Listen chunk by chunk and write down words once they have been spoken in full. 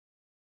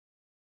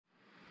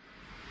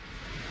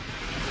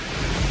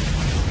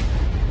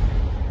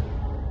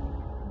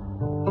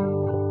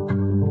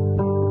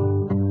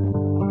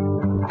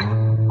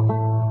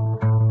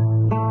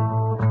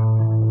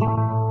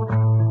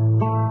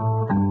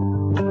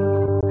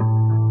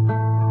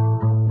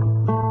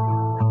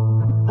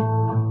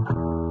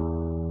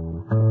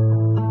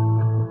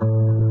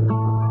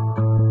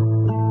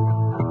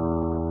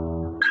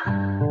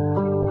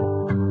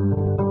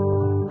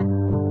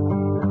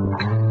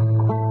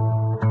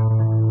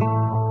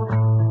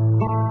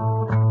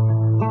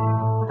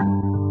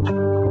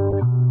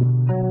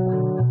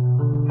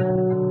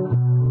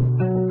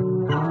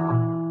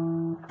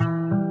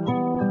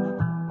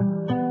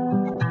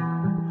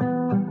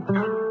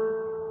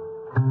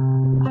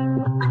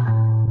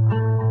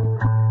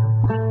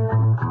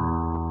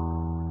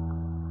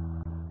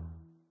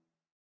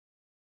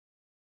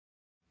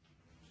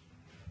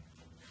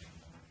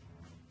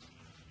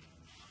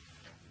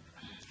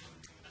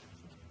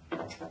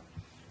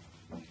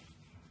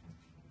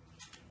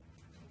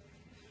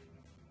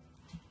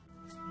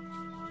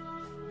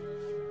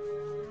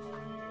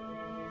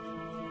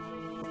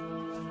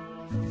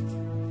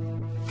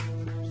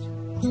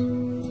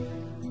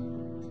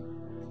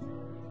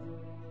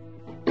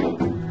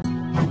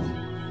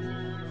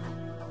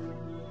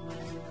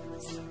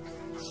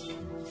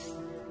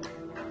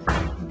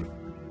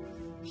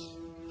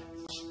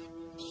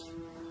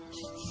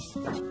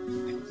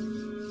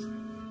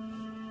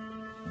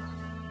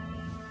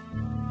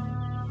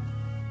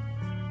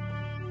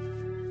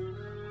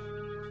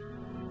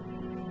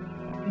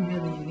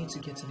need to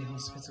get to the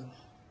hospital.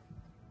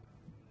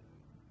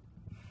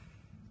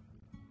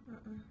 I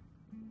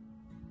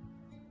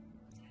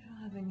don't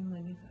have any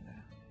money for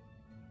that.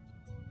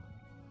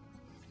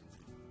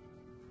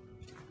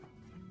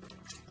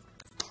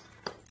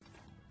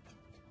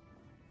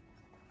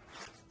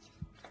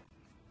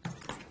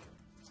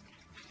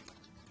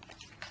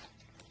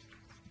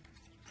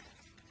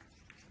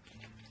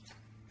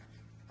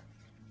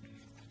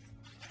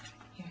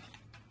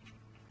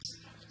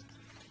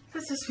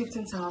 This is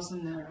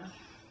 15,000 naira.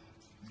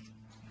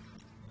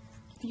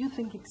 Do you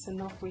think it's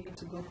enough for you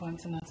to go for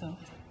antenatal?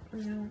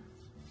 No.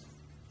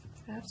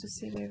 I have to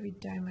save every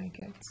dime I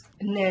get.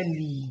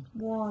 Nelly.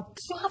 What?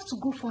 You have to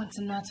go for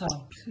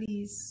antenatal.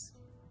 Please.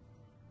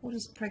 What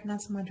does pregnant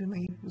mad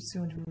women people see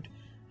on the road?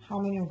 How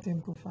many of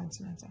them go for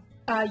antenatal?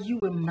 Are you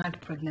a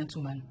mad pregnant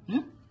woman?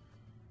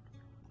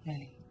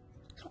 Nelly,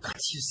 look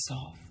at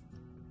yourself.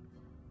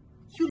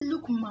 You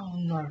look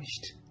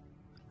malnourished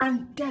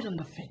and dead on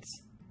the feet.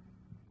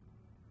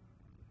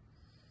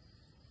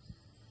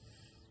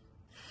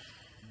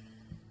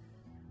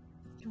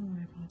 Don't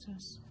worry about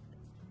us.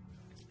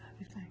 I'll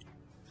be fine.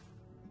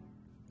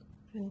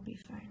 We'll be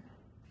fine.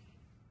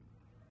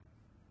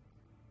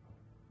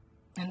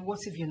 And what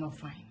if you're not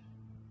fine?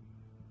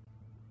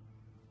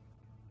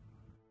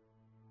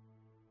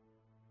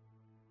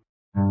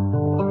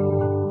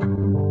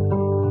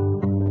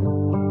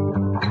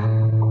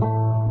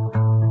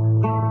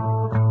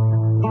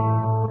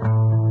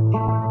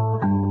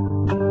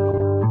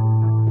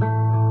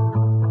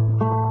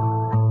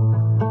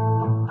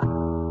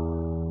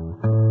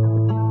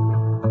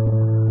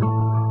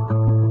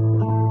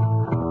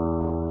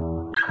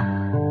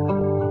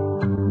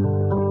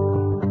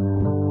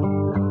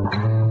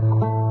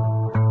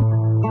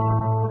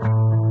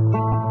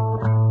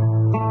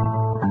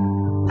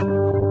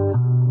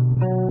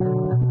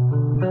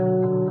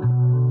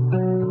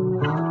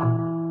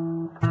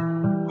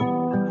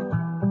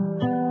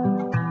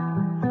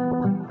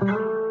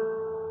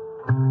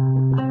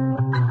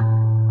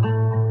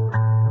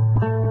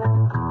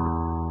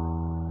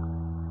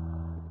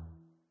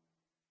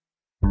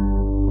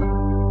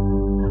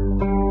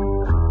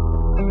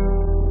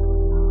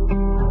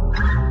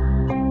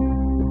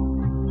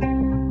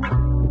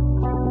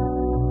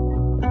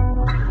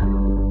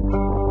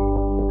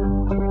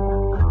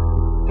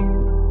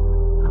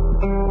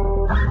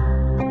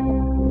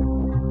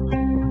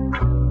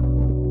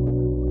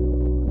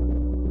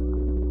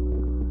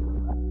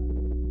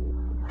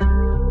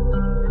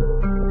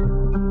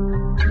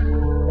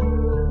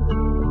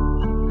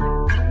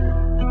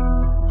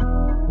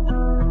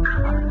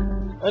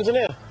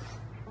 Engineer.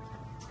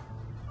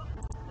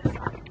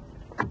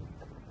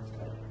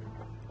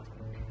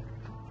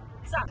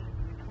 Sir.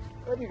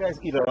 Where do you guys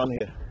eat around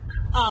here?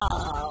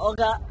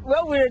 Okay.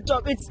 Where we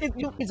chop,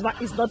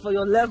 it's not for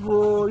your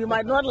level. You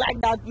might not like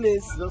that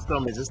place. Just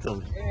tell me, just tell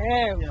me.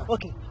 Yeah.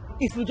 Okay.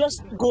 If you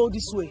just go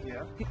this way,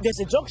 there's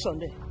a junction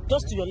there,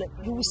 just to your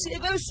left. You will see a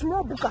very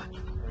small buka.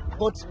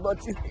 But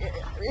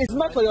it's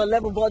not for your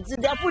level, but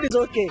their food is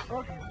okay.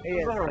 Okay. Yes.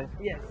 It's all right.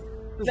 Yes.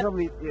 Just help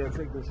me,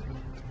 take this.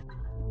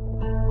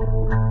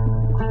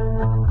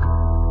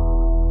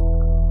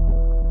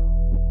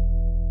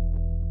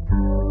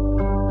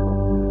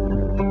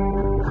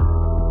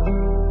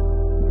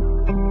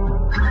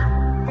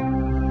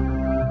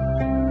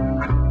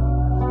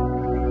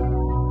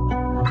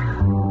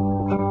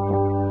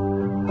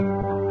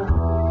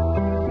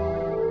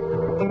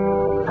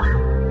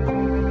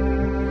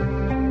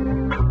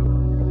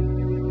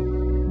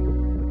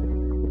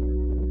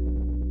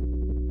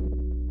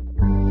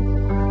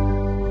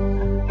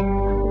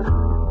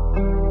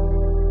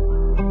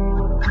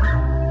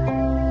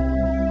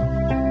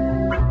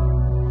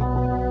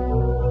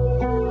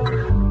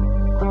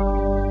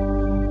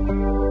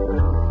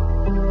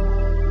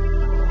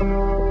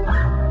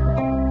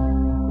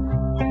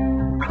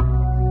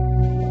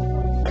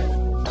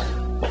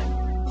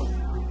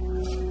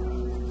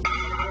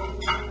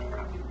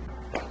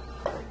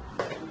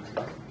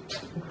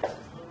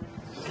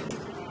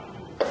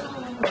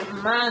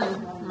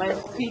 Man, my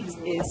feet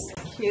is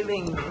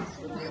killing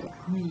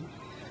me.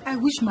 I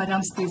wish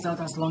Madam stays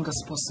out as long as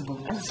possible.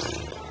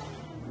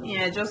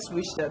 Yeah, I just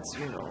wish that,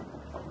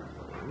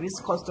 these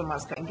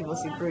customers can give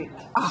us a break.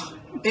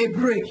 A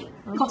break?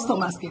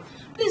 Customers can.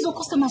 Please, your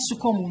customers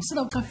should come home so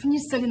that we can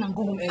finish selling and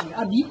go home early.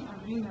 Abi?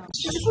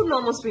 Is the food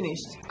almost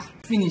finished?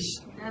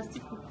 Finished.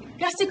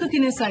 They're still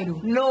cooking inside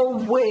though. No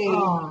way.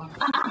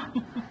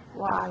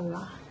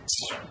 Wow.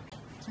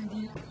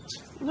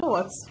 You know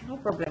what? No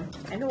problem.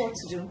 I know what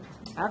to do.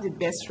 I have the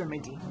best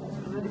remedy.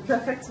 The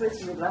perfect way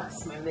to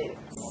relax my legs.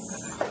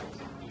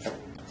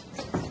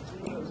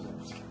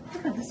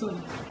 Look at this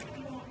one.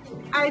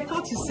 I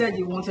thought you said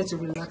you wanted to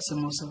relax your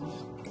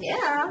muscle.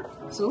 Yeah.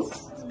 So?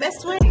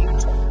 Best way.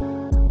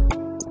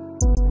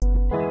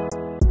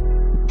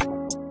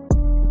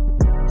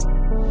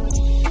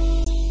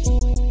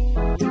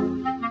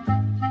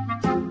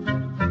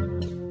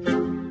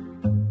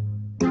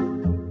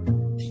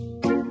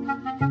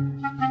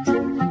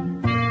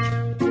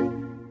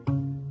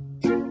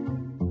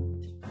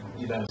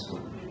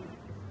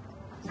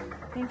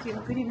 Thank you.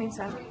 Good evening,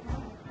 sir.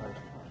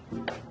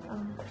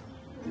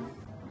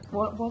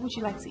 What would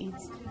you like to eat?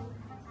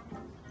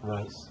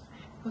 Rice.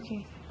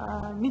 Okay.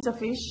 Meat or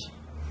fish?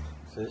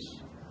 Fish.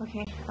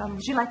 Okay.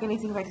 Would you like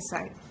anything by the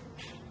side?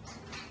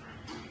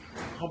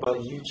 How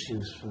about you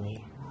choose for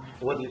me?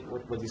 What do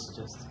you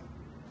suggest?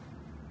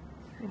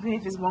 Even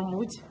if it's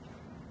wormwood?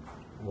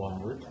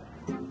 Wormwood?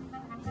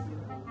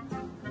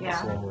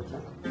 Yeah. What's wormwood?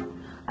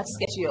 I'll just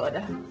get you your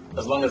order.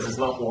 As long as it's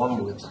not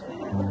wormwood.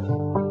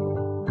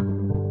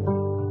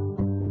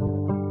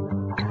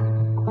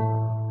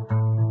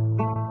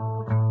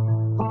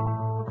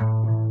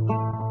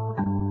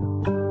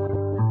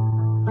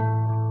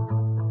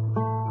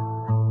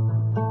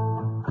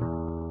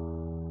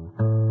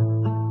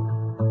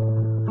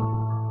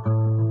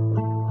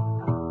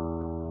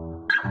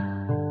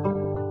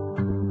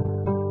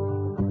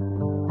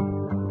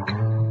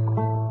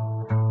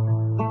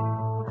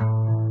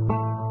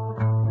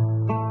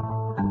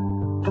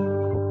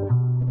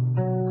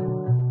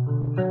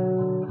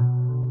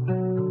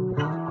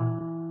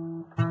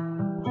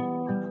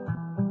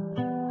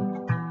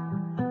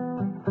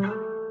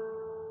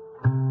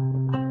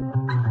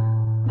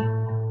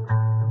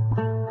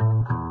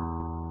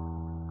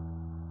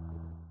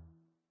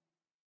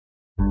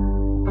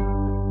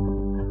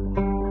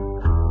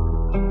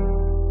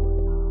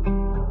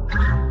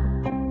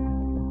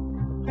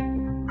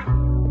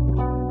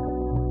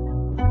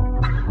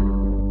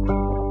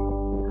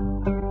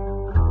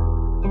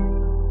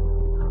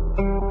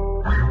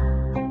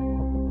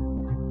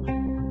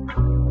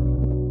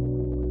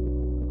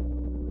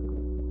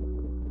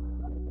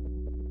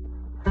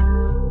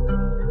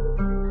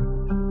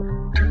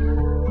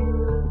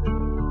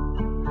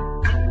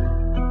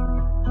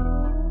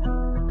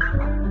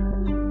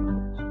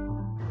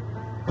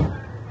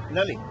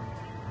 Nelly.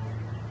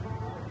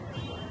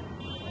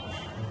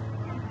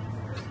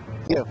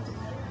 Yeah.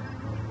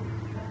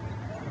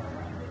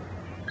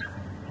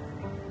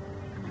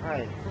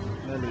 Hi,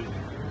 Nelly.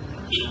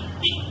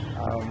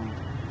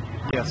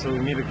 Yeah, so we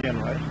meet again,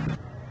 right?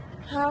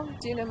 How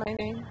do you know my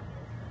name?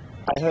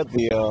 I heard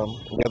the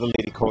other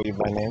lady call you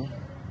by name.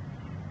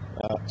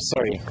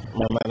 Sorry,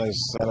 my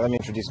manners. Let me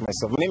introduce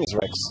myself. My name is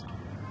Rex.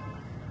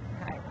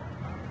 Hi.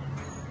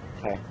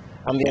 Hi.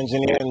 I'm the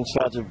engineer in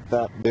charge of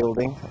that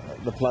building,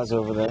 the plaza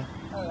over there.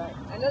 Alright.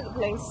 I know the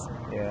place.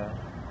 Yeah.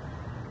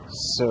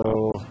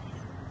 So,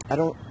 I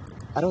don't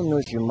know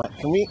if you might.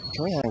 Can we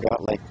hang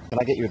out? Like, can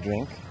I get you a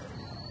drink?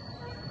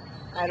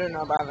 I don't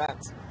know about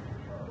that.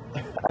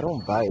 I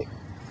don't bite.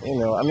 You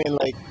know, I mean,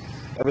 like,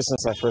 ever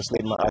since I first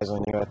laid my eyes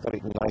on you, I thought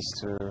it'd be nice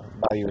to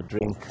buy you a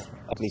drink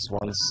at least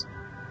once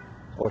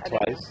or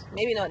twice.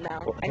 Maybe not now.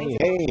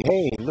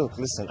 Hey, look,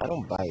 listen, I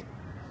don't bite.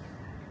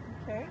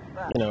 Okay,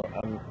 but You know,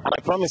 and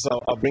I promise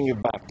I'll bring you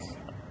back.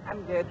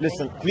 I'm good.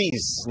 Listen,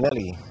 please,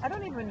 Nelly. I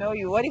don't even know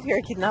you. What if you're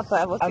a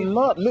kidnapper? I'm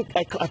not. Look,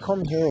 I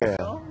come here.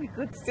 Oh, we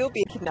could still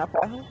be a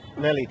kidnapper.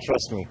 Nelly,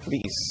 trust me,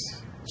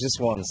 please. Just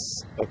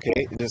once,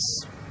 okay?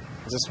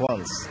 Just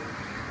once.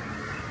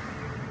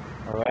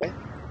 All right?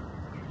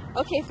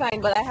 Okay,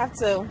 fine, but I have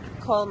to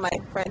call my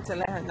friend to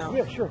let her know.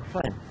 Yeah, sure.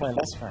 Fine.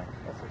 That's fine.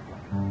 That's okay.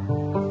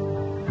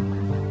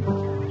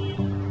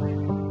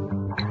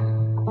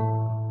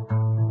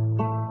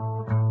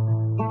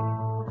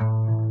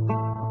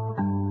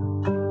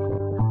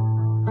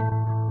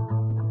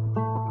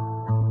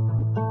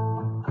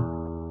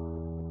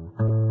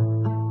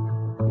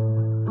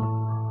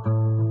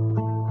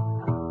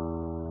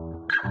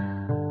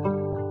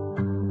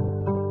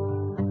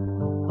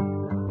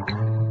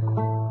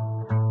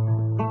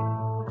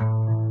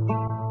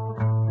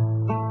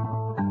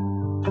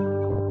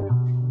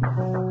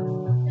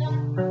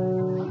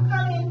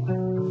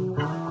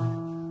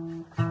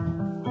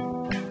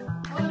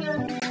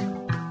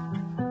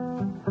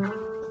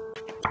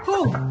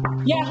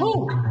 Yeah,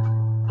 who?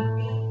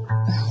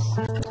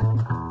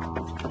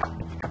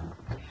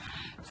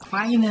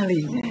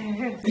 Finally,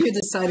 you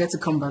decided to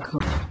come back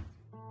home.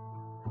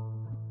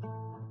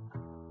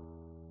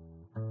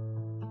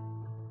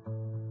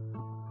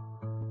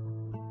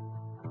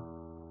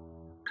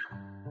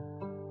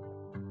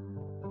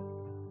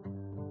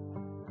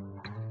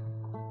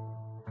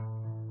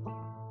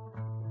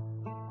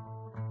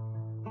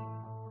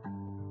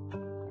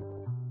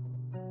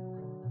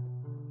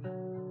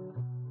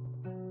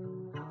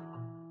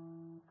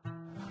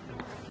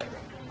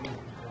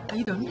 Are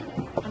you done?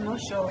 I'm not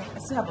sure. I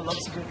still have a lot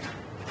to do.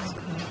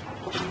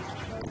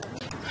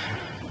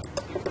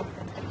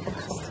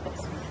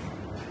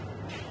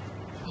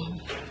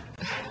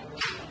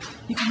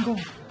 You can go.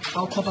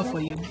 I'll cover for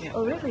you. Yeah.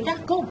 Oh, really? Yeah,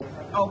 go.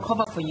 I'll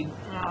cover for you.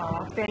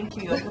 Oh, thank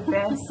you. You're the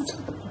best.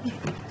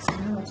 So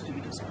you know what to do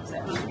with this one, sir.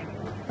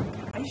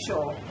 Are you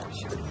sure?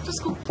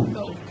 Just go.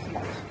 Go.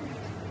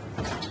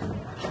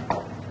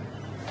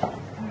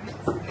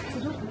 So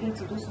don't forget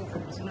to do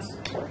something.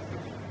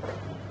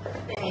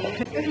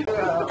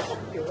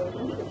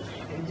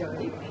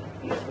 Enjoy.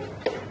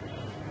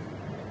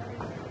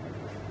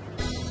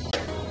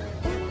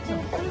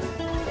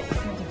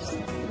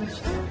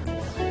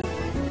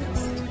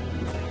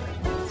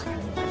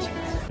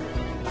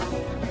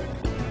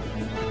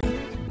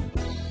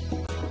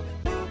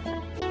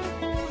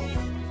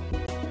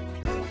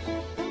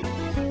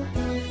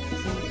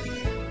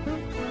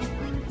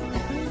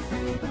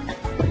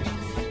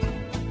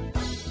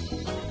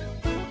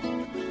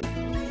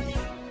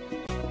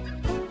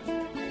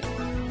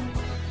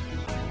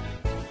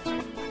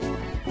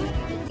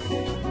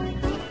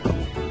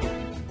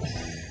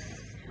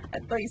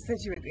 thought you said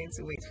you were going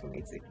to wait for me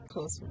to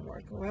close from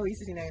work. Why were you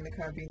sitting there in the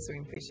car being so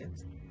impatient?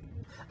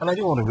 And I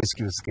didn't want to risk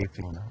you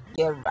escaping, no?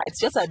 Yeah, right.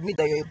 Just admit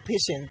that you're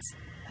impatient.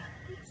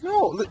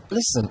 No,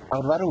 listen,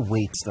 I'd rather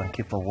wait than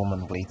keep a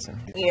woman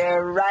waiting. Yeah,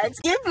 right.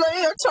 Keep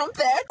blowing your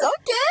trumpet,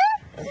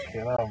 okay?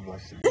 Okay, now I'm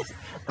blushing.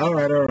 All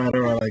right,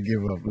 I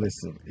give up.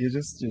 Listen, you're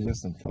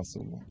just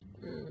impossible.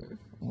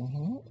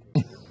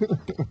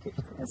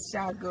 Let's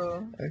shall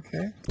go.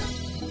 Okay.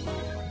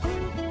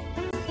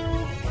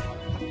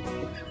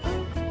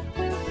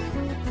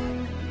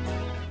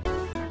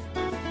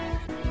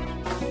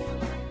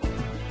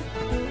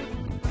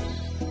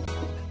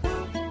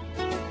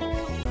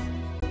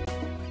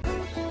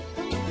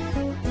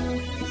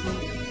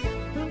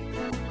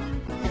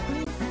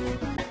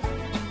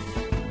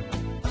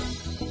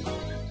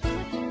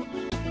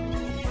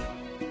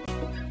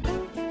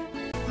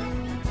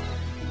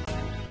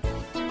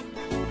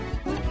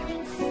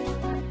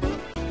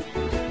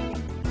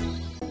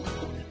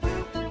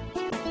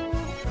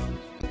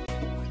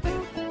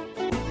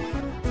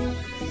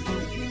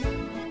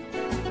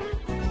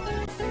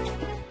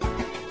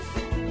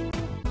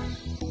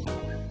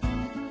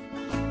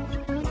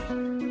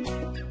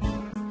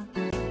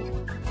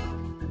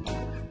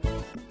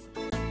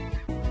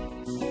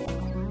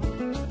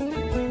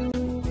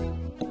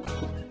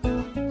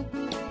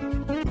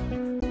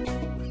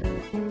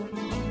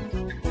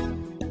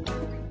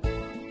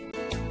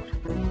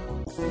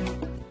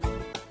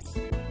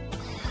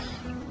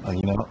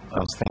 I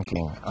was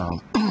thinking,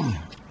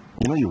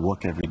 you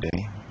work every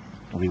day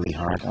really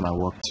hard, and I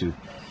work too.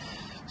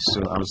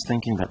 So I was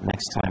thinking that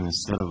next time,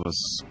 instead of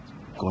us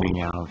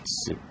going out,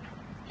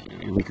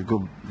 we could go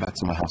back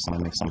to my house and I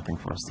make something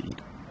for us to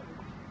eat.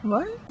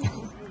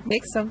 What?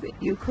 Make something?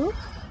 You cook?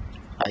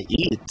 I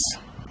eat.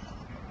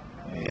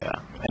 Yeah.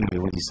 Anyway,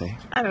 what do you say?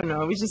 I don't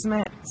know. We just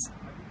met.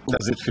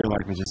 Does it feel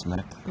like we just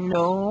met?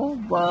 No,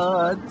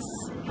 but...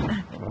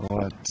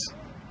 What?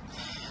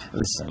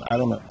 Listen, I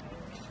don't know.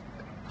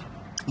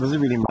 Does it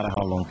really matter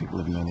how long people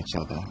have known each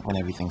other when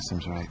everything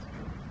seems right?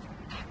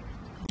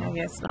 I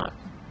guess not.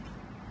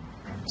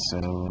 So...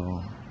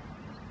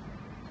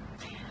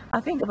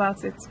 I'll think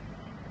about it.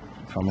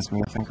 Promise me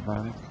you'll think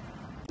about it?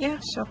 Yeah,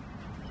 sure.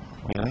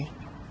 Really?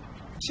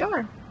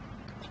 Sure.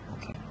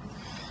 Okay.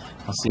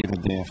 I'll see you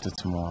the day after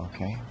tomorrow,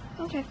 okay?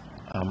 Okay.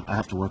 I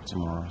have to work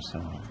tomorrow, so...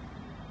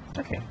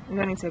 Okay. You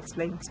don't need to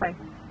explain. It's fine.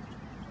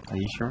 Are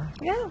you sure?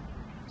 Yeah.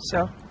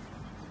 Sure.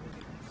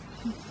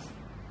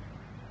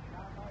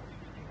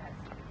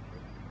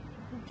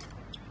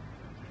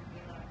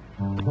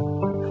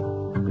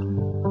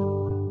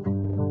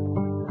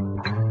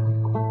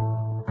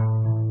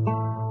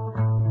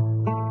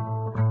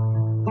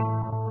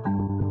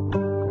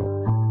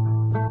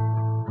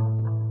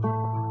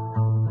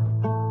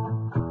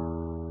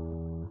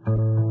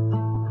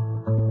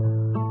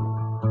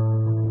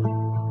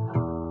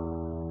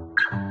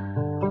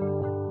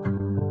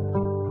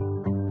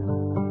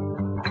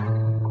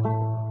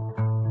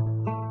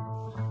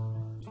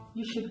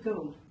 You should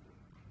go.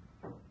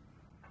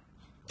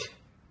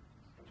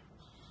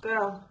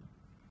 Girl,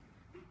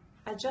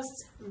 I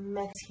just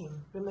met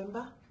him,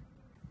 remember?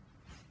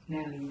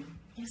 Nelly,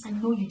 yes, I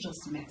know you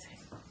just met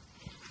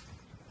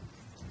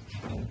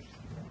him.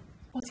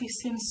 But he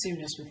seems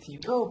serious with you.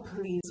 Oh,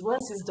 please.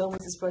 Once he's done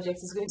with his project,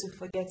 he's going to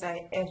forget I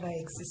ever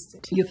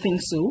existed. You think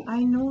so?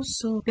 I know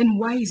so. Then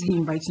why is he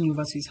inviting you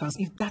over to his house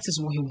if that is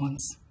what he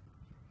wants?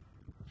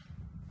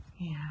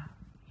 Yeah,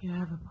 you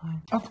have a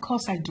point. Of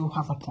course I do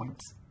have a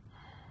point.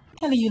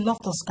 Nelly, you love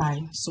this guy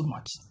so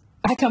much.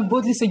 I can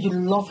boldly say you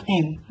love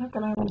him. How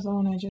can I love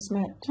someone I just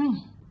met?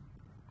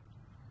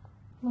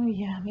 Oh,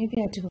 yeah,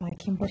 maybe I do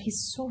like him, but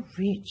he's so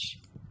rich.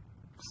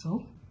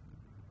 So?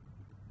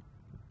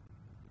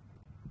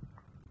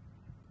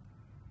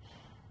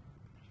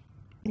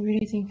 You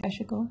really think I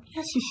should go?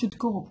 Yes, you should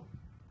go.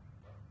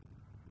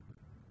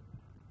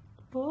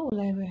 But what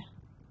will I wear?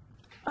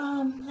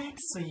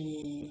 Let's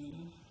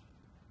see.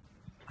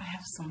 I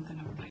have something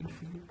in mind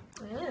for you.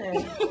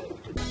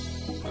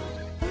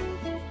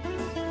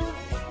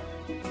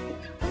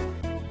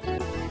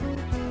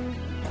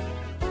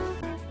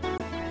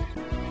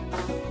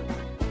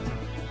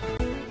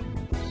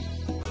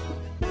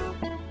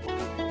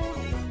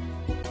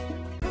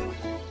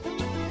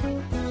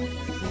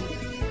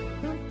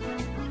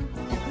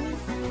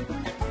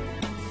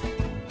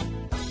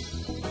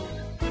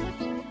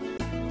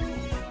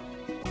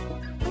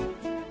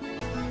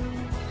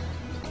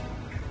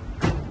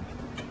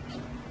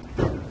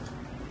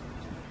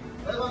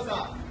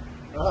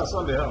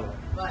 Sunday, huh?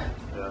 Bye.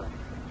 Yeah.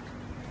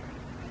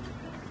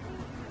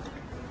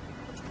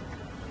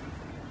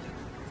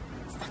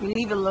 You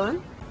leave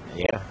alone?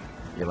 Yeah.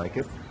 You like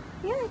it?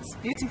 Yeah, it's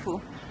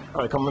beautiful.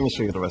 All right, come, let me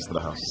show you the rest of the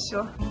house.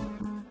 Sure.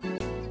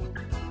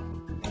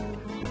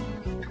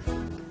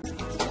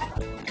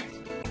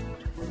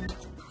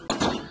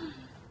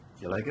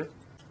 You like it?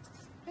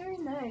 Very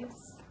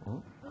nice.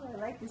 Oh, I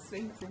like this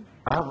painting.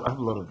 I have a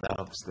lot of that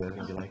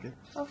upstairs. You like it?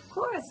 Of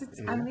course, it's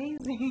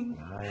amazing.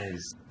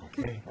 Nice.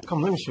 Okay.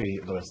 Come, let me show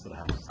you the rest of the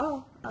house.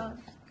 Oh,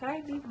 Can I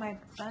leave my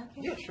bag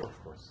here? Yeah, sure,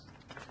 of course.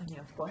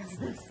 Yeah, of course.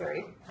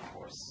 Sorry. Of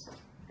course.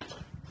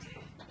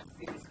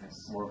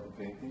 More of the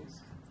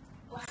paintings?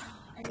 Wow,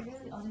 I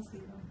really honestly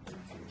love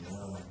paintings.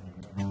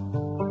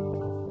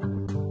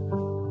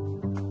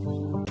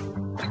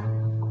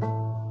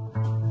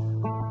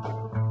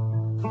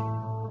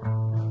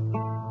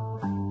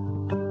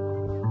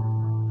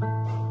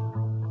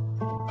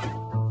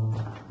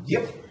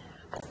 Yep.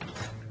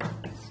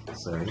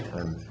 Sorry,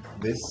 and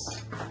this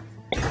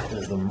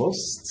is the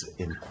most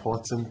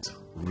important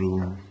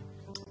room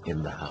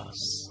in the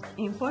house.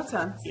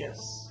 Important? Yes.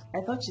 I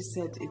thought you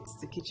said it's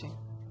the kitchen.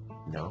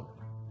 No,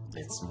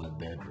 it's my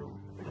bedroom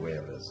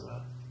where there's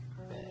a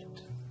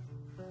bed.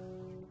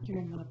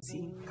 You're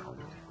naughty.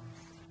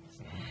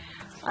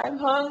 I'm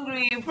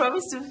hungry. You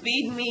promised to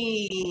feed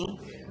me.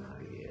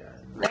 Yeah.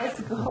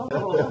 Let's go.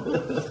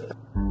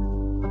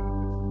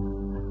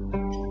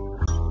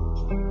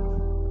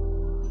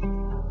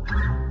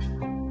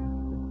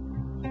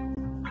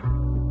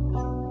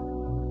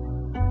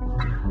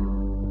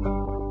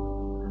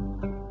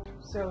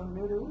 So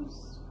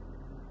noodles,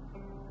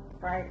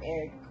 fried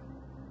egg.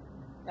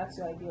 That's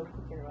your idea of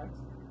cooking, right?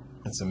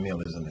 It's a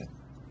meal, isn't it?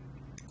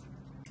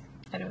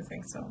 I don't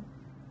think so.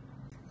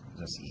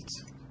 Just eat.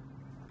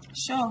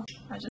 Sure.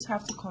 I just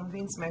have to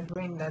convince my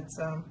brain that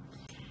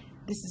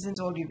this isn't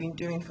all you've been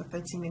doing for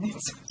 30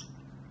 minutes.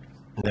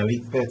 Nelly,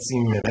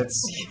 13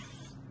 minutes?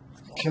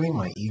 Killing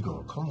my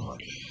ego, come on.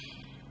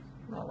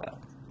 Oh well.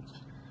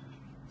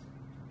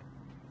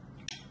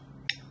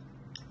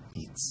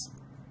 Eat.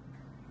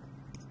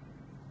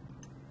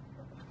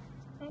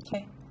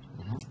 Okay.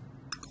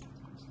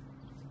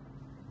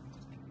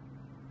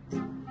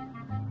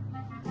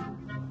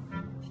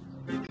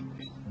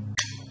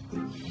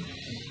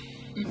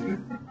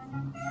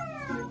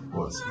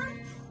 What?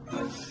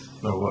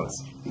 No, what?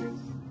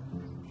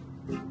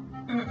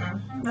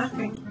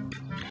 Nothing.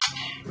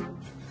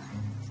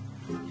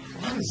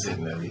 What is it,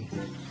 Nelly?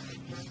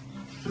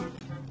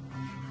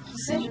 You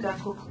said you can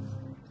cook.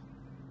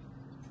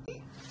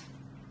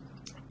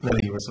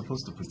 Nelly, you were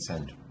supposed to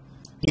pretend.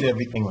 Eat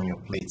everything on your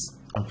plates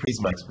and praise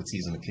my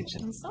expertise in the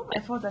kitchen. It's not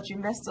my fault that you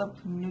messed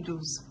up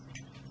noodles.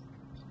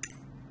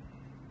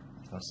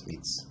 Just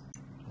eat.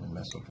 Don't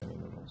mess up any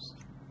noodles.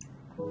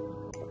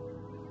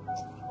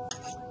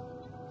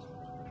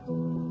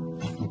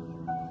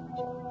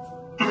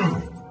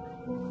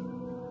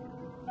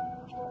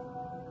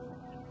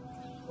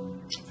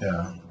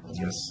 Yeah,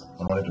 yes.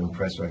 I wanted to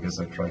impress you. I guess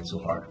I tried too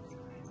hard.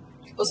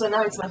 Oh, so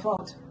now it's my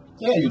fault.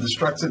 Yeah, you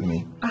distracted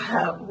me.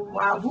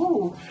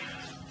 Wow.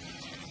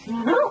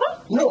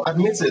 No,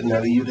 admit it,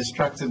 Nelly. You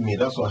distracted me.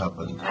 That's what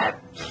happened.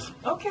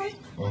 Okay.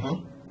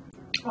 Mm-hmm.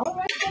 All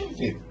right then.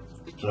 Hey,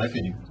 should I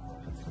feed you?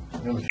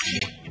 Let me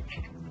feed you.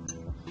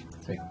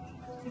 Hey.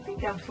 I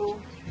think I'm full.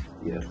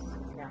 Yes.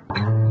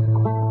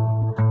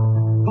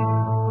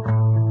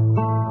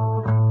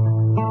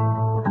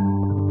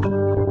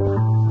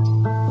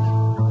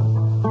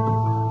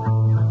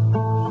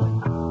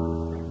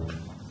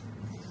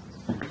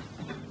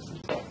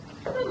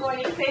 Good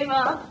morning,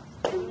 Fema.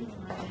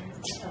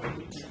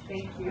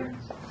 Thank you.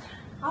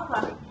 How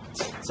about?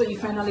 So you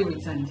finally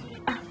returned.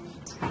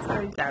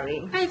 Sorry,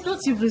 darling. I thought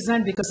you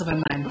resigned because of a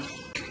man.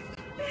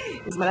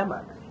 Is Madam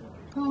back?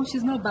 Oh,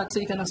 she's not back, so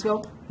you can as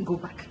well go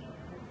back.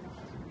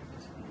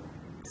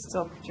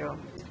 Stop, Joe.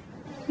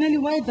 Nelly,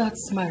 why that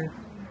smile?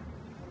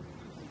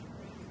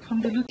 From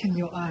the look in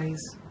your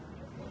eyes,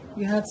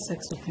 you had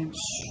sex with him.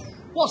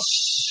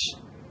 Shh.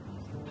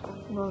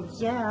 Well,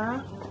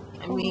 yeah.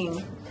 I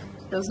mean,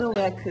 there's no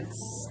way I could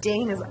stay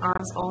in his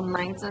arms all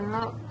night and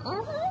not.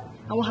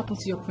 And what happened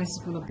to your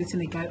principle of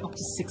dating a guy up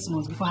to 6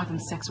 months before having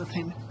sex with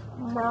him?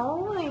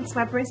 Well, it's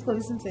my principle,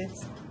 isn't it?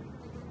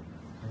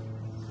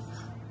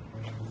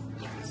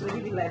 So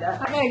leave it like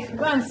that. Hey,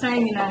 go and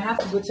sign in. I have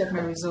to go check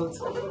my results.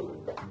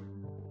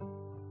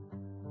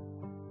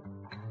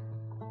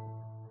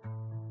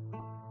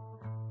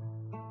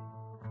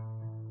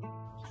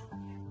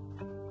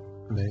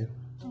 Babe,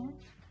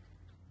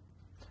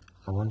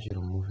 I want you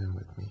to move in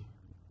with me.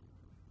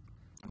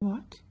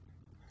 What?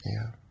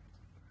 Yeah.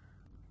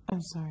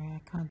 I'm sorry, I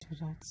can't do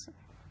that.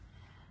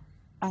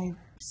 I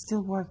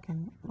still work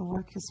and the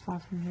work is far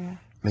from here.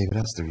 Maybe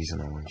that's the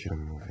reason I want you to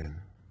move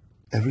in.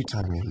 Every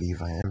time you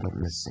leave, I end up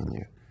missing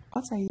you.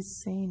 What are you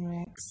saying,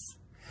 Rex?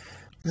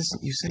 Listen,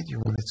 you said you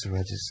wanted to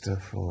register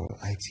for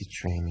IT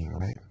training,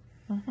 right?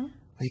 Mm-hmm.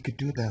 Well, you could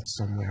do that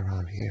somewhere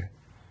around here.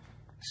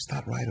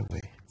 Start right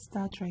away.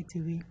 Start right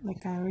away.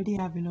 Like I already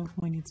have enough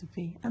money to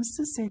pay. I'm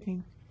still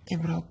saving. Yeah,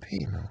 but I'll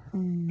pay now.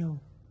 No.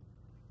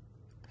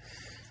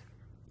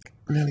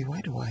 Nelly,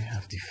 why do I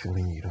have the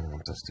feeling you don't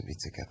want us to be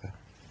together?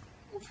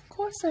 Of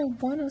course I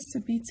want us to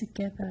be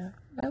together.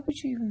 Why would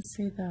you even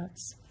say that?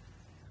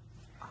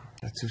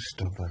 You're too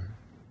stubborn.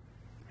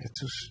 You're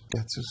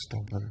too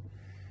stubborn.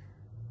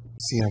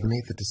 See, I've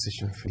made the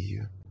decision for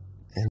you,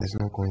 and there's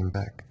no going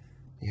back.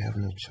 You have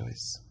no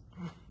choice.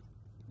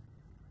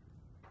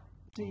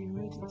 So you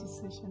made the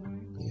decision,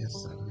 right?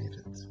 Yes, I've made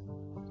it.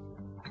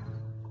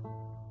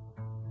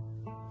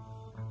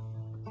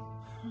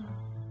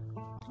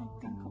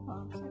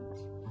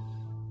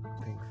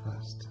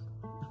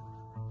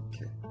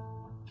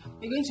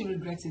 You're going to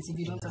regret it if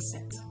you don't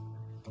accept.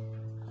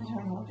 I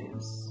don't know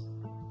this.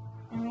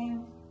 I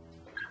mean,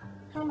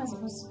 how am I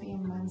supposed to be a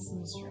man's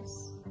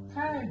mistress?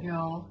 Hey,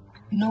 girl.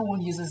 No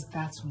one uses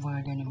that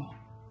word anymore.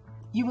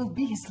 You will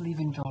be his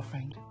living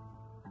girlfriend.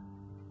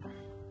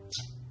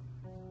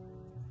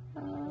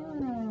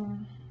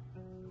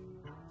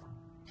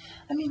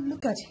 I mean,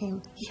 look at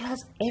him. He has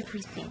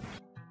everything.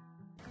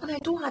 And I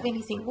don't have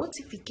anything. What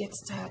if he gets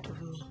tired of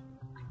me?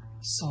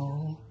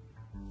 So?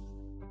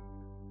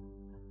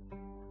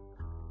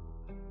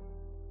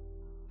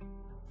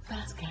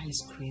 That guy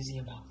is crazy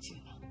about you.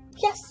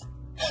 Yes.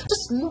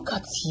 Just look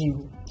at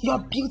you. You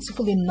are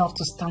beautiful enough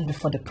to stand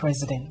before the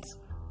president.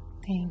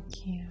 Thank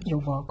you.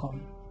 You're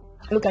welcome.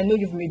 Look, I know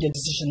you've made your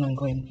decision on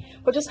going,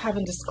 but just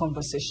having this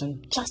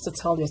conversation just to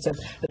tell yourself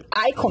that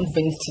I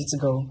convinced you to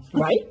go,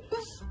 right?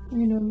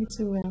 You know me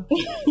too well.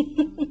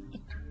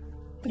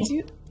 But do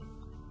you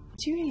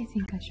really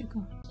think I should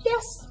go?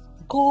 Yes.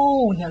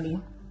 Go, Nelly.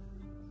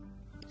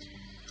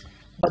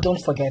 But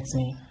don't forget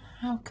me.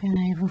 How can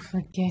I even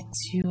forget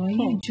you? Are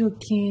you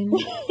joking?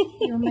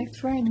 You're my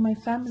friend, my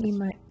family,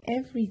 my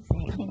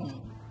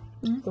everything.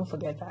 Don't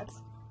forget that.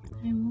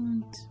 I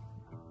won't.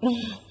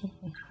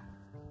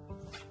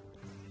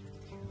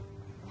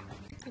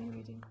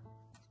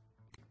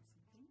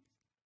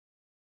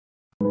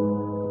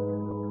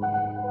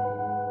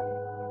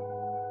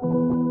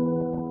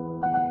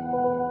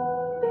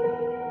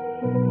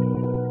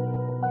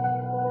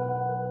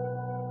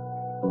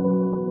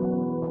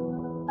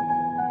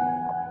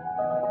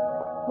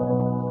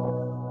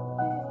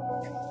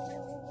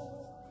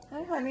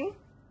 Hi, honey.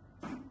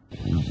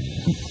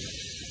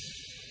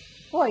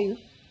 Who are you?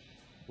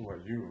 Who are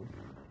you?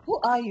 Who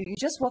are you? You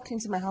just walked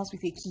into my house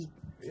with a key.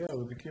 Yeah,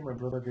 with the key my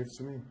brother gave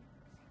to me.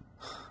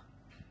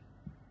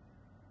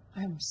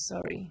 I'm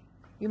sorry.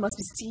 You must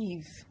be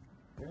Steve.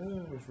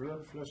 Yeah, it's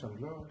real flesh and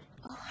blood.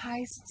 Oh,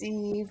 hi,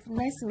 Steve.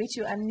 Nice to meet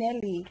you. I'm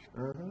Nelly.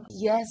 Uh-huh.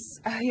 Yes,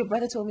 your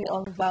brother told me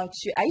all about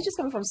you. Are you just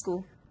coming from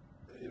school?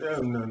 No.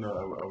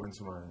 I went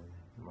to my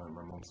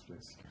mom's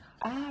place.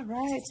 Ah,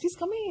 right. Please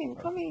come in.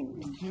 Come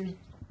in.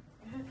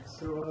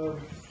 So,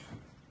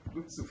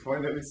 good to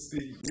finally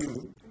see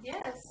you.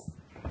 Yes.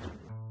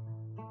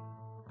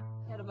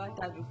 Heard about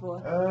that before.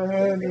 I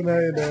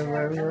deny them. I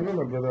know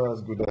my brother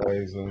has good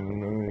eyes, and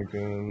you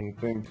can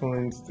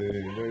pinpoint the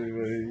very,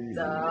 very.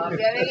 Stop.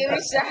 You're making me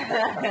shy.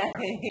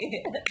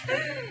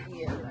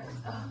 Yeah, right.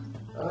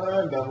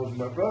 And that was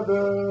my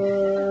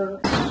brother.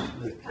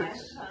 Hi,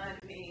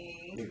 honey.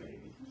 Hey, baby.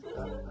 I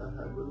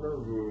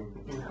love you.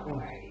 How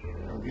are you?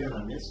 I'm good. I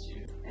missed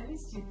you. I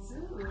missed you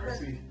too.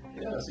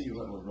 I see you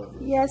like my brother.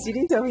 Yes, you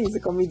didn't tell me he's a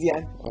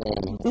comedian.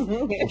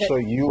 I'm sure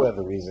you were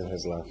the reason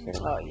he's laughing.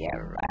 Oh, yeah,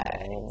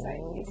 right. I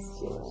missed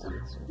you.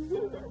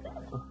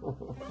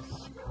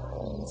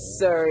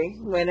 Sorry,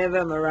 whenever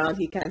I'm around,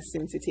 he can't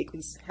seem to take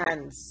his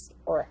hands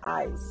or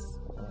eyes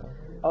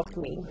off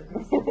me.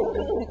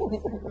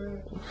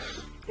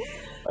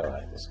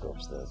 Alright, let's go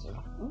upstairs.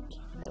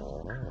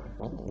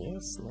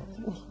 Yes, no.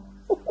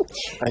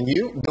 And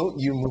you, don't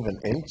you move an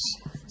inch.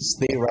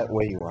 Stay right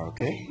where you are,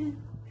 okay?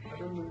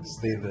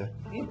 Stay there.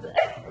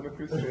 I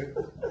appreciate it.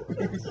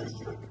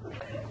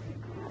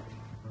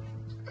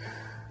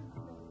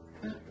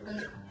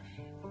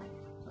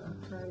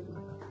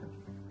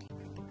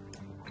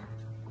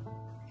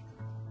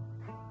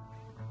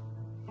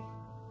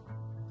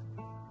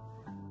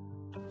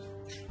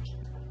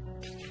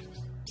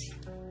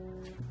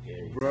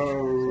 Bro.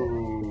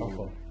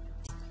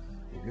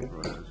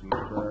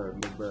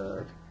 Not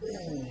bad.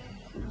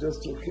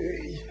 Just okay.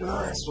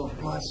 Nice one.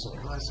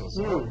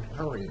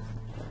 How are you?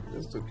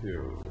 Just okay.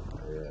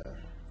 Yeah.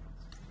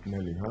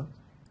 Nelly, huh?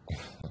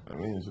 I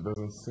mean, she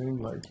doesn't seem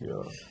like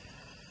your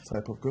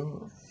type of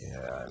girl.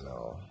 Yeah, I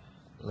know.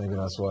 Maybe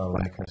that's why I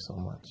like her so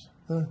much.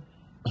 Huh?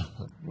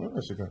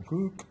 Well, she can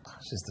cook.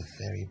 She's the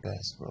very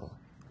best, bro.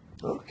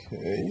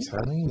 Okay. I'm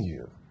telling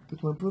you. Did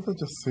my brother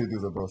just say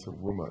this about a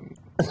woman?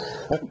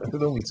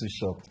 Don't be too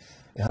shocked.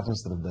 It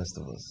happens to the best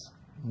of us.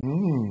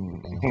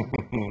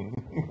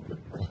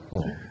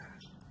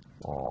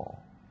 Oh.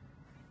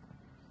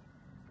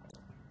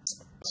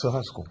 So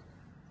how's school?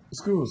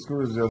 School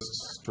is just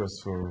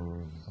stressful.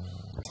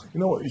 You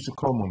know what? You should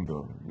call Mom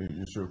though.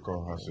 You should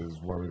call her. She's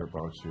worried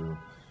about you,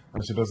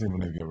 and she doesn't even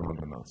know if you're around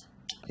or not.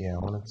 Yeah, I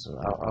wanted to.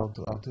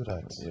 I'll do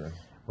that. Yeah.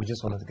 We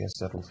just wanted to get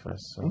settled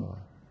first. So.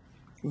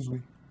 Who's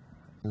we?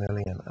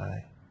 Nelly and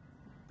I.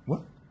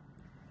 What?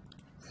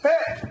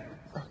 Hey.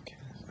 Okay.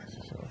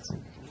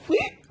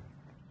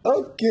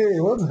 Okay,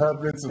 what's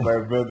happening to my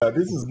brother?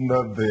 This is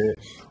not the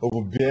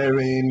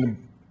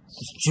overbearing,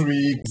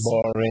 strict,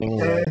 boring.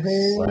 Yes,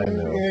 I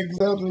know.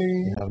 Exactly.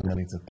 You have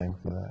Nelly to thank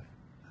for that.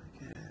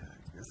 Yeah,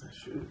 I guess I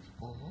should.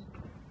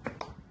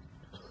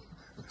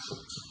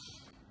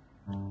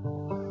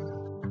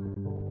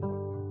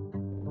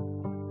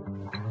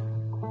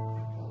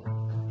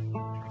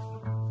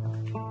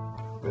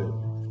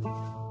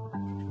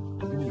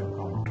 Give me your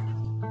card.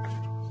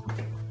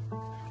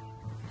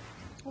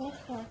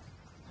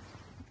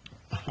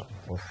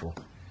 Awful.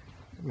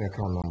 Give me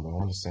account number. I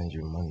want to send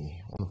you money.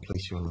 I want to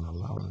place you on an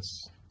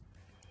allowance.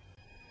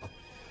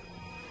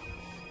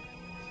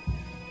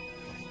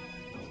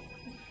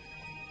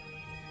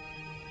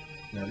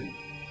 Nelly?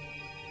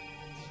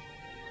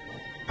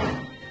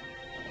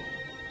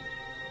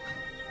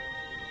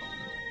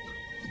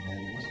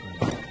 Nelly, what's going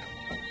on?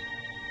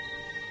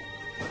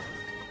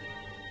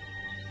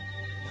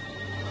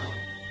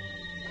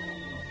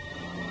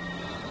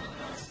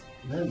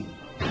 Nelly?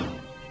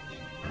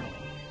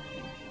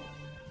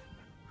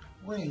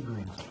 Where are you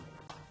going?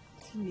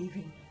 I'm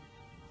leaving.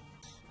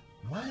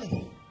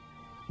 Why?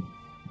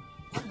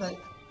 Like,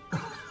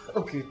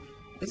 okay,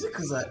 is it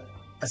because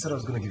I said I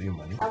was going to give you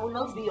money? I will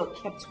not be your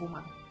kept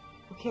woman,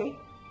 okay?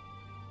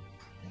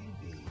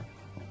 Baby.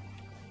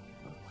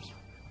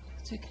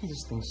 Taking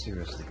this thing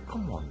seriously.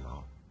 Come on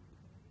now.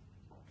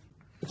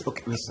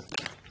 Okay, listen.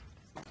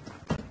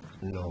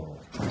 No.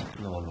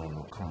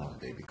 Come on,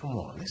 baby. Come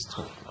on. Let's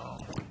talk now.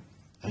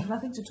 There's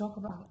nothing to talk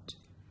about.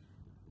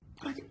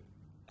 I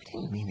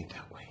didn't mean it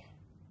that way.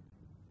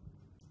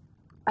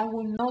 I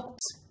will not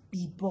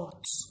be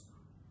bought.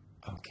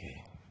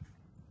 Okay.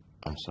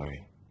 I'm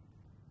sorry.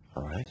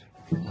 All right?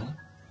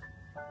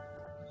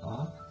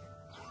 Huh?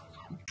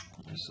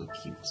 You're so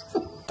cute.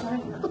 Very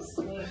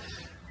nice.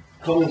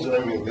 Come and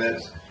join me in bed.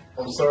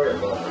 I'm sorry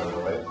about that,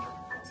 all right?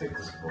 Take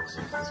this box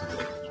off this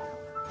bed.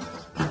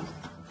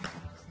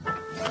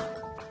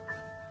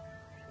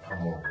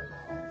 Come on.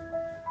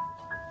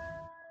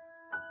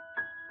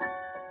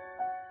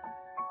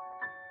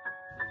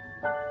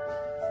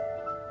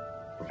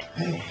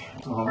 Hey,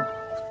 Mom.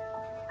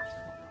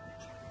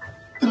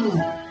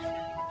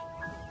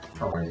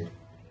 How are you?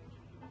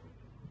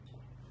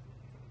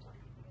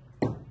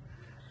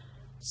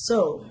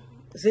 So,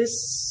 this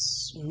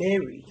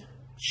Mary,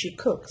 she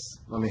cooks.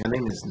 Mommy, her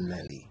name is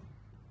Nelly.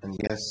 And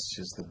yes,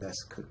 she's the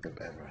best cook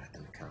I've ever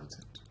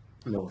encountered.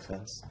 No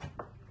offense.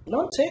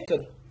 Not taken.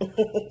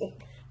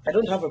 I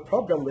don't have a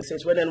problem with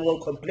it when anyone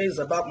complains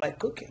about my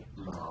cooking.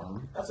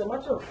 Mom. As a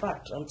matter of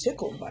fact, I'm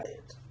tickled by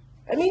it.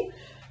 I mean,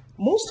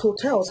 most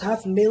hotels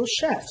have male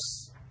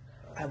chefs.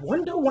 I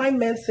wonder why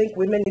men think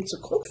women need to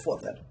cook for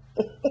them.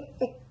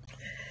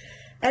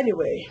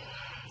 Anyway,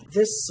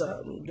 this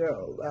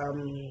girl,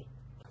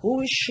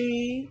 who is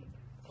she?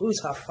 Who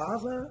is her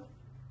father?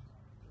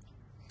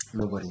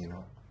 Nobody you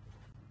know.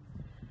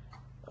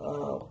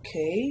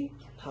 Okay,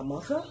 her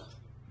mother?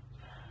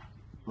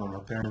 Mom,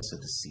 her parents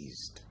are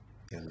deceased.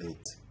 They're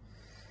late.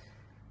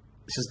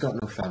 She's got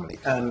no family.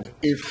 And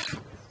if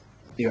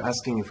you're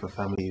asking if her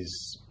family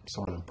is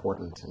someone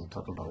important and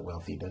talking about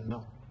wealthy, then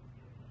no.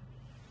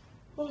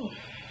 Oh,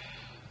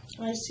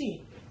 I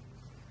see.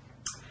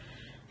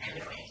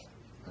 Anyway,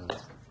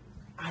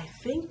 I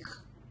think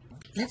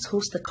let's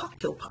host a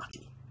cocktail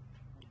party.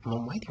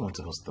 Mom, why do you want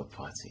to host the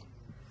party?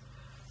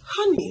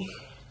 Honey,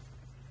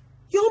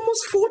 you're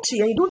almost 40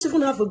 and you don't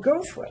even have a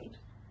girlfriend.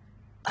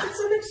 It's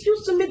an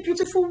excuse to meet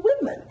beautiful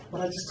women.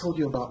 But I just told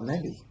you about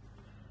Nelly.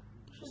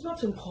 She's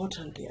not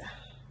important, dear.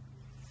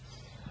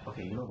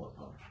 Okay, you know what,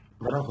 Mom?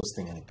 We're not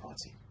hosting any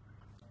party.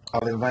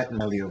 I'll invite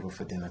Nelly over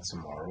for dinner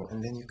tomorrow,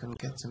 and then you can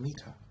get to meet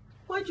her.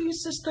 Why do you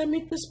insist I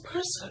meet this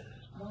person?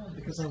 Mom,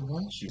 because I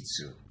want you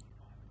to.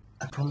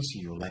 I promise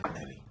you, you'll like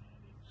Nelly.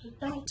 I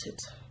doubt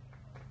it.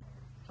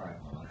 All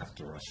right, Mom, I have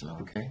to rush now,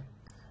 okay?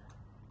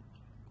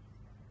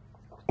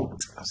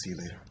 I'll see you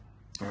later.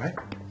 All right?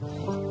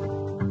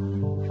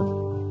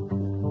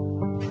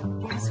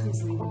 Yes,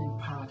 he's living in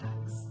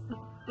paradise.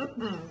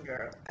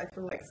 Girl, I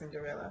feel like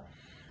Cinderella.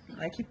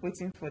 I keep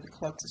waiting for the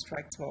clock to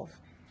strike 12.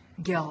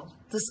 Girl,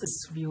 this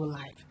is real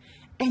life.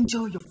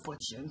 Enjoy your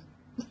fortune.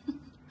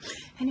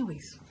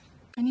 Anyways,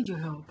 I need your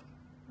help.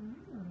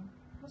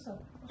 What's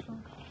up? What's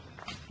wrong?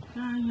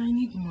 I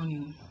need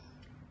money.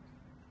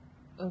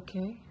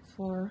 Okay,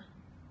 for...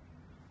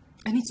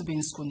 I need to be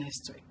in school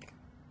next week.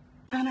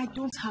 And I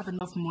don't have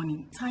enough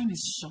money. Time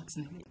is short,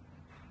 Nelly.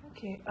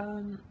 Okay,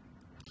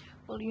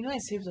 well, you know I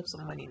saved up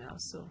some money now,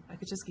 so I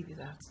could just give you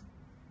that.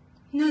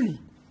 Nelly,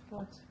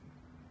 What?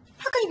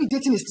 how can you be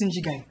dating a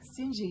stingy guy?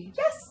 Stingy?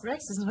 Yes.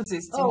 Rex is not a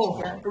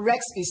stingy guy.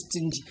 Rex is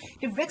stingy.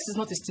 If Rex is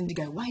not a stingy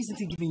guy, why isn't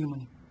he giving you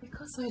money?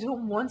 Because I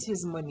don't want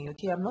his money,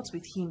 okay? I'm not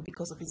with him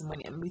because of his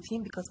money. I'm with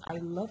him because I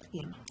love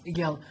him.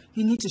 Girl,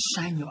 you need to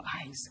shine your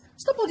eyes.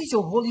 Stop all this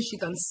your holy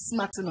shit and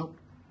smarten up.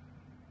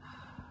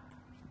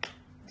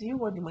 Do you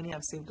want the money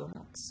I've saved or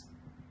not?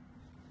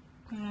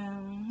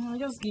 I'll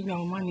just give you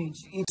our money.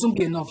 It won't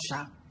be enough,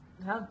 Sha.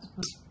 How?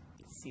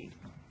 See.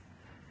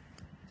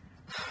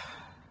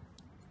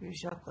 You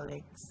shall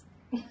collect.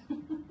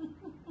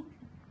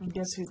 And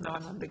guess who's now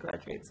an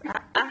undergraduate?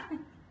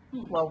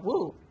 Well,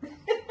 woo.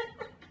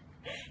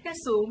 Yeah,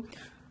 so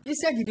you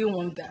said you didn't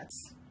want that.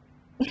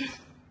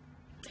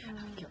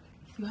 Girl,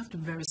 you have to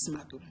be very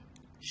smart, though.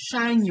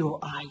 Shine your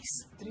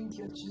eyes. Drink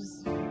your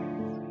juice.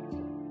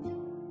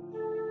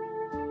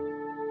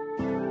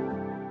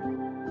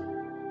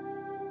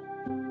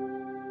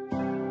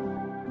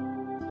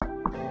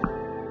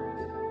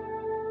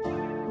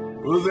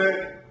 Who's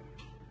there?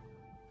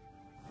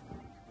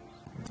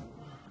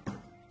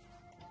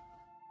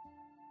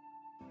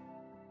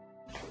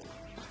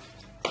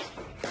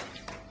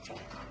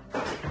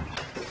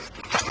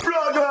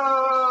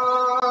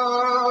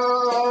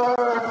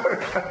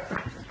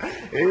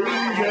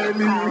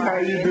 Nelly, how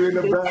you doing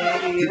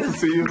about? Good to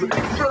see you.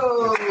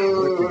 Oh,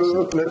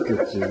 look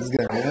at you. This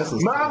guy, that's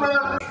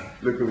Mama!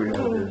 Look at me.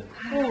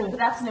 Good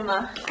afternoon,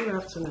 Ma. Good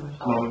afternoon.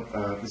 Mom,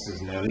 this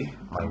is Nelly,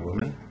 my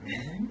woman.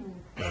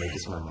 Nelly, this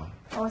is my mom.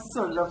 Oh,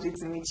 so lovely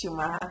to meet you,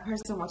 Ma. I've heard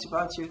so much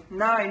about you.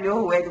 Now I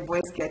know where the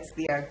boys get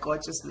their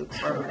gorgeous look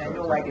from, and I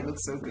know why they look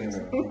so good.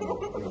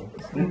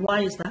 Why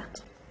is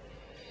that?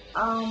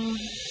 I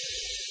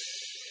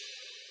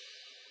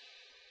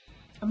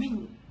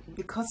mean,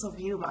 because of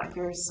you, Ma.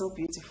 You're so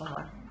beautiful,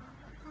 Ma.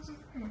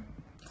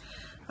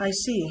 I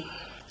see.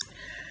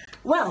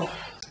 Well,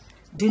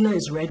 dinner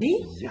is ready.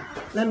 Yeah.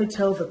 Let me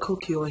tell the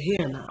cook you're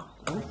here now.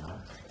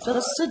 So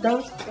just sit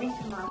down. Thank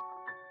you, Ma.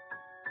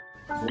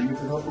 Want me to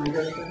help you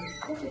guys?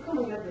 Okay, come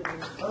and get the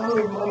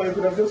Oh, Mama, you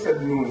could have just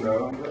said no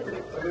now.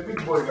 I'm a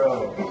big boy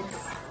now.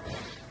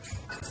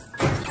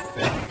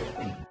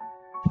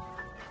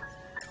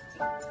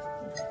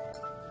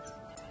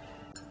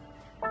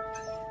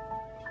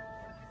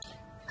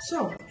 So,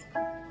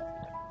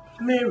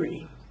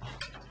 Mary,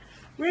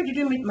 where did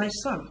you meet my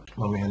son?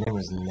 Mommy, her name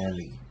is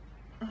Nelly.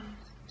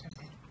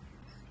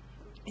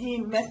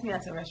 He met me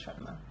at a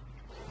restaurant, Ma.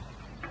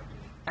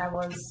 I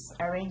was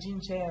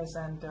arranging chairs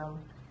and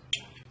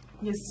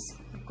this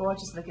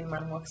gorgeous looking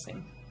man walks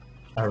in.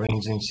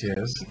 Arranging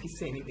chairs? If you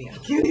say anything, I'll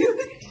kill you.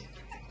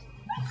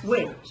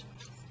 Wait,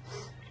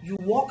 you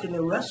work in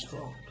a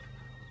restaurant?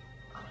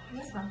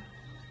 Yes, ma'am.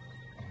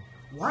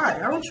 Why?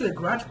 Aren't you a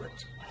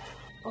graduate?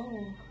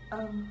 Oh,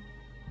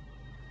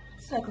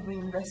 it's like a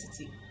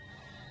university.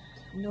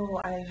 No,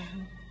 I'm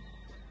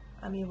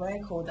a very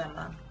cold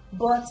man.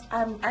 But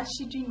I'm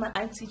actually doing my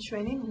IT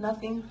training.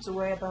 Nothing to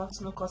worry about.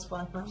 No cost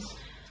for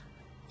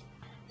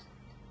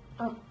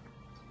now.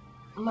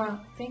 Ma,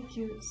 thank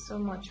you so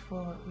much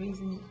for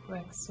raising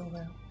Rex so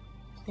well.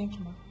 Thank you,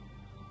 Ma.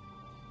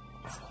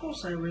 Of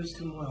course I raised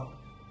him well.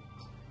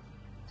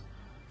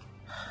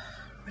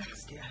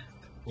 Rex, dear.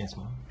 Yes,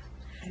 Mom.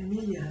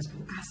 Emilia has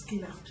been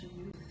asking after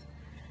you.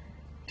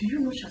 Do you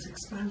know she has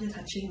expanded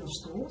her chain of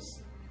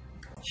stores?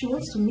 She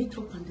wants to meet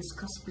up and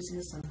discuss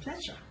business and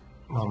pleasure.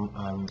 Mom,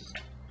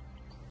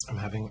 I'm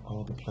having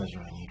all the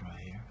pleasure I need right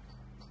here.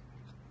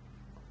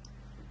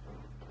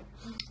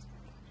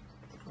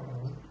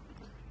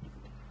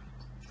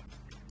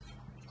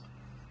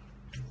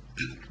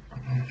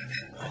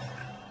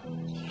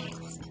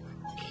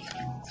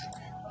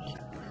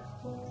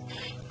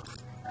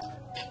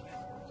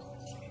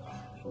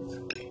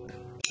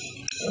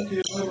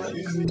 Okay, alright,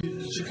 easy.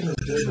 Chicken is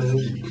dead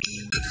already.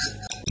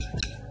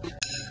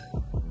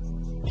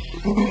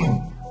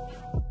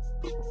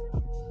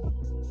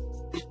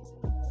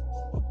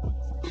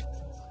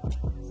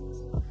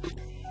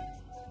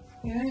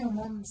 Yeah, your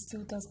mom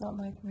still does not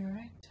like me,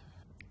 right?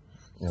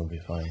 You'll be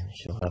fine.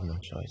 She'll have no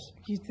choice.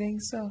 You think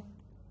so?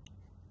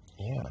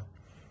 Yeah.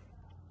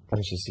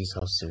 When she sees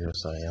how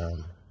serious I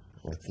am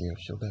with you,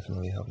 she'll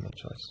definitely have no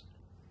choice.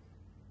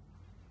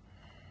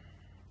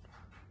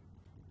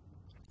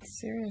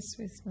 Serious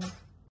with me?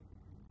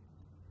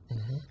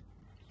 Mm-hmm.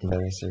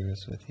 Very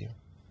serious with you.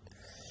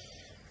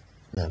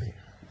 Nelly.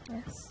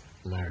 Yes.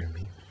 Marry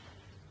me.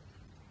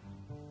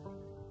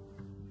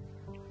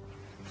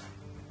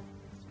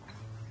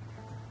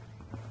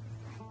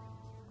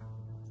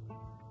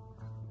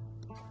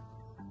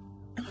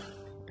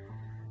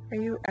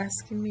 Are you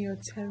asking me or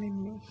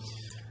telling me?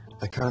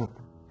 I can't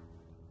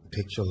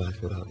picture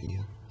life without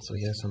you. So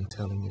yes, I'm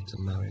telling you to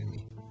marry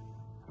me.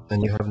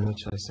 And you have no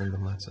choice in the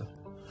matter.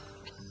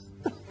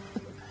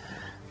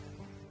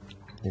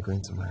 You're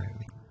going to marry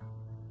me.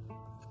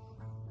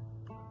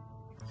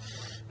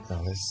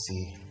 Now let's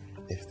see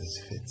if this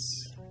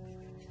fits.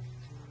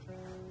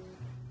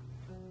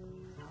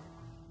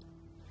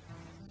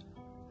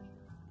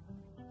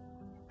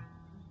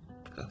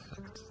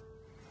 Perfect.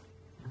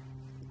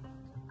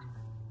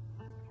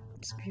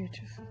 It's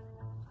beautiful.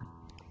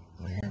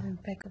 Oh, You have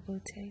impeccable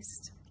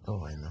taste.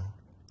 oh, I know.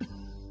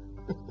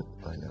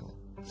 I know.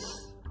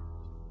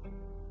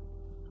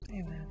 I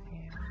love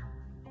you.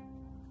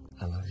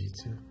 I love you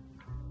too.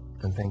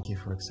 And thank you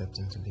for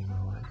accepting to be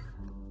my wife.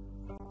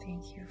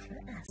 Thank you for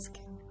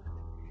asking.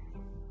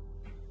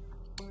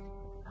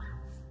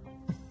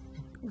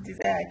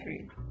 Did I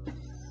agree?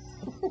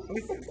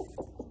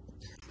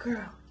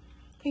 Girl,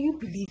 can you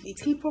believe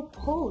it? He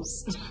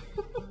proposed.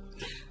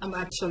 I'm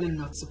actually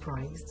not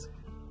surprised.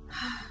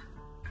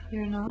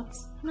 You're not?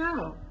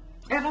 No.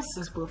 Ever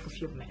since both of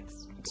you met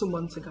 2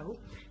 months ago,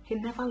 he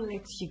never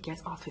lets you get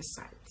off his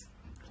side.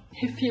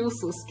 He feels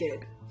so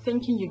scared,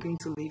 thinking you're going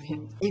to leave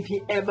him if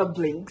he ever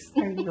blinks.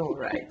 I know,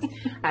 right?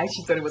 I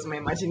actually thought it was my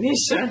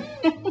imagination.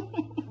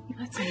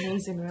 That's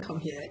amazing, right?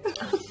 Come here.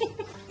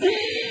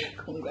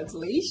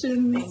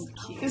 Congratulations. Thank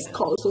you. This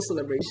calls for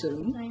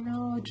celebration. I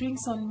know.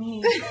 Drinks on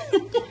me.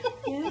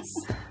 Yes.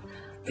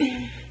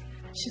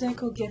 Should I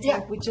go get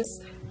up? We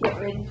just get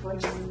ready for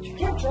it.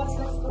 Get dressed.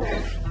 Let's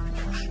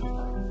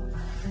go.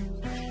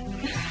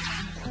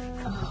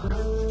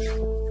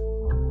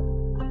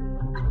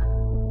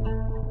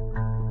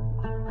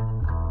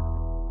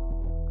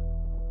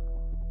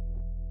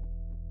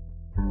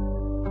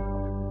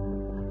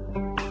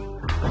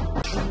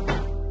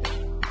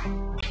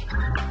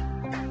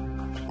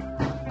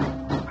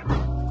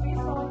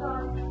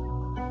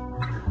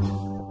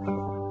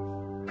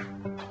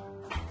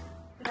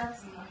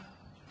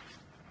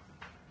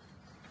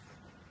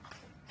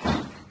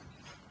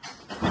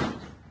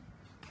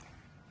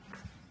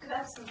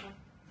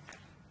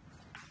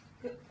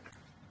 Good.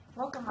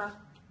 Welcome, ma.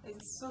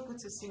 It's so good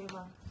to see you,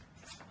 ma.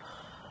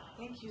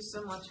 Thank you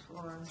so much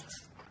for...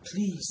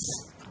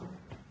 Please.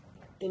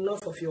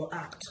 Enough of your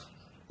act.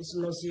 It's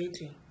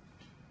nauseating.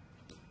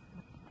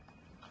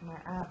 My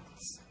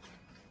acts.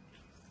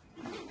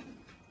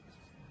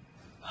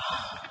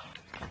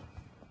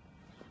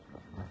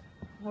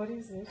 What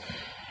is it?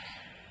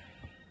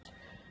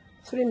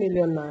 3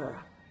 million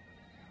naira.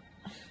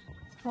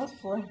 What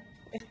for?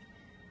 It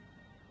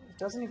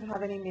doesn't even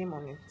have any name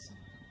on it.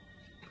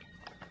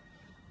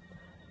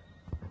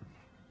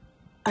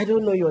 I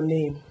don't know your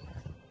name.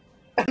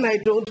 And I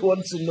don't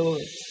want to know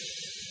it.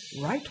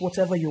 Write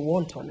whatever you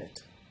want on it.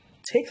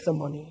 Take the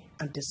money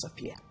and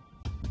disappear.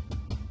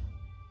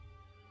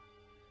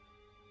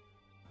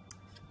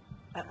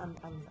 I'm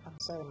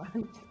sorry,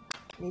 man.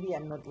 Maybe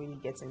I'm not really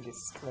getting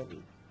this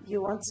clearly.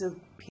 You want to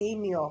pay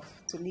me off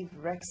to leave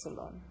Rex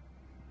alone?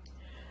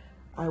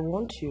 I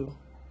want you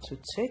to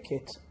take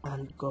it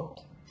and go.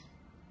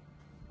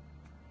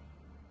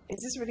 Is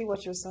this really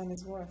what your son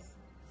is worth?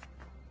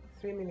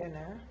 3 million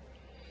naira?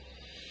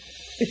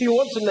 If you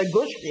want to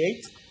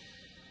negotiate,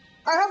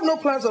 I have no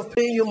plans of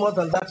paying you more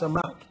than that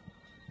amount.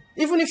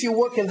 Even if you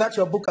work in that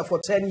your booker for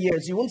 10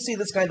 years, you won't see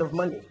this kind of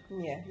money.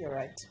 Yeah, you're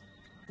right.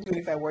 Even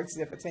if I worked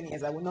there for 10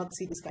 years, I will not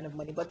see this kind of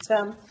money. But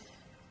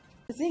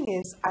the thing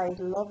is, I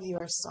love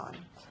your son.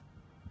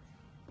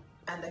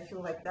 And I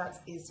feel like that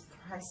is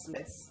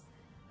priceless.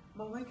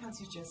 But why can't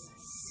you just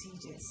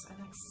see this and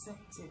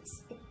accept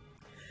it?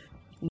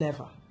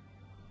 Never.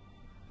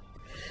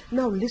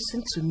 Now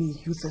listen to me,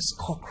 you this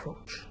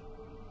cockroach.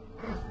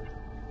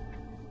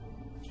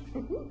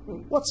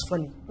 What's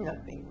funny?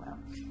 Nothing, well.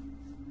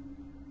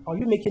 Are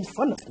you making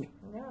fun of me?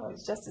 No,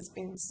 it's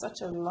been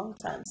such a long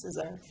time since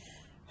I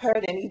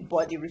heard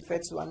anybody refer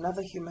to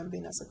another human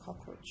being as a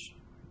cockroach.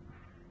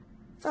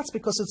 That's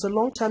because it's a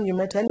long time you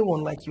met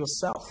anyone like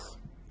yourself.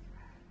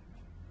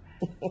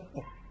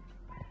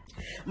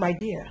 My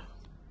dear,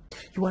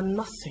 you are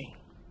nothing.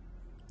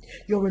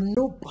 You're a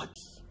nobody.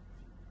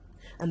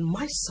 And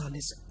my son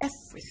is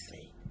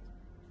everything.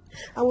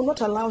 I will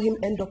not allow him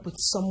end up with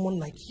someone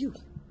like you.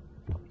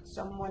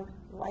 Someone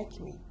like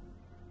me.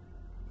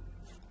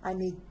 I'm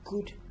a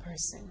good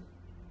person.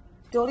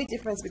 The only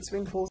difference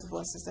between both of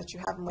us is that you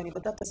have money,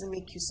 but that doesn't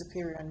make you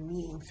superior and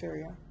me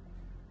inferior.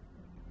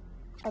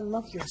 I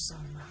love your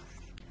son, Ma.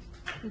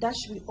 That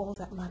should be all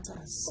that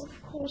matters.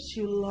 Of course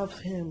you love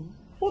him.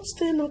 What's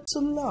there not to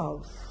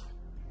love?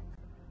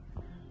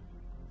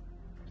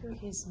 You're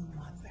his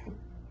mother.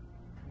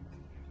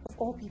 Of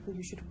all people,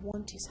 you should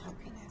want his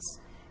happiness.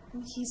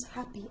 When he's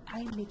happy,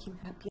 I make him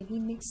happy, and he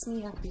makes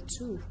me happy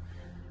too.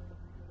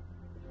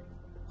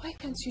 Why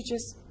can't you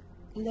just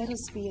let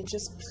us be and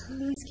just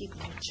please give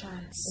me a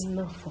chance?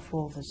 Enough of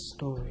all the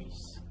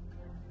stories.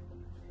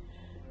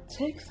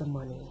 Take the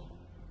money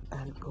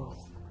and go.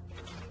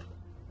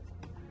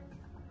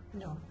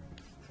 No.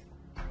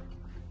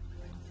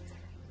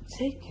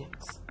 Take it.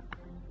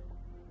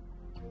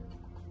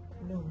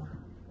 No, Ma.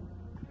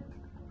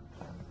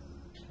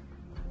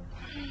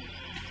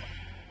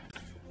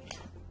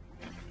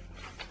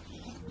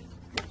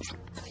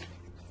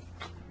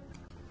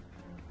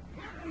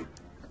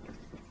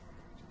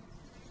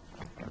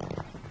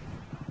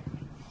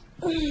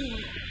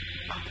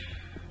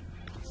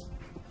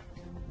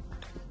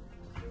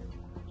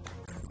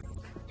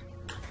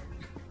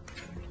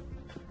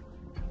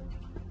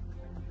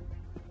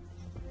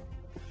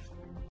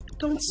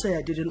 Don't say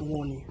I didn't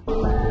warn you.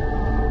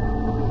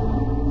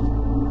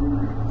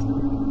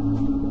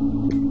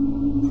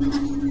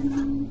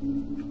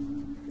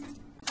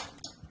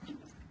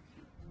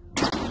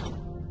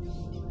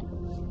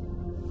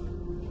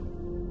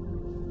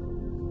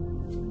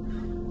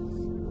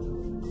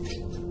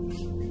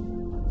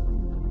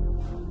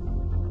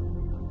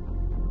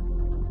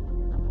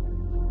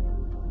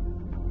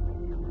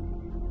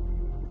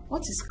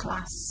 What is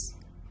class?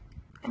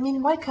 I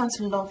mean, why can't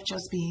love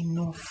just be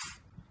enough?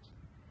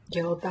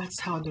 Girl, that's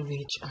how the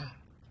rich are.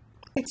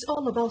 It's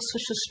all about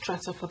social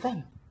strata for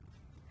them.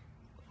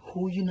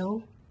 Who you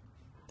know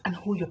and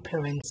who your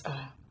parents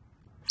are.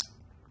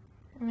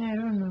 I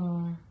don't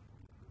know.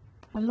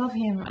 I love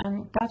him,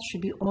 and that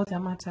should be all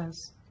that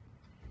matters.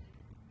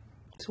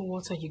 So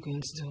what are you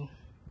going to do?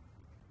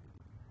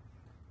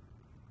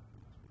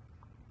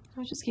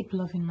 I'll just keep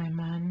loving my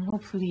man.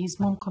 Hopefully his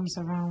mom comes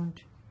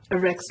around.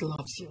 Rex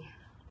loves you,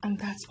 and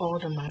that's all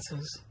that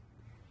matters.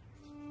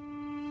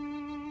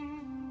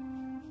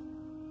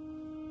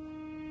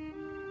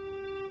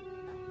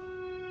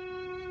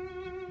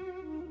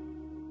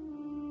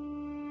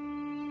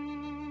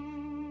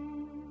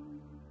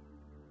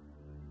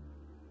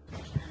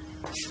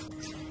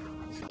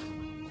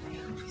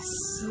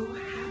 So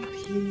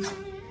happy.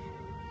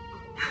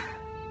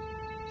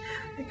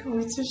 I can't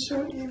wait to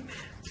show you.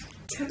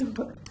 Tell him,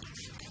 but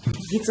I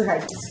need to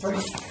hide this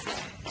first.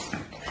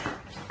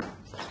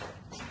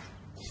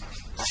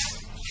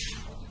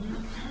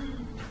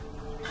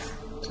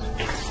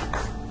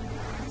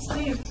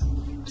 Steve.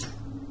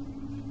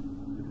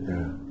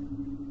 Yeah.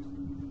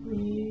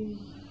 You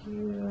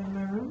in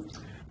my room?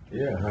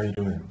 how are you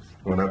doing?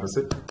 Want to have a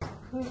sip?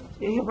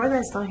 Your brother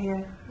is not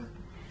here.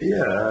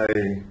 Yeah,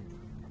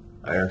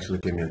 I actually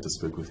came here to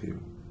speak with you.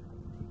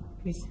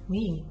 With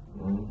me?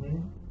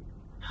 Mm-hmm.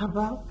 How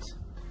about?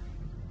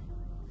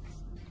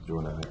 You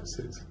want to have a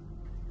seat?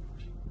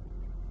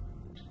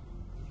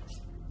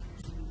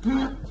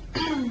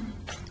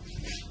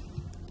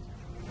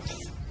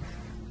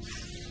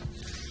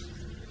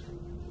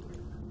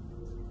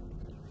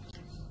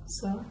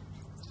 So?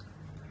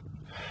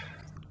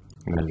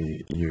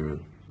 Nelly, you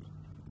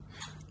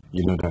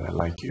know that I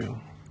like you.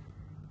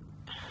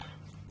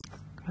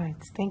 Right,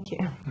 thank you.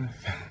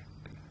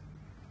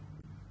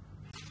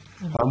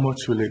 How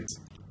much will it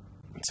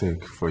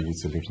take for you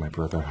to leave my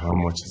brother? How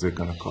much is it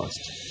gonna cost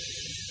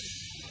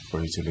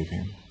for you to leave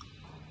him?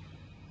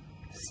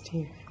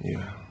 Steve.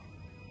 Yeah.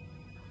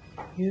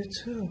 You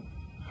too.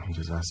 I'm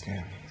just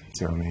asking.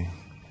 Tell me.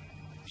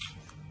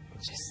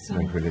 Just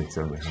Like, really,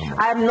 tell me how much.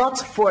 I'm not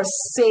for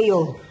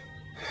sale.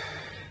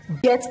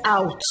 Get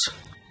out.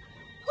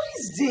 What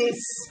is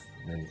this?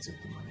 Nelly,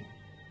 take the money.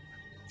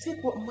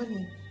 Take what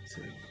money?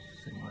 Take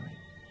the money.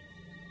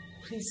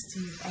 Please,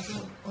 Steve, I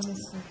don't,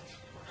 honestly.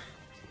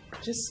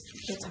 Just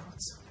get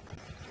out.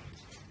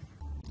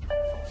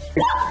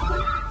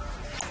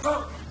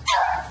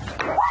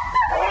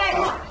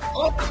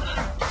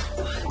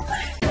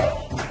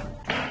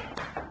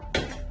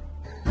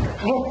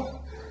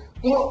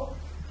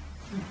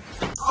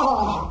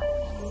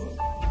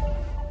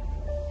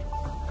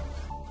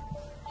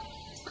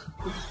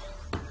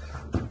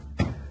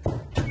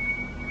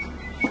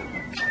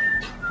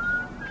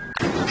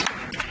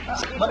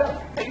 Madam,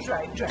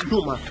 Try. no,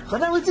 ma.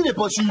 Madam, what's in the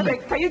pursue you?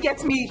 Can you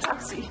get me a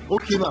taxi?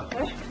 Okay, ma.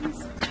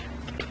 Please.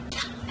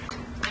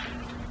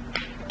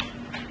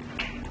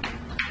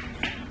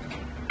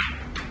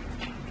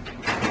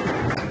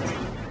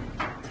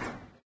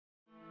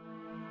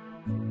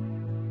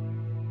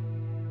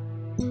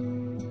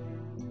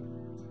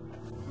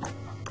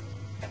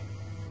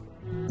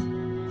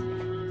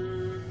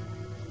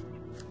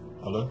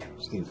 Hello,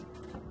 Steve.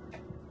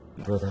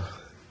 Brother,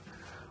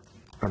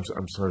 I'm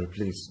sorry.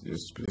 Please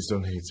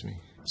don't hate me.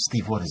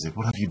 Steve, what is it?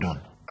 What have you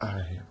done?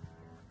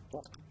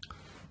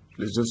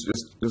 Please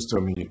just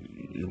tell me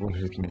you won't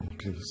hate me,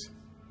 please.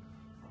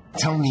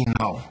 Tell me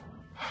now.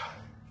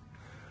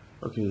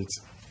 Okay,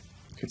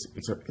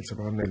 it's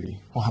about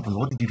Nelly. What happened?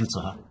 What did you do to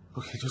her?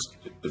 Okay,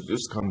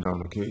 just calm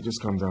down. Okay,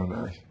 just calm down.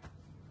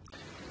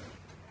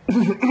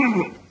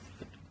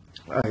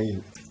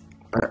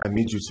 I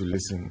need you to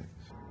listen.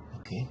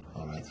 Okay,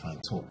 all right, fine.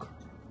 Talk.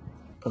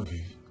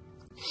 Okay.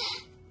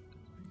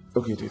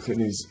 Okay, the thing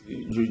is,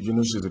 you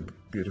know she's a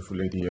beautiful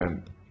lady,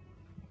 and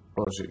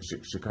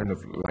she kind of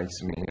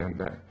likes me,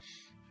 and I like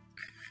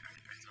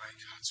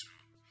her too.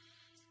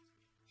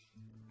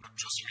 But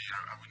trust me, I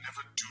would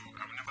never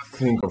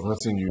think of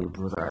hurting you,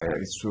 brother.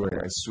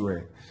 I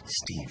swear.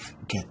 Steve,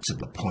 get to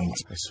the point.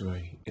 I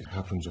swear, it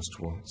happened just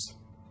once.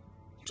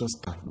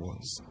 Just that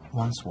once.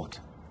 Once what?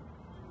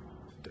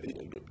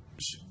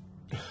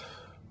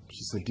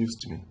 She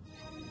seduced me.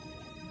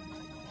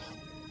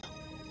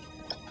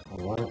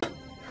 What?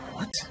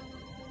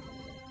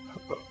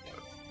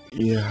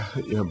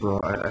 Yeah, bro.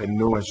 I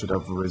know I should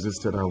have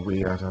resisted her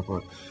way at her,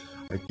 but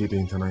I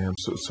didn't, and I am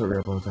so sorry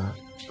about that.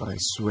 But I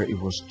swear it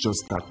was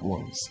just that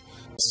once.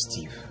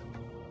 Steve,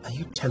 are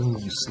you telling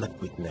me you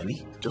slept with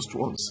Nelly? Just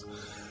once,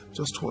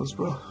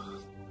 bro.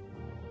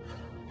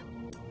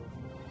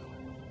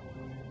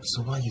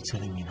 So why are you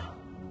telling me now?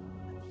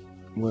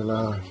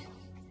 Well,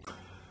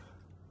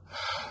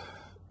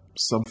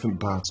 something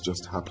bad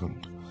just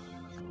happened.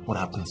 What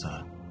happened to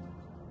her?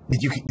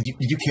 Did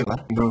you kill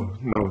her?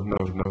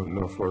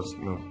 No, first,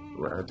 no.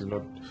 I did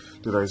not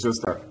do that. It's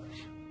just that,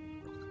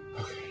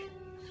 okay,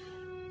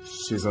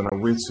 she's on her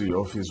way to your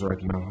office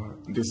right now.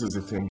 This is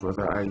the thing,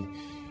 brother.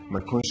 My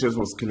conscience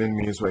was killing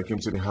me, so I came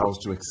to the house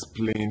to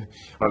explain,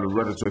 or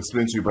rather to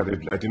explain to you, but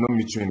I did not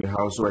meet you in the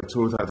house, so I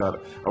told her that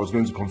I was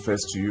going to confess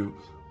to you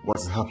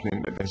what's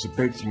happening, and then she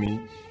begged me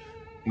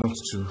not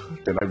to.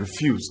 Then I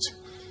refused,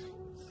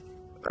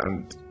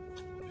 and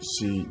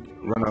she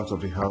ran out of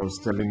the house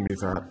telling me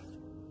that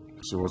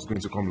she was going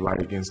to come lie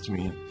against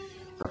me,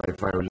 that I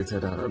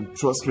violated her. And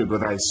trust me,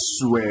 brother, I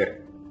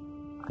swear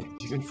I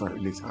didn't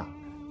violate her.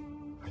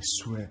 I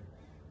swear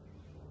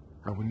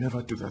I will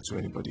never do that to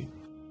anybody.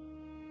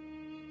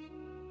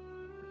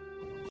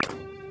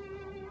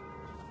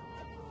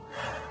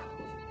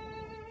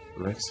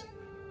 Rex?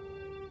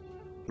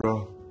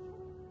 Bro?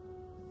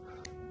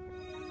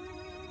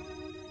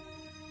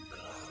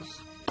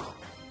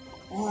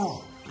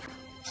 Oh.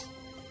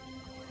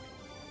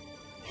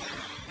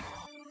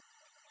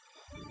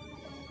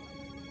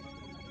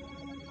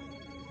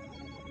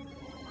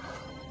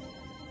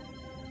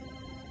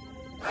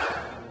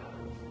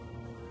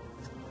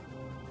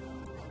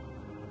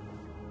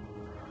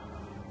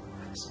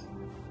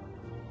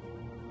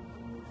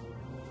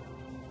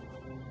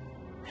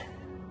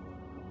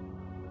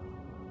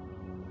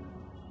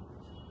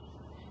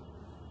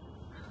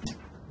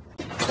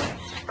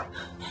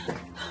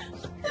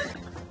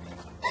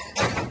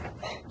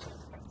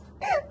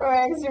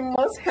 Rex, you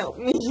must help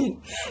me.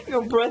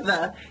 Your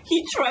brother,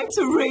 he tried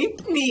to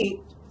rape me.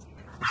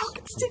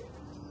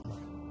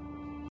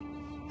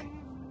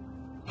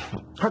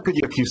 How could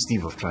you accuse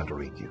Steve of trying to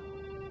rape you?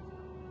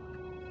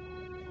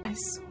 I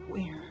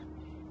swear,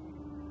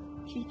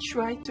 he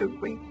tried to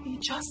rape me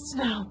just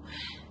now.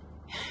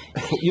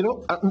 You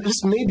know,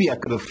 just maybe I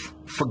could have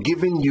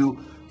forgiven you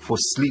for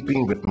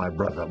sleeping with my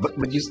brother,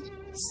 but you...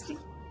 Sleep?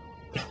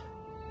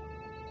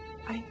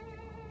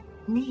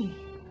 Me?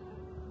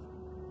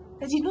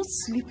 I did not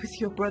sleep with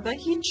your brother.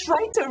 He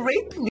tried to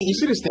rape me. You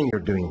see this thing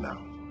you're doing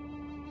now?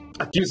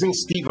 Accusing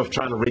Steve of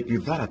trying to rape you,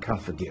 that I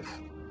can't forgive.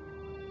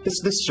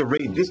 This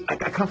charade, I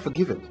can't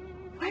forgive it.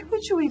 Why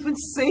would you even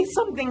say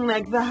something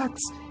like that?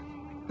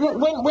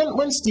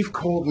 When Steve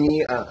called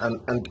me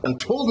and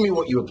told me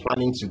what you were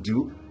planning to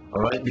do,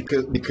 all right,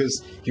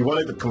 because he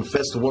wanted to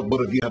confess to what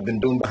both of you have been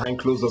doing behind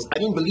closed doors, I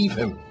didn't believe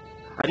him.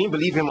 I didn't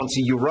believe him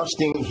until you rushed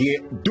in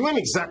here doing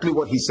exactly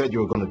what he said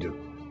you were going to do.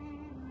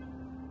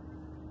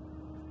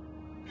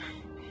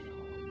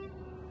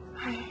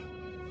 I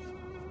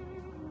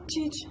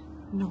did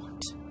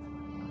not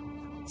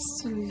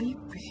sleep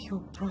with your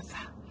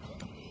brother.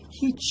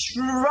 He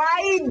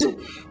tried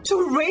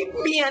to rape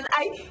me and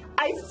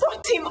I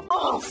fought him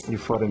off. You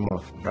fought him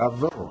off.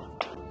 Bravo.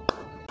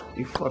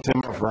 You fought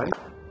him off, right?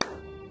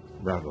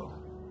 Bravo.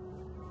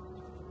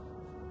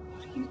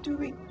 What are you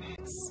doing,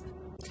 Rex?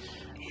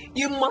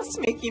 You must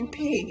make him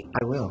pay.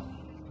 I will.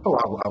 Oh,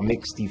 I'll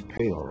make Steve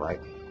pay, all right,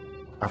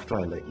 after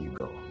I let you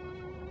go.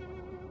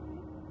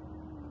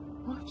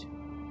 What?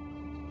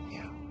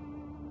 Yeah.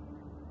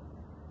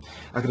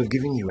 I could have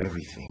given you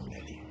everything,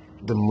 Nelly.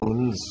 The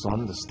moon, the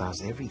sun, the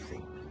stars,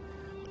 everything.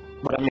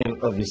 But I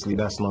mean, obviously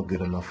that's not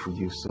good enough for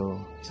you,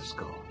 so just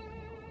go.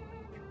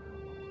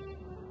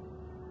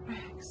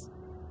 Rex,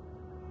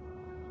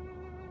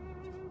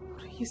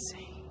 what are you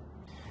saying?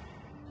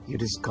 You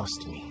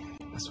disgust me.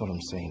 That's what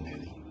I'm saying,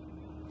 Nelly.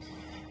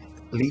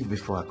 Leave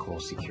before I call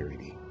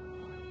security.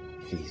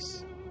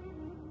 Please.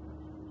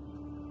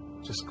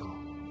 Just go.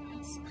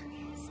 Yes,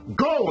 please.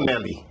 Go,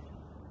 Nelly!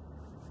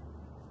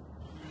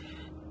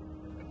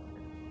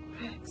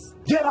 Rex.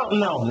 Get out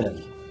now,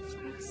 Nelly!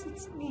 Rex,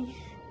 it's me.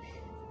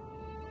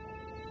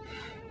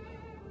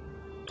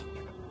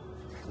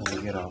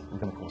 Nelly, get out. I'm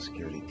gonna call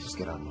security. Just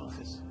get out of my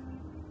office.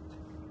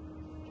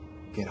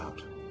 Get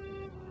out.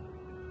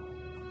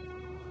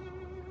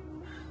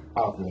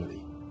 Out,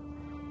 Nelly.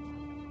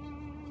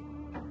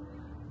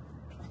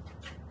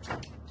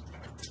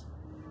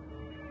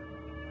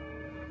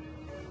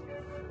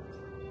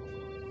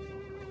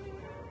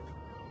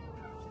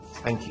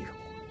 Thank you.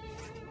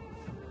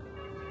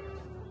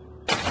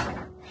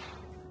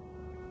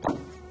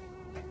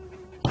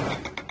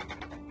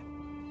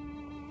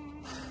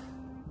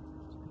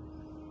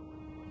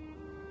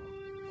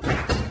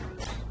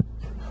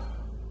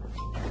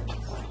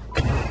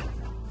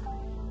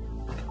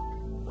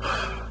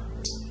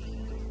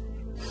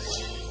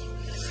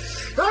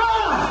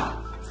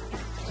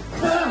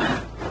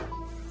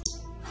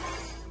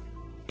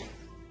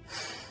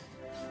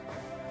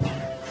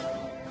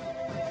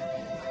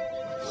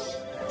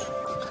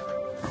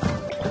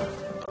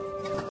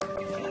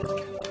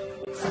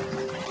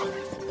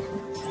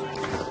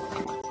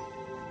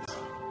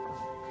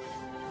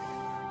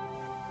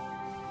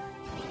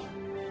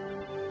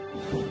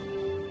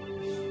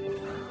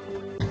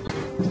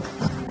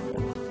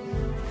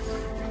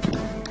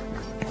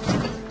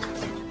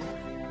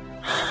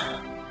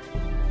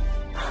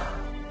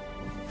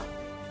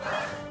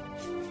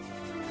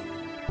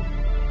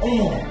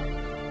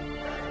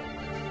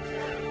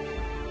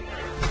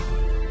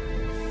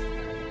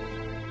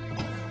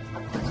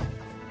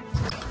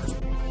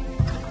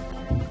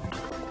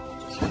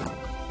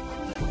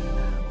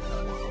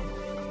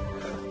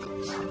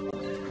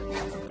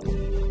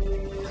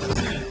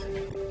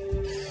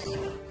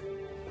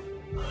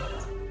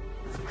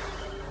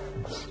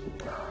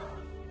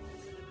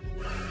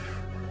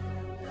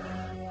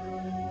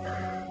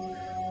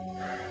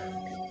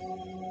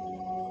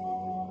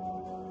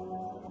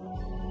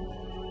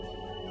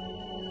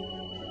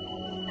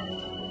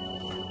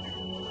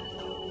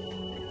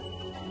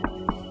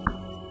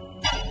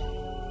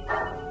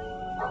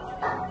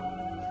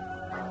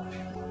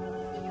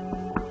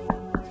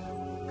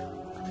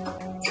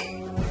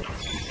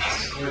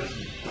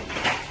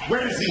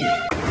 Where is he?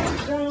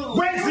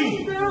 Where is he?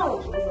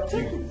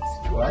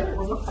 What?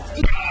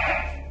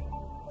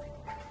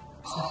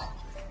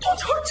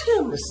 Don't hurt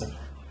him. Listen,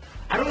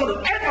 I don't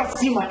want to ever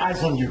see my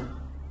eyes on you.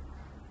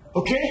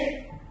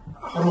 Okay?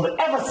 I don't want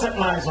to ever set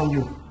my eyes on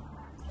you.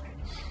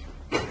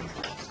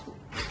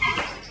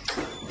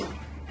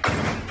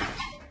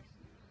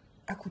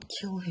 I could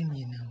kill him,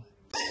 you know.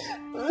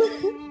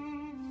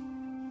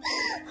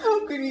 How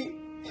could he?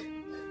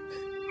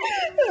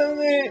 How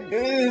could he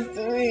do this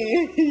to me?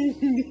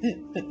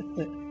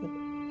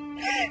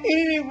 He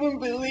didn't even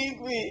believe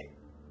me.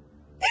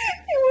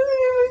 He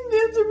wasn't even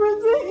there to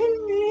protect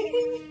me.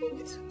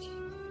 It's okay.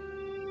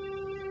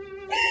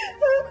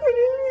 How could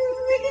he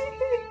believe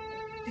me?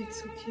 It's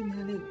okay,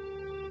 Nelly.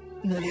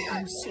 Nelly,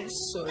 I'm so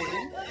sorry.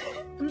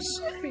 I'm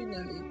sorry,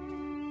 Nelly.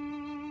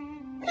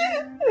 I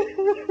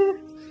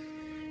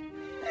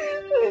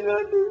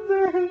don't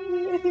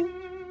deserve it.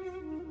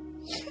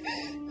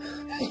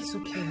 It's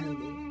okay,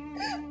 Nelly.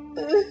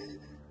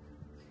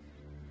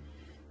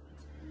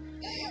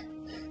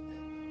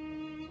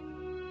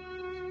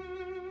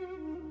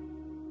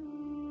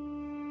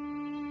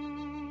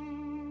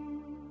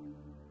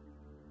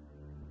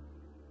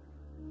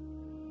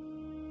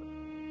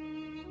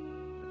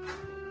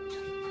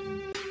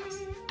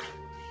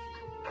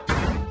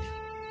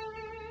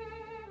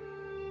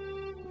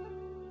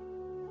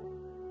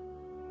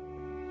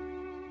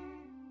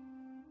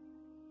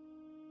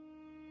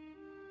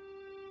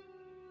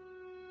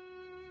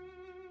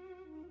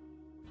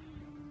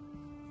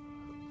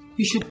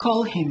 You should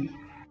call him.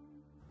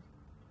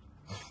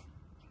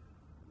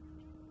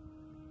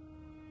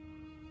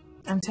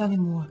 And tell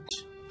him what?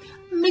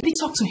 Maybe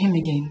talk to him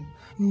again.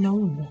 No.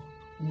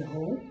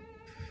 No?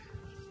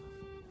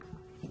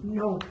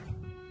 No.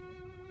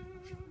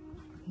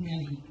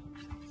 Nelly.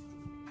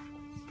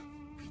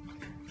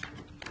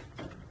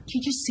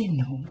 Did you say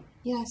no?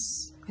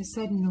 Yes, I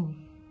said no.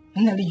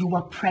 Nelly, you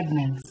were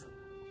pregnant.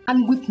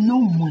 And with no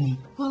money.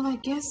 Well, I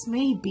guess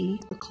maybe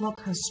the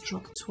clock has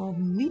struck 12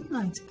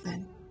 midnight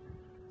then.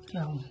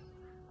 Girl,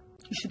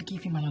 you should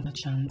give him another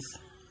chance.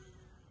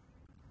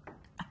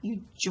 Are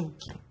you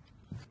joking?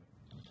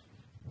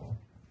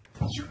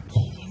 Are you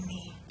kidding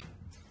me?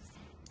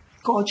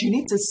 God, you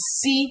need to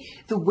see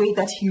the way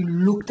that he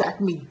looked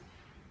at me.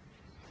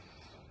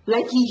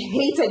 Like he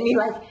hated me,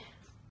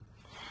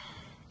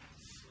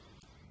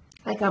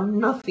 like I'm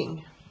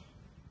nothing.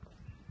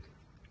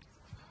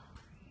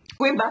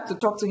 Going back to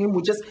talk to him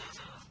would just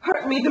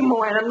hurt me the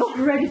more, and I'm not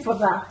ready for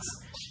that.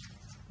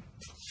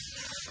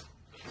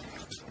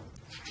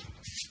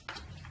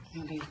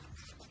 Okay.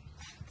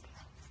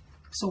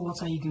 So what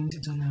are you going to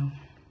do now?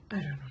 I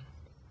don't know.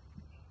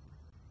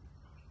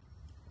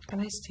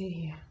 Can I stay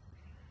here?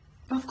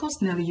 Of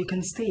course, Nelly, you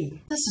can stay.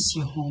 This is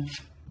your home.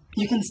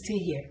 You can stay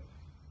here.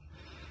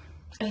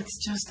 It's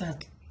just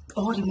that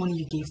all the money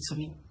you gave to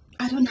me,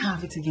 I don't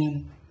have it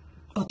again.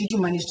 Or did you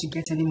manage to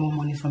get any more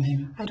money from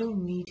him? I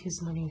don't need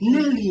his money.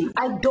 Nelly!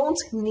 I don't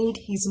need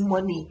his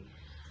money.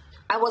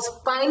 I was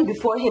fine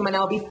before him and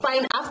I'll be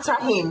fine after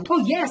him. Oh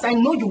yes, I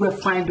know you were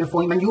fine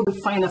before him and you'll be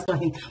fine after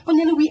him. But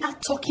Nelly, we are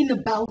talking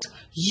about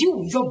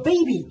you, your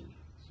baby.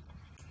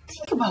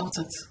 Think about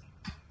it.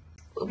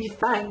 We'll be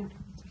fine.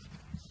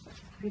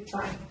 We'll be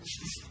fine.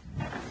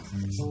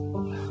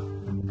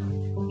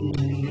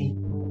 Nelly.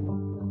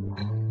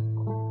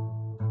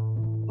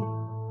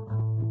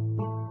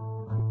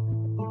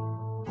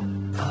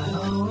 I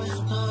always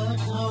thought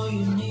all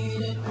you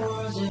needed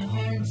was a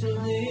hand to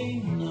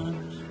lean on.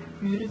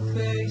 Pretty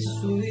face,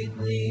 sweet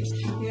lips,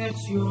 yet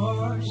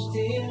you're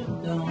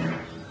still down.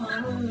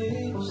 I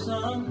believe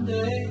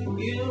someday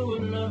you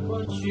will know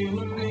what you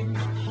mean.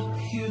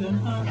 You don't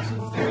have to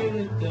feel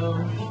it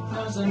though,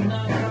 cause I'm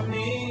not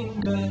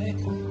coming back.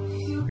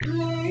 You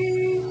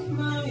played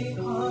my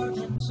heart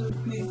and took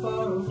me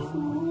for a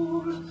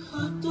fool. I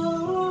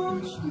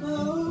don't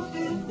know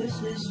if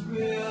this is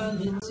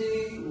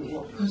reality,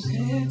 cause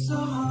it's so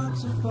hard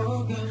to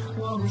forget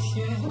what we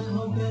shared,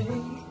 oh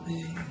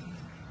baby.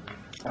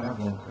 I have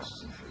one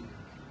question for you.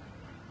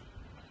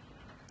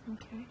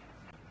 Okay.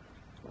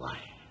 Why?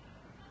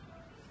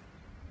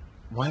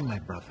 Why my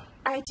brother?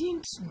 I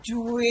didn't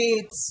do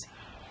it.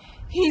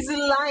 He's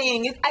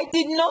lying. I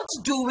did not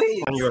do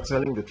it. And you are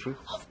telling the truth?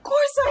 Of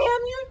course I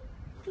am. You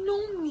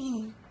know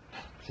me.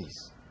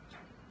 Please,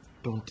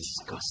 don't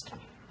disgust me.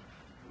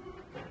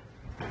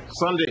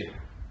 Sunday!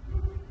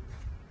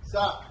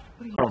 Sir!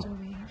 What are you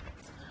doing?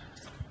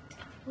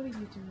 What are you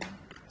doing?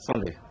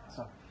 Sunday.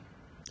 Sir.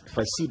 If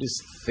I see this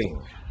thing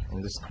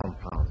in this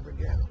compound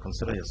again,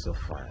 consider yourself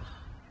fired.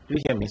 Do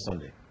you hear me,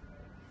 Sunday?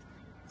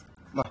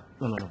 No,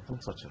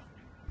 don't touch her.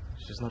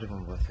 She's not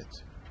even worth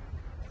it.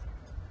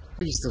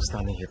 Are you still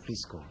standing here?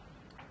 Please go.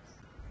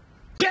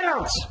 Get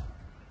out!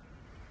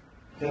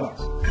 Get out.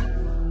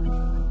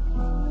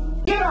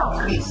 Get out,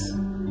 please!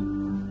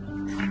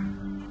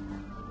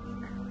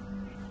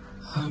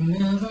 I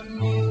never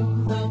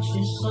knew that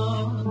you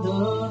saw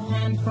the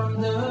hand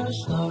from the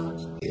start.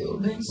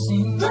 You've been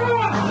singing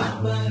my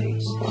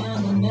place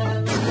and I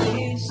never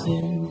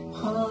listened.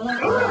 All I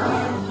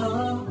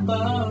thought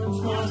about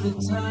was the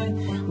time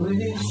we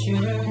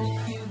shared.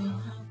 You don't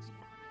have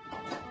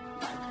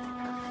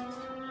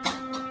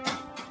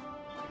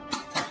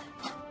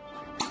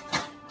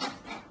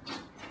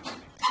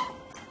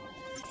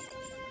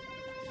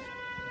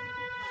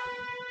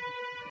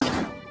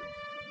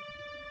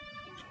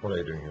What are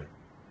you doing here?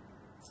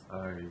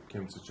 I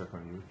came to check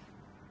on you.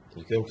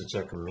 You came to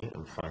check on me?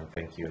 I'm fine,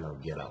 thank you. Now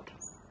get out.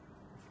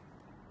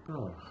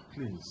 Oh,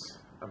 please.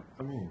 I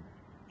mean,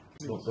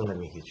 please. Don't let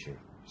me hit you,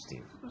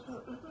 Steve.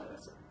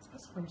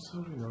 I'm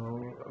sorry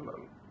now.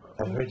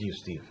 I've heard you,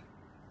 Steve.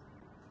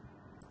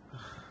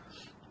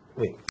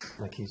 Wait,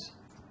 my keys.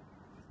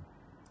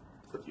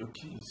 But your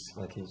keys.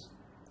 My keys.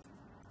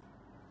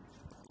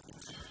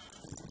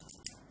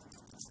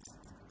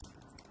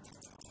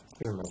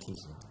 Here are my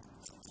keys now.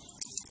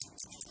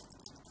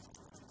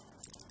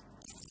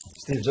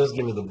 Steve, just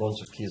give me the bunch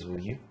of keys,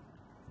 will you?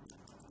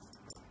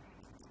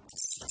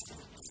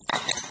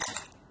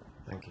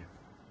 Thank you.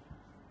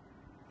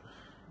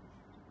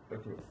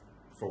 Okay,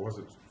 for what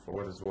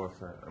it's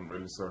worth, I'm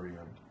really sorry,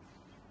 and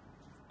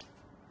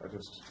I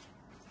just...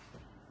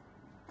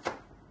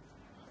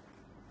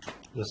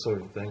 You're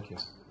sorry, thank you.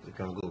 You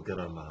can go get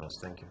out of my house,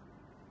 thank you.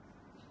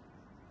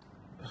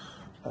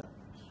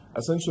 I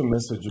sent you a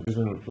message, you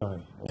didn't reply.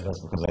 Yeah,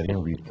 that's because I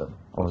didn't read them.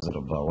 What was it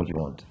about? What do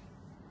you want?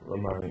 Well,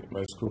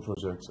 my school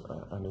project,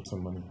 I need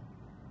some money.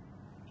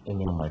 You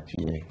mean my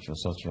PA, she'll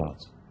sort you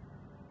out.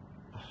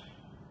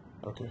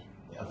 Okay.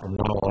 Yeah, from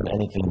now on,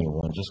 anything you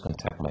want, just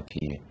contact my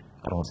PA.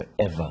 I don't want to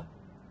ever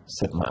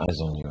set my eyes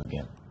on you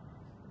again.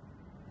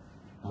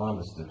 I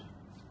understood.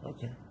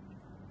 Okay.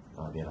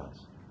 Now get out.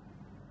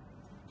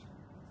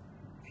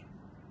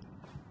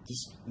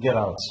 Just get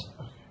out.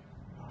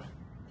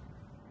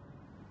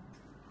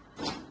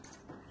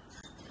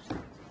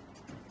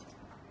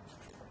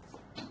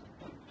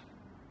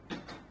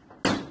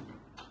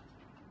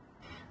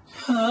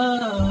 I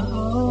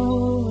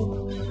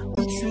hope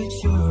I treat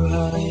you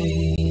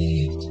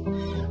right,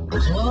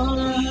 'cause all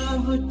I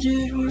ever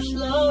did was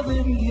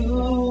loving you.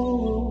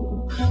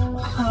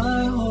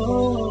 I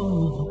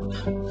hope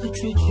I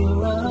treat you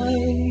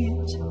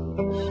right,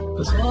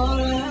 'cause all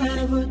I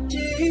ever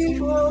did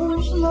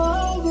was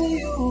loving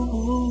you.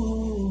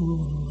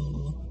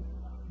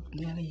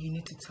 Nelly, you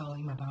need to tell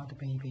him about the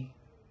baby.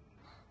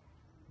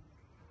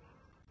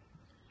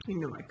 You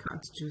know I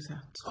can't do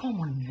that.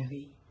 Come on,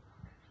 Nelly.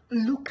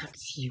 Look at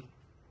you.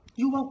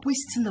 You are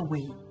wasting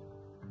away.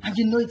 And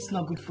you know it's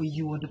not good for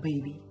you or the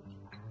baby.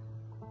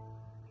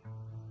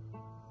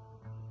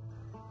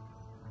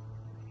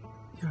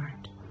 You're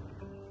right.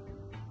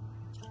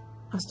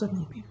 I'll stop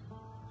moving.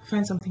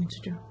 Find something to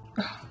do.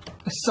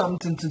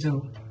 Something to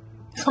do.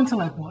 Something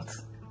like what?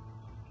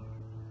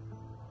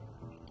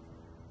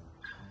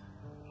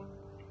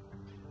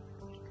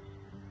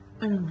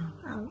 I don't know.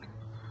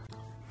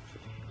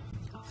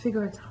 I'll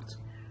figure it out.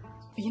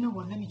 You know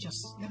what? Let me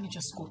just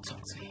go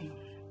talk to him.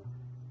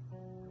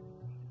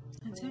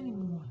 And tell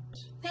him what?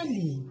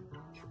 Nelly.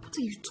 What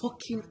are you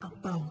talking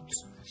about?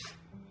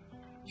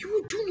 You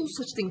will do no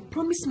such thing.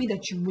 Promise me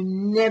that you will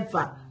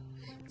never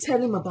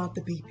tell him about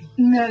the baby.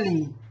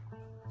 Nelly.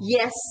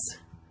 Yes.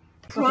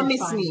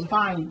 Promise Okay, me.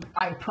 Fine.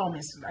 I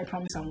promise I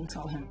won't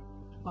tell him.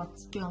 But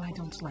girl, I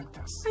don't like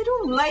this. I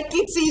don't like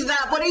it either,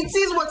 but it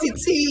is what it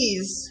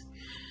is.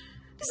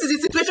 This is the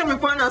situation we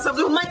find ourselves.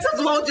 We might as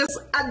well just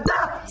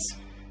adapt.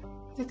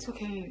 It's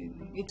okay.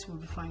 It will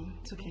be fine.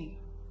 It's okay.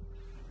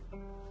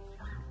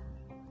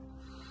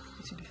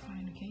 It will be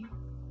fine, okay?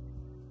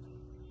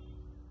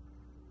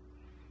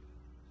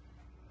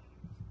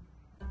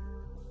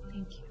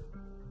 Thank you.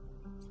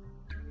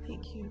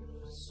 Thank you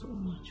so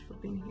much for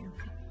being here.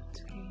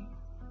 It's okay.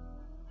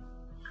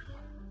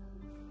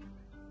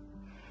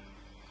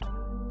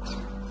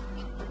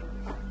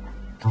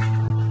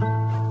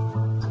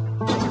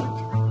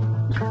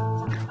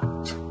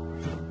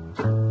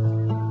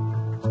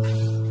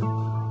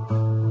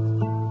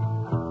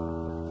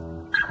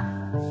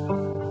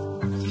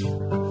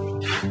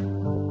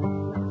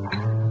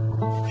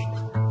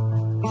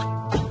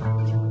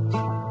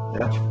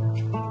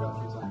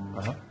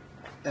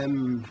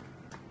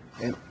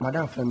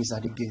 Madam Flem is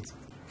at the gate.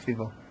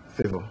 Favor.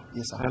 Favor?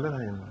 Yes, sir. I'll let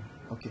her in.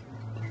 Okay.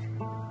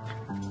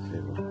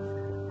 Favor.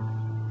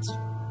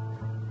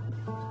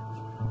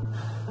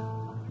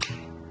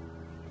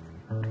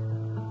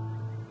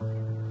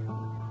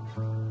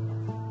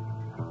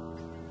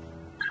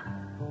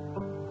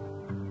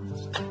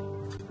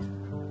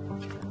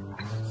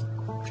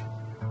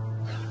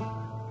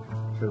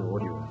 Favor, what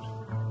do you want?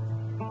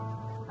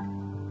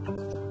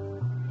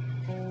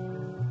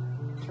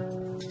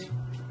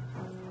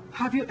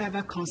 Have you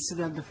ever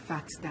considered the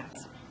fact that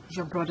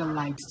your brother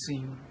lied to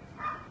you?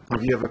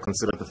 Have you ever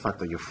considered the fact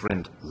that your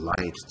friend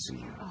lied to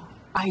you?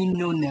 I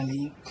know,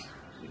 Nelly.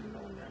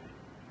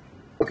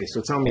 Okay,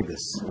 so tell me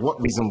this.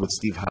 What reason would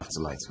Steve have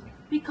to lie to me?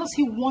 Because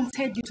he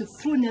wanted you to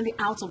throw Nelly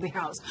out of the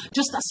house,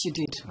 just as you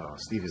did. No,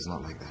 Steve is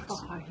not like that.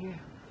 Oh, I hear.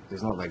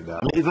 He's not like that.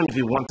 I mean, even if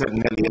he wanted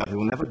Nelly out, he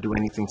will never do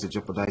anything to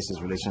jeopardize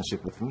his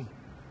relationship with me.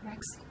 Rex,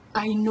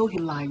 I know he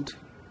lied.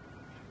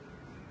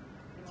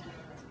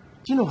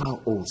 Do you know how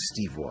old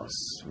Steve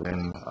was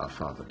when our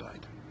father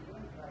died?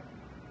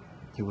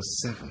 He was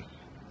 7.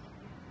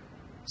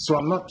 So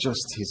I'm not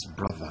just his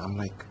brother, I'm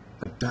like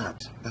a dad.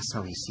 That's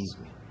how he sees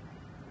me.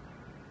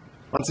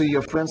 Until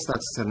your friend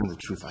starts telling the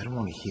truth, I don't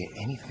want to hear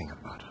anything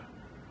about her.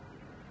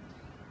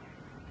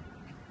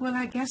 Well,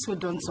 I guess we're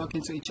done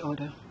talking to each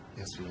other.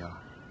 Yes, we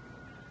are.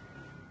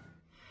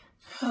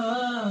 I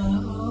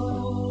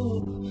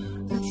hope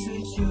I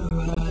treat you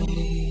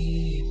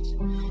right,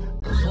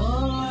 'cause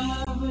all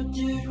I ever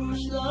did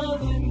was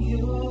loving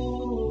you.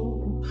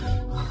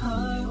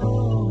 I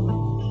hope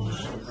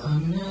I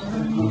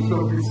never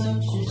knew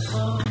that you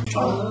saw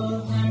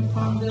love and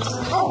from the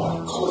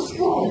start.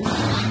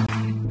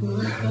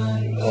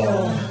 Goodbye,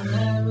 I'll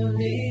never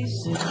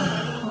listen.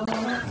 All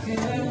I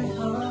care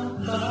about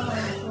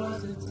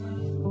was the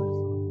time.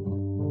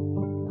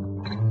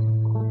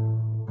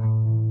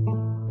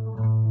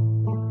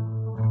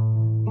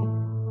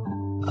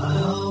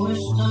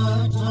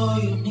 start, all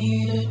you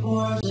needed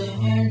was a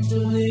hand to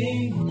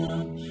lean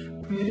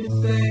on. Pretty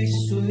face,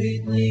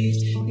 sweet leaves,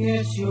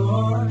 yet your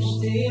heart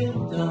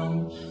still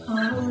down.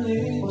 I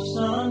believe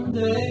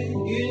someday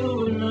you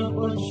will know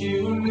what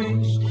you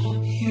miss.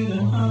 You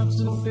don't have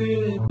to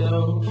feel it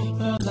though,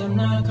 'cause I'm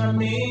not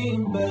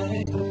coming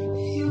back.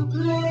 You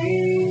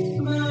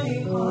played my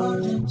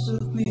heart and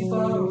took me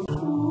for a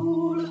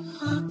fool.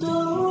 I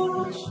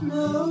don't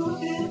know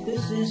if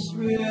this is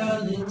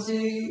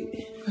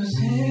reality, 'cause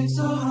it's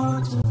so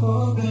hard to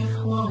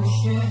forget what we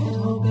shared,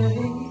 oh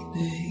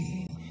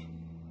baby.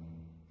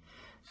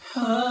 I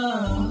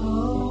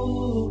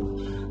hope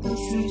they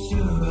treat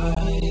you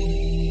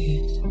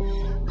right,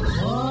 'cause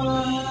all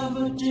I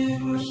ever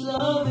did was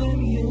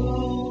loving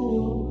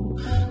you.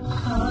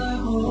 I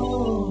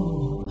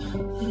hope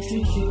they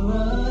treat you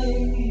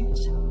right,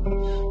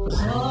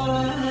 'cause all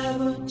I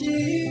ever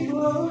did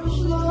was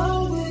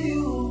love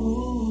you.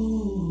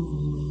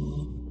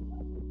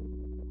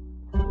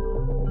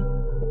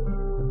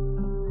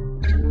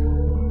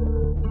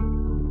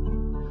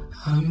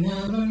 I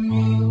never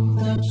knew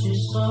that you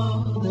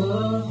saw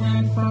the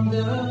hand from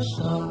the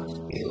start.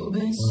 You've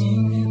been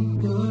singing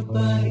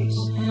goodbyes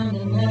and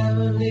I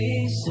never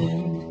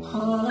listened.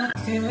 All I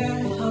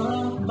cared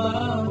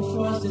about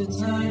was the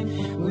time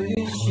we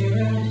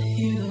shared.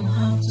 You don't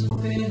have to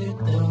feel it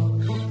though,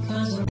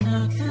 'cause I'm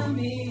not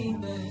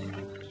coming back.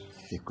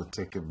 If you could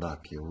take it back,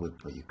 you would,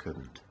 but you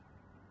couldn't.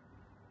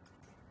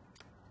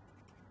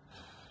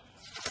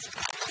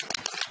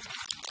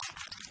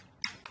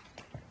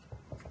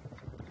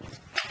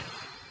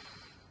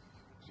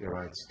 You're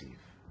right,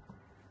 Steve.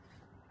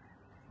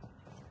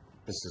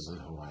 This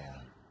isn't who I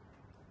am.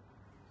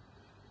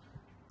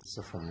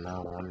 So from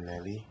now on,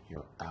 Nelly,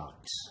 you're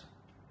out.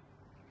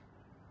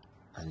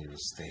 And you will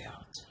stay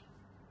out.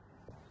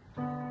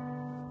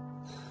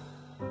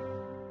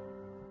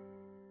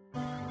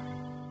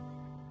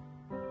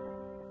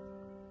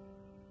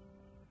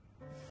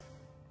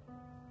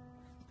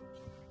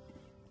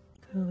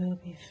 We will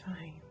be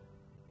fine.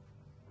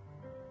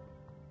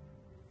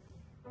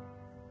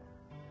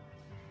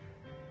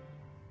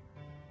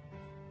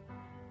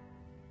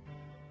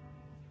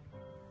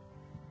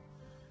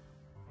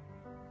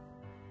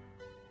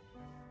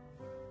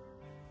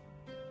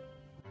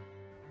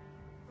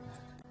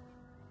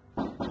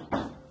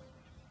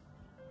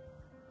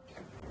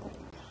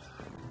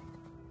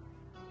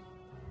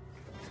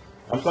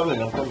 I'm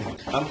coming.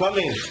 I'm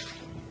coming.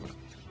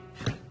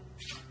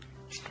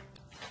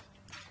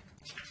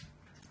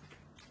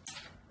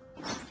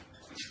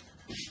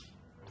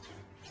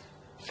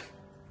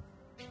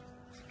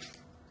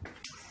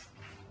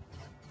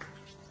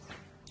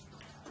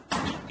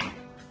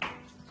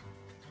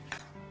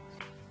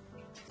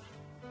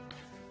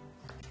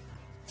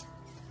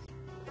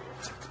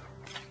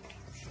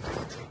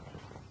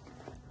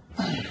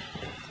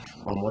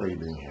 What are you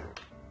doing here?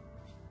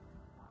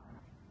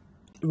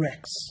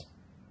 Rex,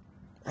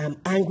 I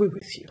am angry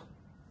with you.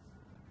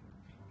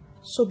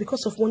 So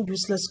because of one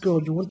useless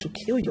girl, you want to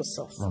kill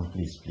yourself? Mom,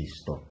 please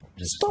stop.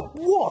 Stop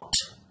what?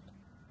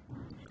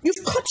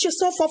 You've cut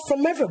yourself off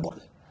from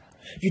everyone.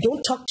 You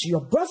don't talk to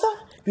your brother.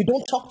 You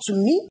don't talk to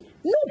me.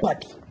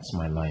 Nobody. It's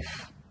my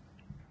life.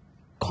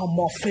 Come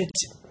off it.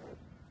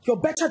 You're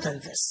better than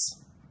this.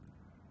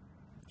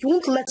 You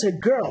won't let a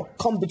girl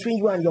come between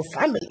you and your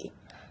family.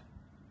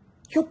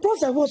 Your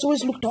brother has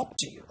always looked up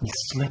to you. He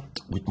slept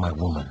with my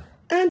woman.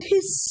 And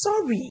he's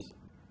sorry.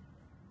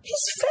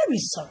 He's very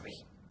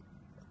sorry.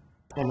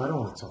 Mom, I don't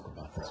want to talk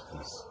about this,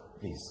 please.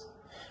 Please.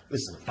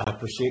 Listen, I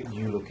appreciate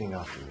you looking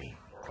after me,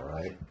 all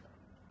right?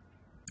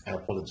 I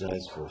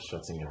apologize for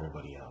shutting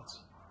everybody out.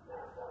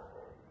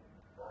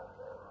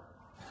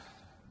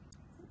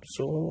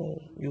 So,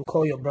 you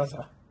call your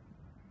brother?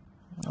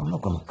 I'm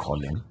not going to call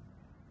him.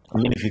 I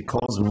mean, if he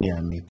calls me,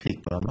 I may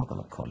pick, but I'm not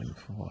going to call him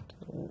for what?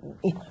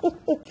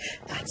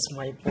 That's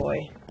my boy.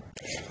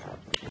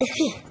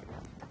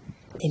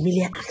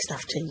 Emilia asked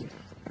after you.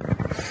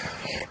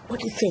 What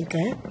do you think,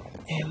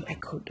 I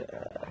could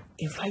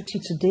invite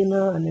you to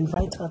dinner and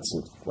invite her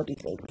to. What do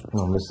you think?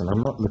 No, listen,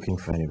 I'm not looking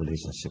for any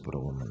relationship with a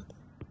woman.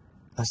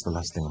 That's the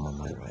last thing on my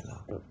mind right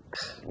now.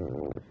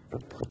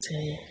 But,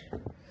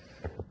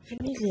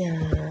 Emilia,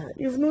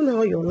 you've known her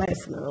all your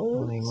life now.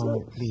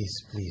 Mommy,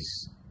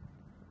 please.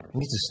 You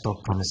need to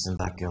stop promising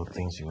that girl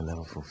things you will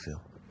never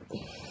fulfill.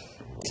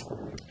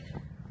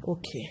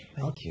 Okay.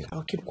 Thank you.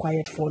 I'll keep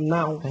quiet for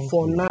now.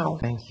 Now.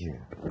 Thank you.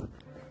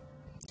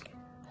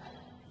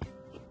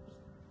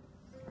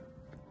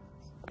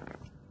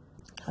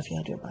 Have you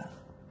had your bath?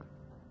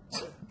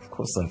 Of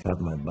course I've had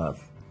my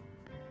bath.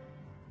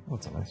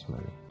 What am I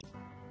smelling?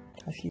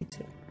 Have you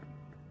eaten?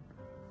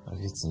 I've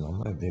eaten. Oh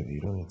my baby,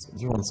 you don't need to.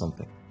 Do you want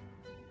something?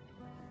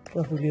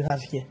 What will you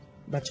have here?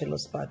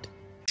 Bachelor's pad.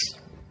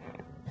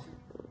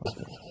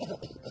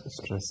 It's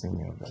stressing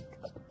me a bit.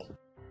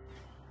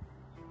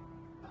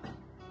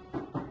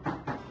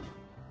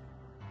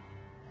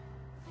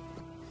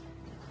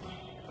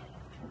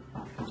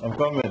 I'm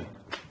coming.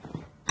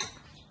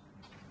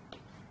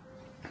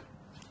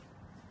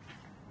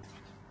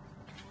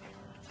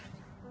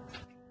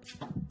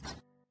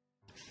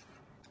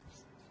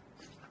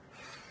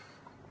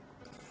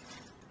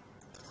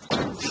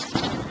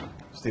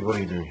 Steve, what are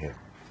you doing here?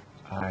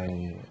 I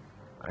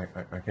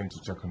came to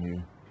check on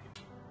you.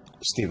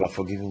 Steve, I've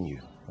forgiven you.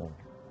 Oh.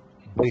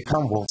 But you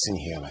can't waltz in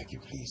here like you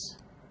please.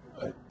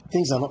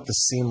 Things are not the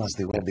same as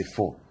they were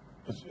before.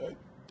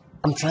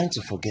 I'm trying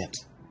to forget.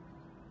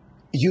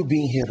 You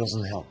being here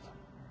doesn't help.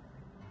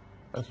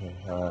 Okay,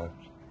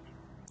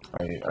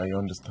 I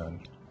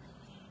understand.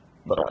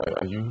 But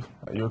are you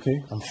okay?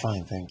 I'm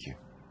fine, thank you.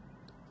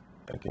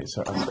 Okay,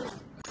 so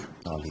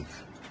I'll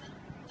leave.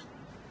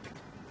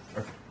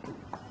 Okay.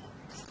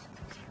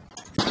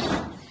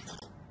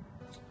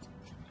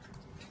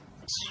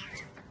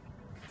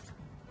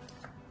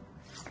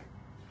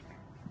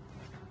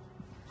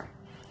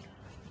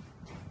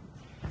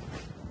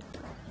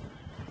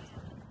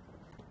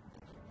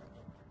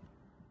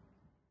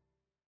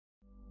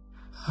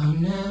 I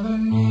never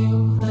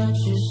knew that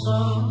you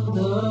saw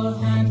the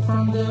hand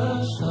from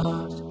the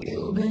start.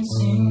 You've been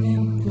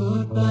singing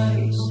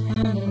goodbyes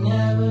and I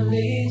never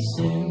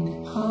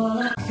listened. All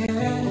I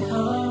cared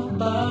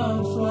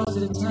about was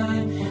the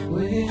time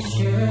we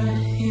shared.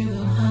 You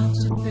don't have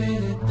to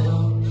feel it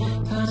though,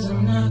 'cause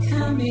I'm not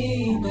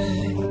coming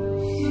back.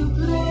 You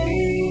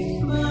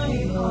played my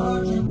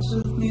heart and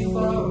took me for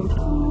a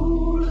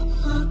fool.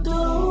 I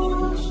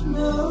don't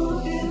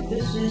know if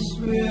this is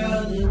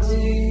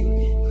reality,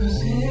 'cause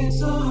it's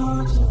so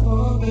hard to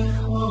forget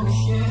what we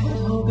shared,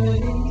 oh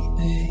baby.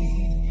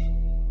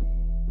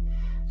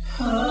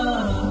 Oh,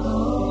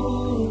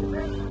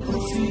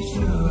 I'll treat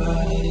you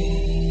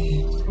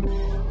right,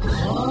 'cause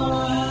all I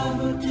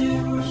ever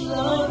did was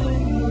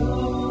loving you.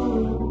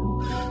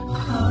 I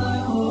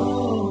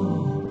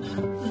hope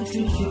I'll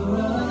treat you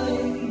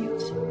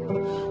right,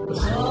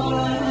 'cause all I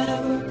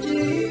ever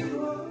did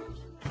was...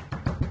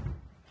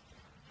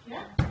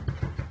 Yeah?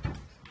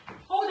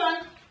 Hold on.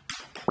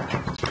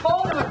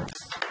 Hold on.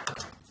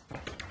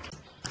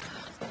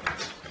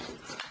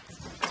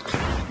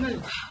 No.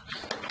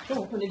 Don't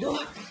open the door.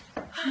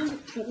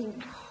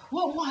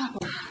 What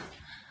happened?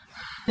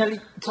 Nelly,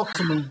 talk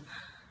to me.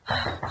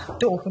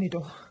 Don't open the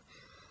door.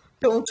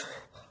 Don't.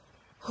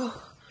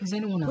 Is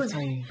anyone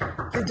after you?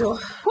 The door.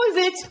 Who is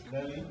it?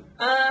 Nelly.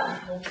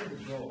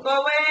 Go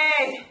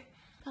away.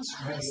 That's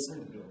Rest.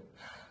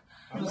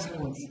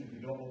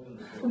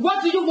 What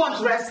do you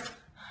want, Rest?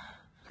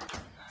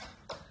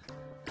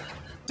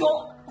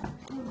 Don't.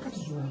 What do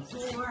you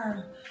want?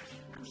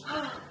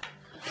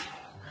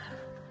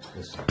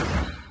 Listen.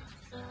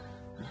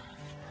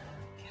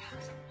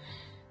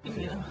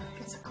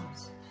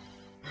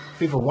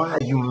 Fever, why are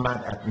you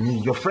mad at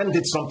me? Your friend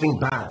did something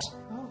bad.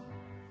 Oh.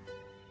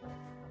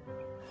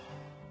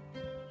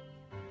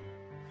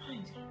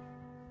 Fine.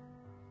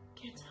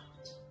 Get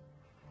out.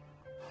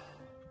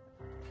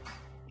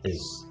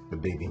 Is the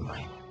baby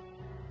mine?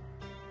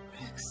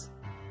 Rex,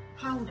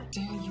 how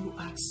dare you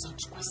ask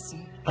such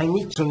questions? I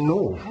need to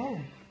know. Oh.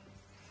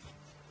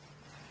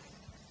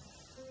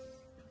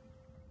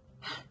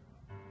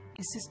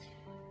 Is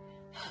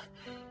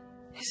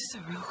this a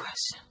real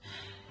question?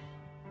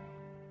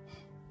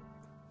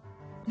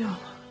 No.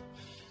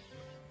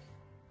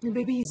 The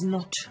baby is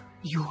not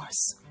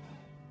yours.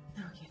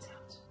 Now get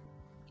out.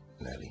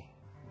 Nelly.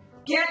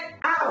 Get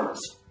out!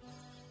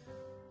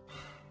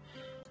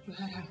 You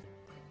heard her.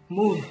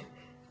 Move.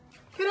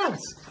 Get out.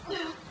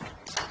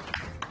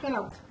 Get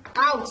out.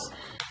 Out!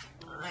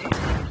 I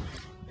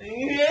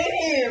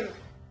hate him.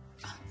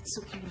 It's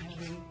okay,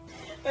 Nelly.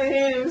 I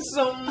hate him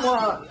so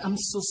much. I'm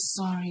so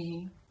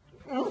sorry.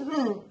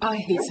 I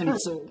hate him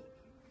too.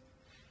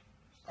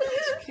 It's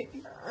okay.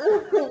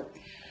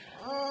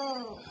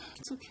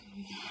 It's okay.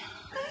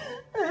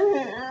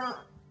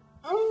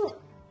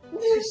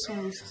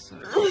 I'm so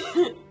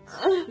sorry.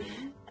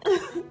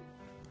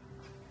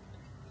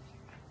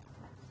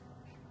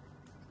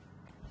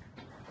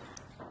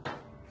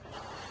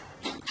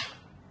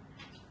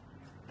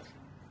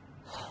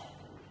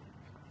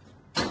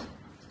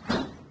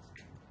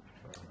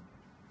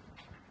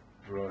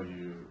 Bro,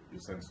 you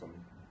sent some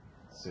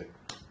sick.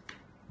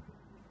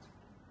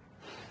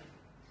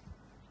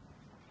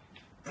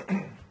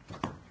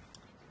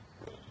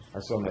 I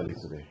saw Nelly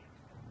today.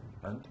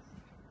 And?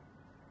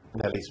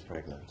 Nelly's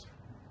pregnant.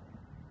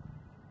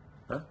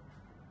 Huh?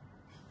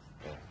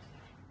 Yeah.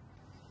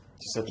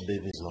 She said the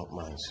baby is not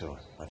mine, so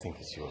I think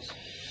it's yours.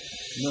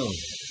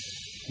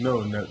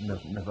 No, never.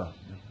 Never.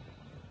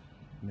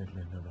 Never?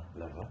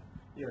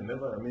 Yeah,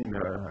 never. I mean,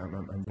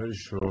 I'm very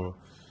sure.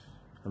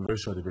 I'm very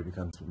sure the baby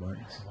can't be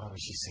mine. So why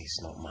would she say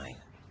it's not mine?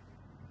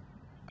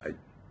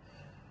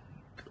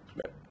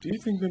 Do you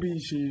think maybe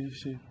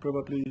she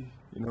probably,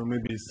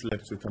 maybe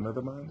slept with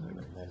another man?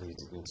 Nelly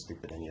didn't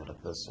sleep with any other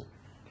person.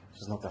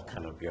 She's not that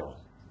kind of girl.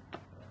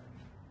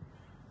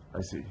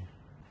 I see.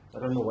 I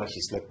don't know why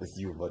she slept with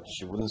you, but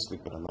she wouldn't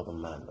sleep with another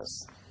man.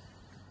 That's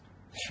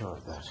sure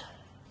of that.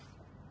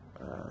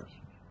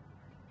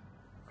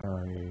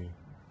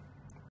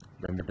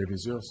 Then the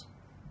baby's yours.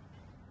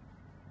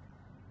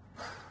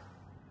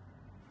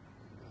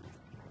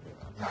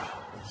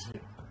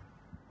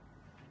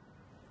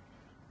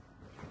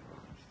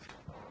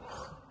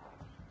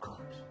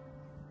 God.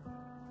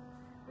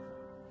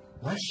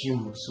 Why is she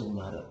so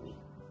mad at me?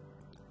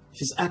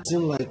 She's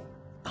acting like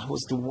I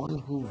was the one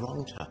who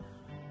wronged her.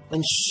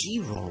 And she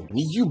wronged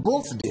me. You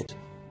both did.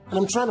 And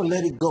I'm trying to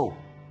let it go.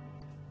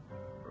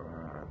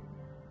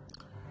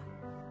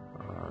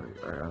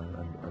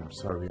 I'm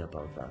sorry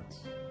about that.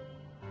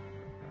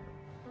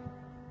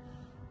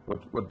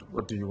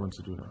 What do you want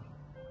to do now?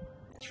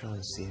 Try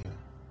and see her.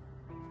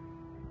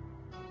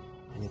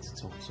 I need to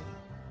talk to her.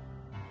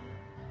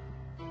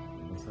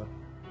 What's that?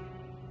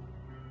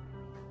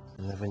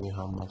 I never knew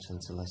how much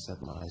until I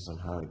set my eyes on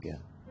her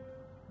again.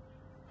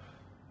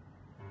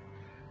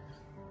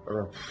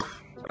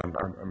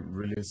 I'm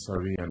really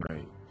sorry, and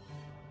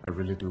I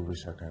really do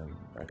wish I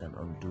can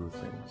undo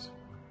things.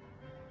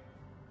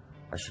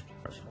 I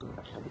should go.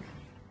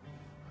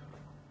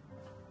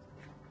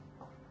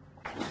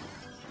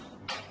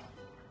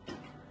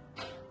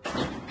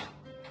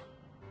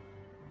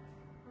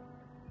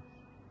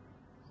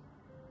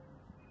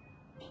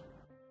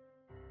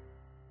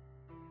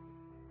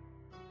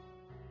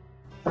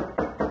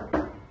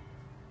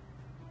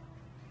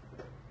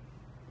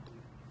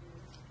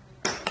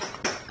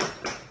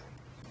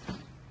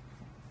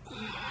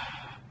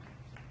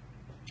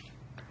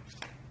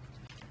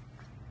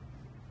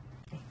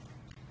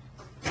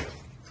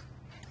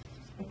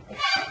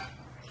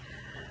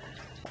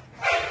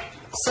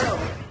 So,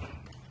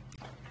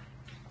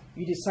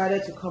 you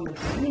decided to come and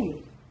see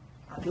me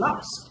at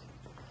last.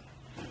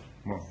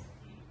 Mom,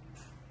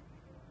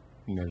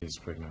 Nelly is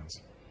pregnant.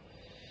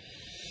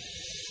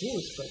 Who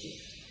is pregnant?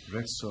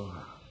 Rex saw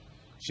her.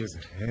 She's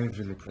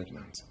heavily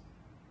pregnant.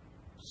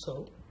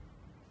 So?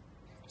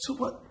 So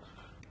what?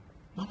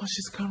 Mama,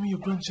 she's carrying your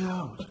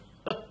grandchild.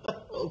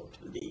 Oh,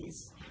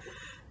 please.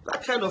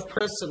 That kind of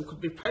person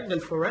could be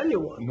pregnant for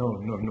anyone.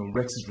 No.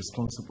 Rex is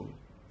responsible.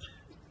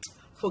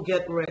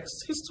 Forget Rex.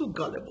 He's too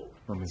gullible.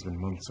 Mom, it's been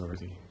months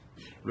already.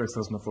 Rex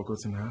has not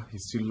forgotten her. He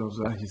still loves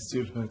her. He's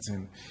still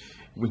hurting.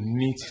 We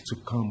need to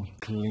come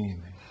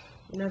clean.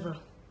 Never.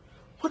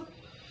 What?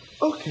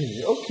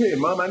 Okay,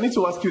 Mom. I need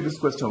to ask you this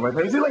question right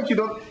now. Is it like you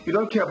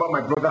don't care about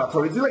my brother at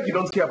all? Is it like you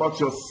don't care about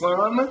your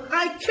son?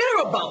 I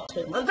care about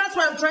him, and that's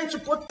why I'm trying to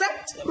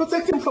protect him.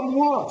 Protect him from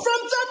what?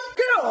 From that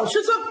girl.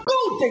 She's a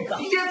gold digger.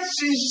 Yes,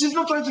 she's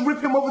not trying to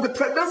rip him over the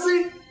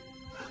pregnancy.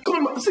 Come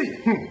on, Mom. See.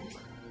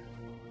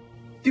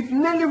 If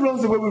Nelly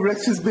runs away with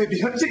Rex's baby,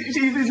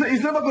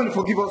 he's never going to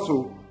forgive us,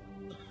 so.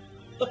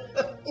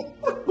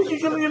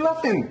 You're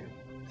laughing.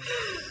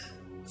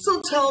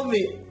 So tell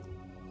me,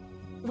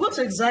 what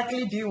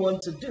exactly do you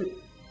want to do?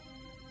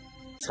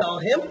 Tell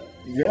him?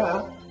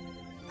 Yeah.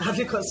 Have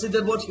you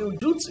considered what he'll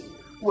do to you?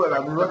 Well,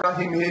 I'd rather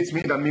him hate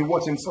me than me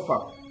watch him suffer.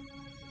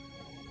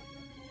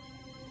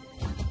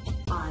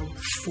 I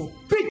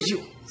forbid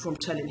you from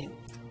telling him.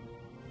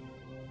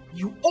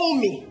 You owe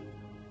me.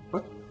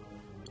 What?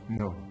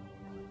 No.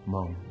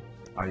 Mom,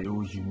 I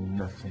owe you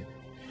nothing.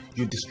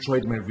 You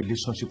destroyed my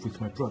relationship with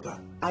my brother.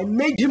 I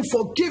made him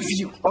forgive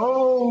you.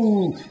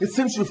 Oh, it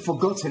seems you've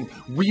forgotten.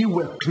 We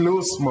were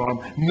close,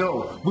 Mom.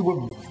 No, we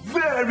were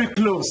very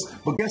close.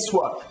 But guess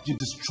what? You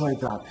destroyed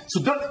that.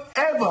 So don't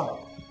ever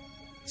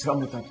tell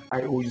me that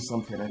I owe you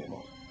something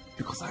anymore.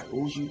 Because I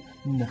owe you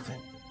nothing.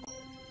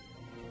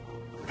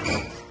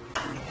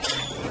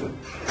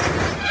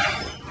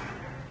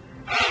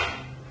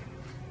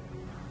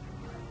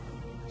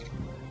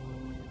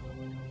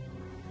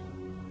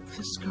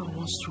 This girl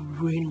wants to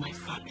ruin my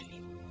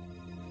family.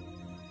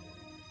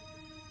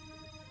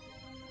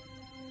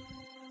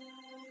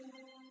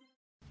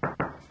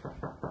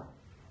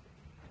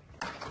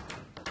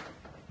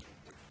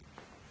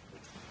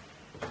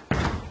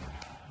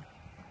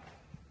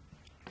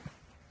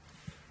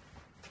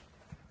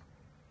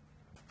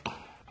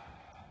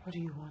 What do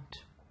you want?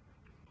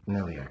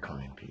 Nelly, I come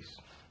in peace.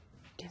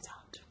 Get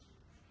out.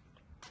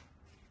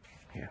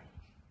 Here.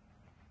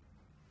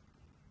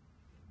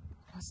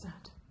 What's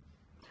that?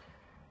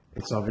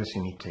 It's obvious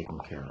you need taken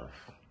care of.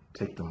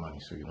 Take the money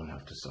so you don't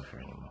have to suffer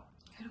anymore.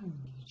 I don't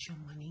need your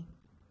money.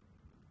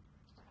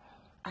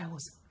 I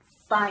was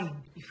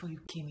fine before you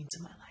came into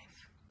my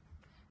life.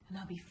 And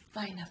I'll be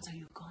fine after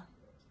you're gone.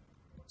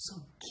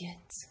 So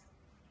get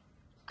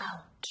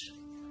out.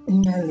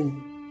 Nelly.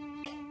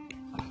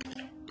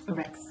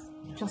 Rex,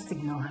 just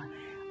ignore her.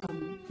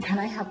 Can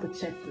I have the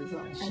check, please?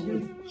 I'm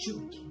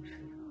joking.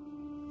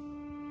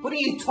 What are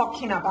you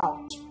talking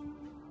about?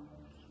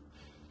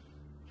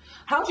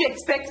 How do you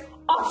expect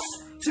us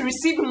to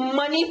receive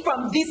money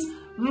from this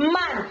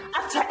man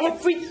after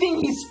everything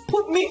he's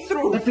put me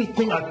through?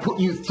 Everything I put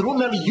you through,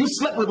 Nelly, you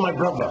slept with my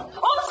brother.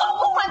 Also,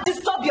 go and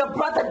disturb your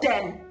brother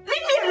then.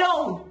 Leave me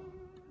alone.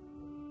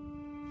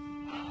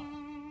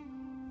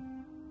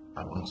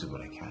 I want to, but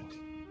I can't.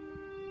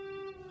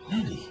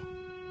 Nelly,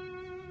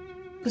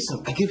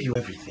 listen, I gave you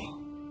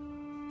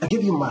everything. I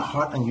gave you my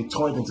heart and you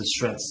tore it into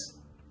shreds.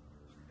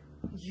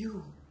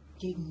 You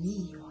gave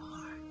me your heart.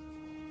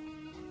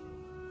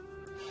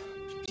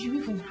 Do you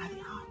even have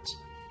a heart?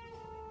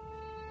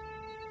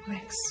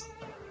 Rex,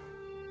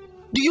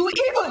 do you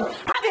even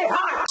have a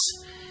heart?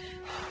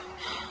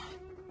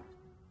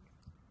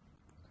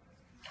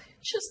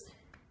 Just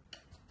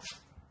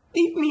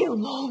leave me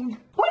alone.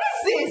 What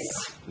is this?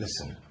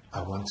 Listen,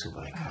 I want to,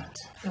 but I can't.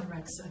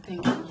 Rex, I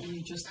think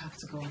you just have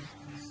to go.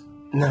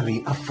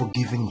 Nelly, I've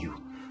forgiven you.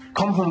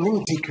 Come home, let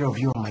me take care of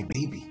you and my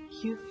baby.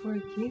 You've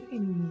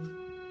forgiven me.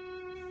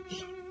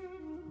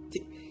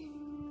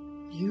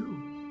 You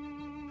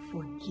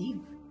forgive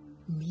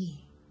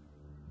me.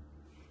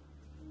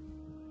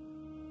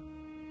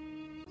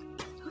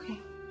 Okay.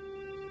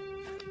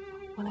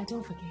 Well, I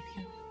don't forgive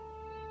you.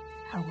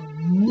 I will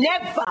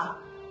never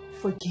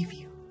forgive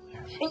you.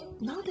 And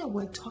now that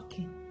we're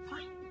talking,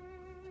 fine.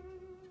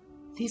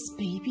 This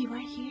baby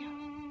right here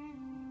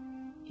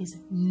is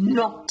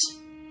not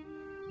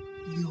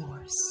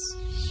yours.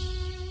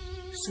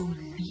 So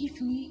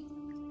leave me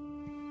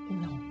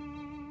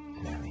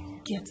alone. Nelly.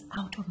 Get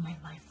out of my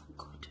life for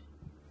good.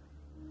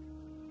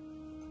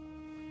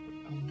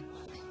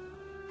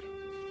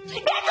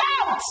 Get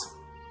out!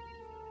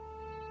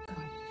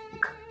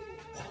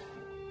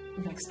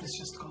 Rex, let's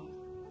just go.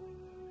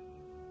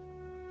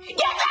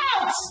 Get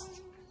out!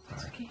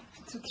 It's okay.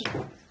 It's okay.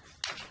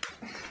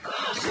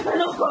 Gosh, I've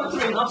not gone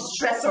through enough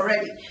stress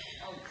already.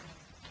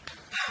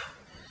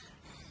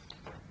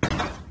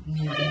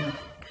 Maybe.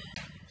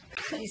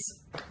 Please.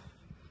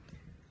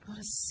 Not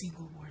a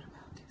single word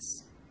about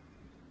this.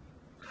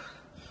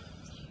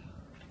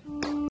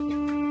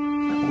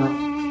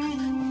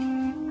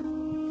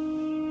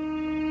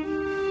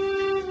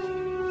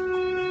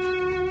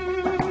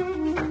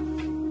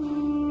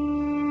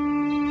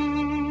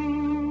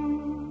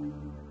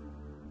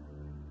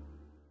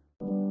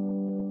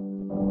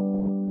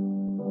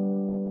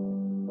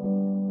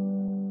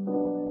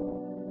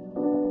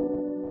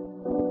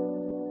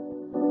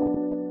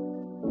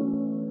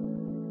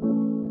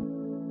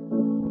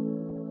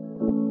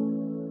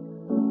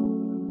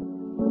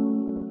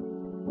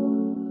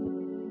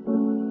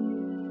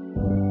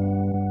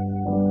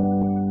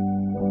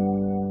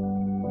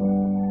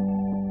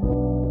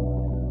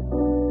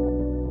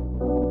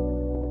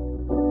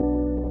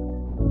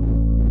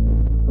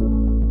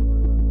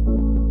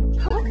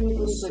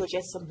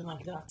 Suggest something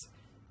like that.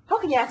 How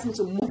can you ask me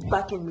to move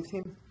back in with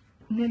him?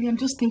 Nelly, I'm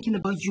just thinking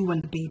about you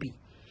and the baby.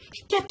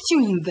 He kept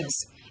you in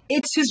this.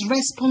 It's his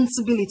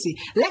responsibility.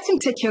 Let him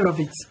take care of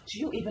it. Do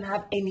you even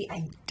have any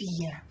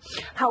idea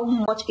how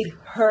much it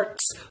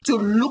hurts to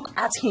look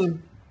at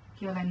him?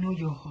 Girl, I know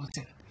you're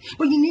hurting,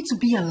 but you need to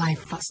be alive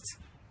first.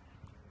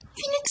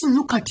 You need to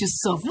look at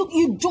yourself. Look,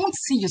 you don't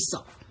see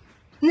yourself.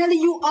 Nelly,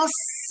 you are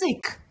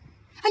sick.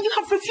 And you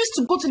have refused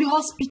to go to the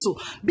hospital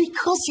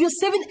because you're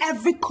saving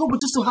every kobo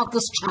just to have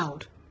this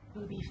child.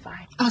 We'll be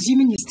fine.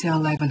 Assuming you stay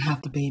alive and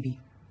have the baby.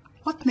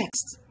 What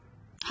next?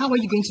 How are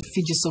you going to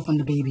feed yourself and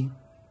the baby?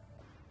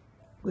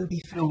 We'll be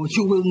fine. No,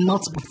 you will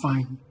not be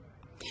fine.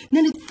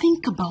 Nelly,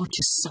 think about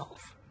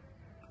yourself.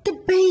 The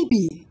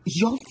baby,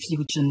 your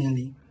future,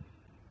 Nelly.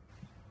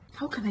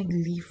 How can I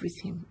live with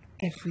him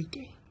every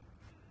day?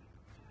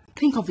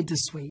 Think of it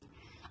this way.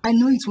 I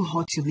know it will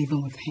hurt you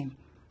living with him.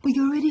 But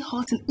you're already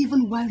hurting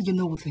even while you're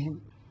not with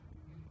him.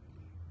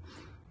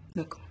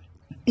 Look,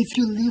 if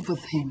you live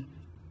with him,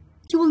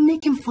 you will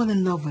make him fall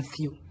in love with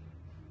you.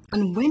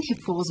 And when he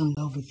falls in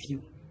love with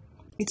you,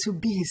 it will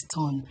be his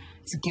turn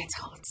to get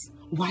hurt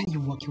while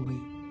you walk away.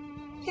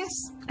 Yes.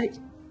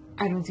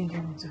 I don't think I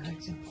want to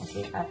hurt him.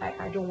 Okay?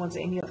 I don't want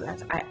any of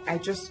that. I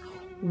just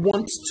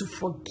want to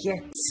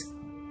forget.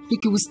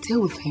 You will stay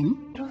with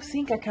him? I don't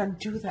think I can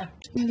do that.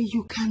 Nelly,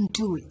 you can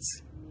do it.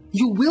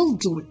 You will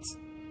do it.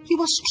 You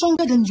are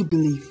stronger than you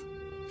believe.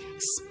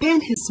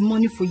 Spend his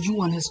money for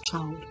you and his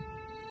child.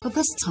 But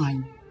this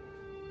time,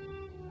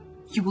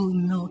 you will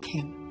milk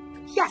him.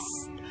 Yes,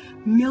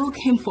 milk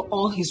him for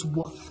all he's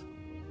worth.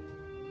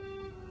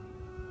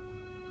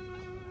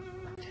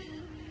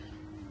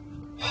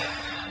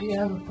 You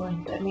have a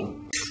point. I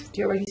mean,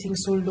 they already think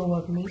so low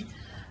of me.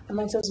 I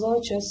might as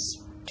well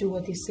just do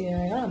what they say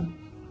I am.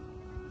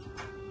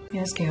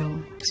 Yes,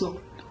 girl. So,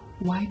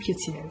 wipe your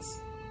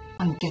tears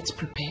and get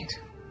prepared.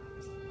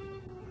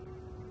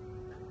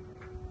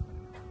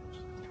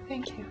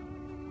 Thank you.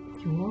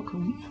 You're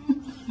welcome.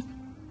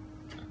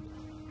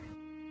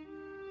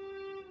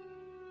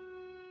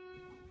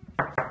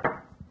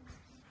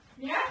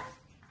 Yeah?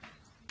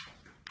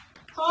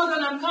 Hold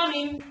on, I'm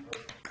coming.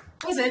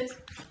 Who's it?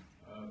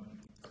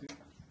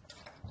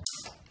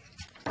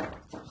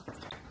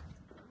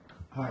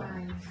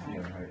 Hi.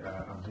 Yeah, hi.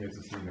 I'm here to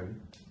see Nelly.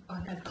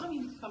 Okay, come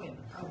in.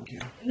 Thank you.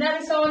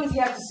 Nelly, someone is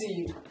here to see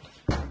you.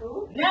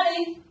 Who?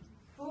 Nelly!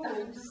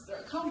 Just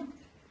come.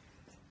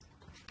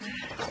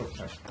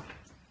 Okay.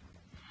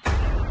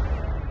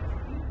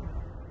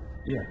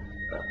 Yeah,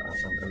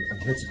 I'm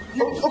here to...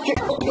 Okay.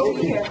 Come on,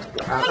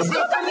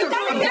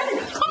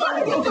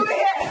 over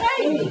here.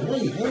 Hey.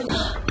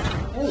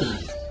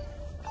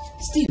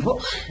 Steve,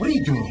 what are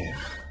you doing here?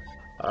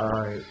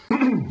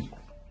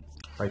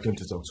 I came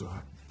to talk to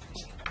her.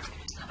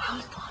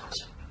 About what?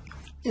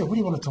 Yeah, what do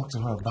you want to talk to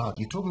her about?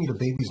 You told me the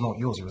baby's not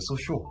yours. You were so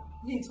sure.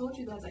 He told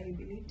you that and you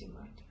believed him,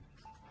 right?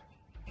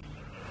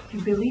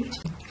 You believed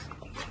him.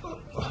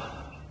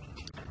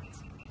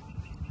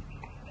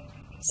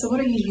 So what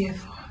are you here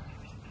for?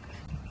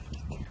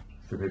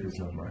 The baby's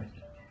not mine.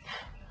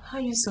 How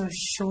are you so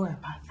sure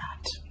about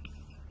that?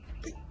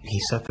 He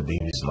said the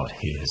baby's not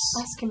his.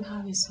 Ask him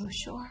how he's so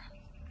sure.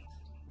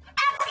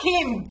 Ask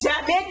him,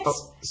 damn it! Oh,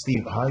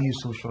 Steve, how are you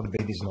so sure the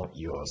baby's not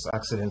yours?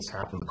 Accidents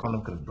happen. The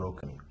condom could have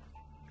broken.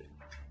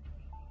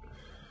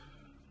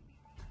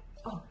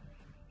 Oh.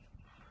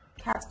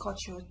 Cat caught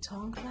your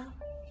tongue now?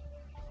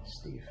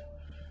 Steve.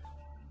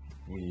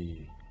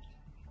 We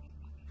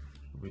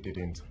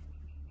didn't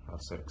have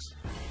sex.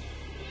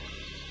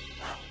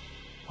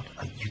 What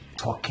are you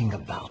talking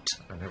about?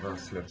 I never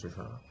slept with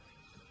her.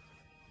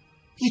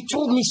 You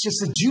told me she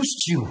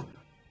seduced you.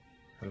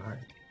 I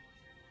lied.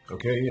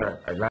 Okay,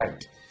 I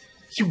lied.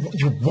 You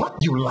what?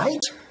 You lied?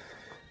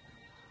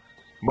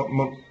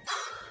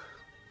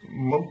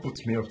 Mom put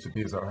me up to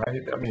this,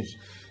 alright? I mean,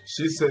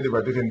 she said if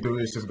I didn't do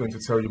it, she's going to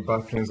tell you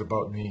bad things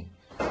about me.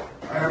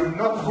 I am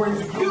not going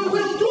to do it. You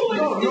will do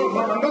it! No,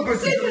 Mom, I'm not going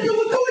to do it. You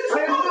will do it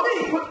for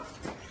me!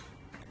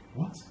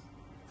 What?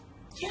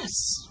 Yes.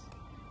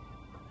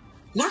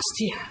 Last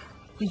year,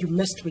 when you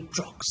messed with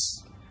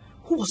drugs,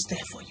 who was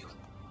there for you?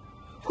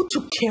 Who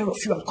took care of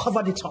you and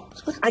covered it up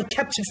and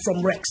kept it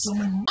from Rex?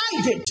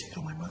 I did.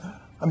 You're my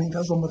mother. I mean,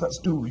 that's what mothers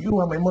do. You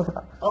are my mother.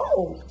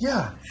 Oh.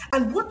 Yeah.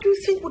 And what do you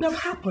think would have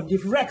happened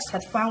if Rex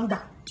had found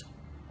out?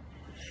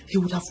 He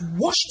would have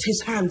washed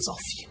his hands off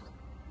you.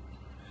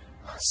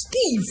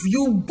 Steve,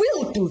 you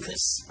will do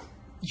this.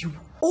 You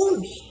owe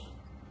me.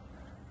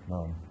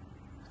 Mom,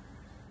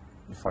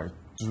 if I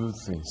do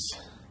this,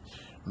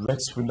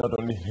 Rex will not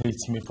only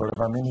hate me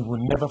forever, I mean, he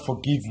will never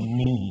forgive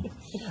me.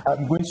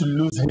 I'm going to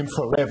lose him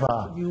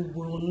forever. You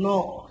will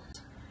not.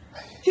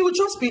 He will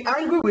just be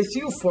angry with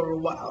you for a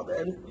while,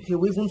 then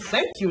he'll even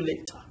thank you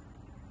later.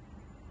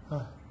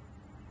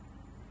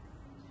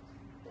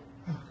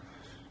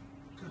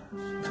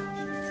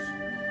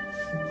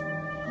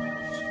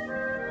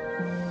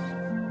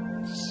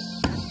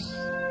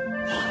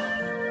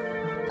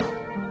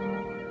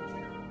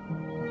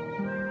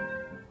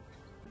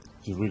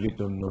 You really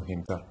don't know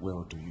him that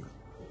well, do you?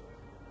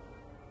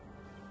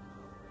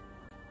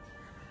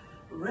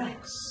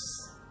 Rex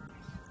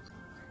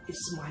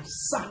is my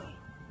son.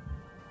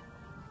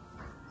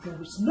 There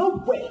is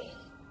no way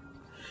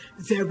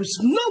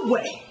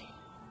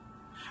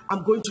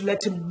I'm going to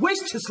let him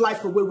waste his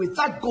life away with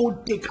that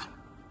gold digger.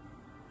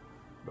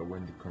 But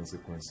when the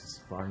consequences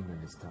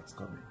finally start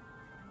coming,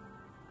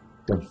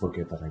 don't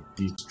forget that I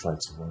did try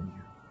to warn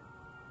you.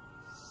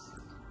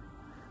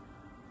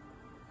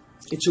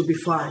 It will be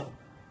fine.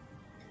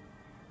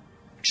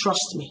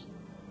 Trust me.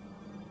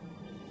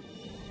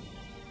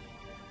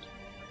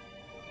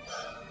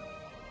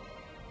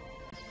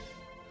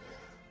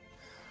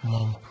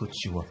 Mom put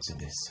you up to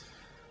this.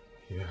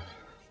 Yeah.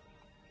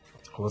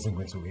 I wasn't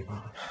going to leave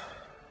her.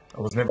 I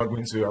was never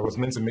going to. I was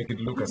meant to make it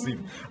look as if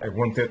I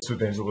wanted to.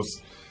 Then she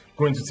was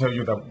going to tell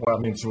you that, well, I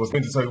mean, she was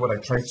going to tell you what I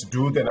tried to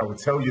do. Then I would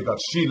tell you that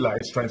she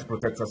lies trying to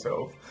protect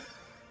herself.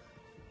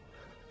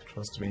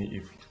 Trust me,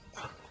 if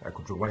I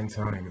could rewind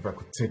time, if I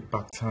could take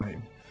back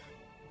time,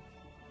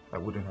 I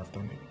wouldn't have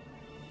done it.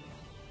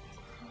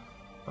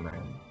 And I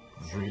am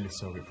really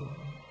sorry for her.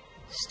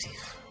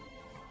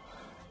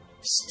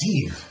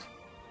 Steve!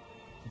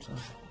 I'm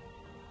sorry.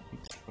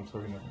 I'm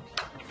sorry, Nelly.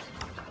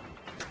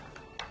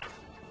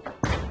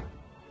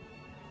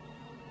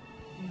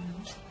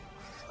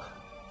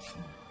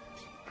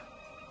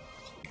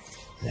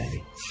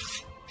 Nelly.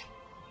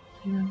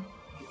 You know,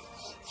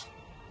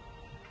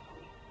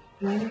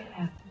 what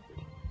happened?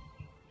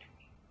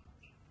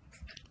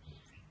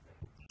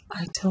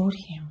 I told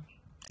him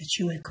that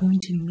you were going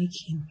to make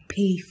him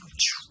pay for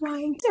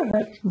trying to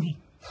hurt me.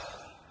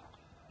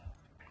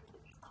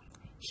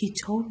 He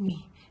told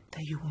me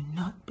that you will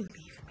not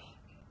believe me.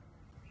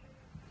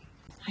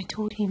 I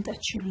told him that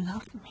you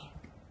love me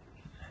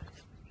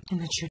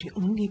and that you're the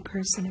only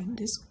person in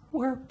this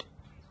world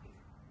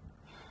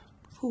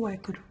who I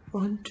could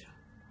run to.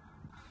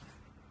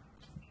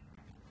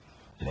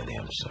 Nelly,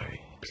 I'm sorry.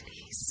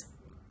 Please.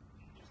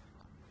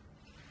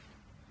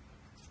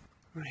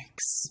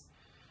 Rex,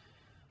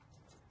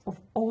 of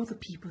all the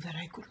people that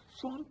I could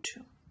run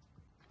to,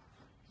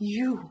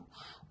 you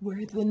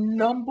were the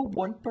number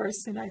one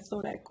person I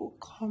thought I could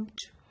come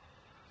to,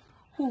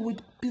 who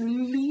would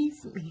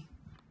believe me,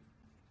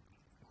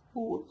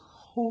 who will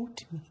hold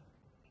me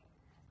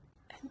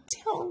and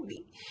tell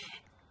me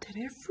that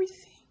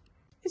everything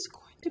is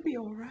going to be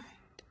all right.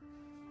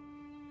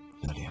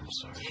 Nelly, I'm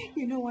sorry.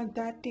 You know, on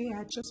that day,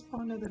 I just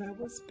found out that I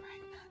was pregnant.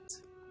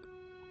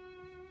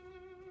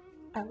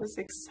 I was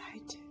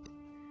excited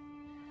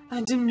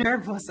and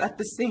nervous at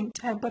the same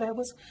time, but I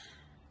was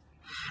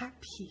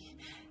happy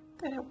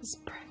that I was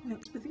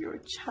pregnant with your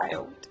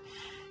child.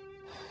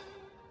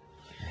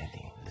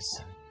 Nelly,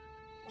 listen,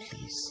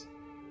 please.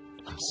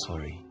 I'm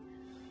sorry.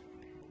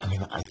 I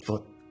mean, I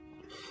thought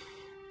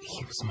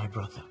he was my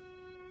brother.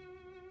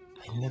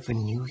 I never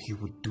knew he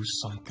would do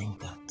something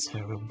that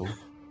terrible.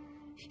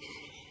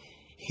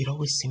 He'd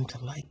always seemed to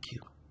like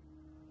you.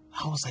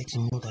 How was I to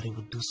know that he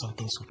would do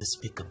something so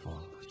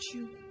despicable? But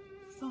you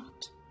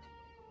thought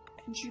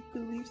and you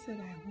believed that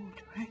I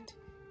would, right?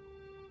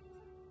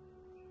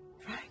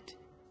 Right?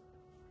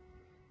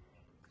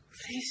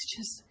 Please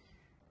just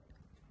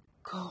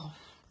Go.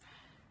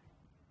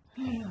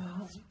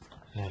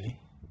 Nelly?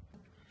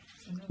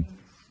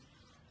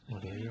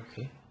 Nelly, are you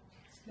okay?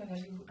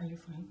 Are you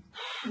fine?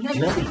 Nelly!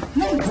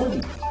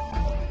 Nelly!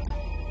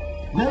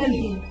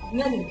 Nelly!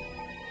 Nelly!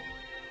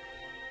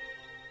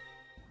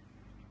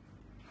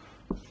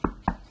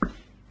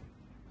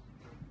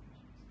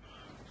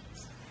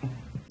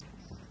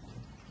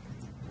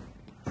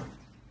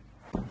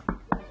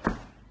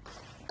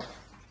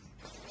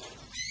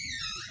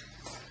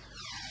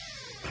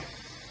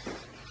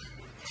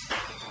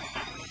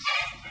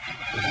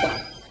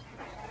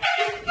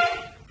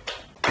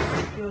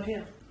 You're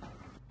here.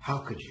 How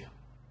could you?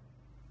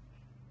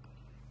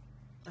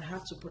 I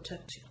have to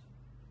protect you.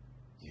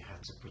 You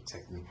had to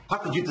protect me. How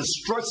could you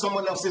destroy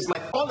someone else's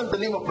life all in the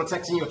name of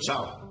protecting your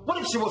child? What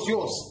if she was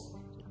yours?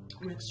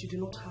 Rex, you do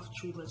not have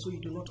children, so you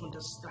do not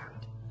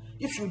understand.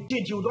 If you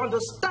did, you would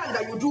understand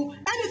that you do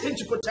anything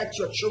to protect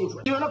your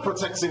children. You're not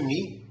protecting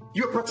me.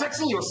 You're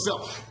protecting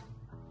yourself.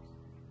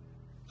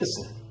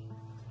 Listen,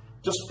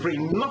 just pray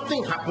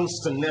nothing happens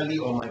to Nelly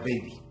or my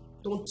baby.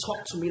 Don't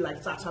talk to me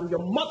like that. I'm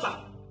your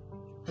mother.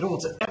 I don't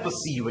want to ever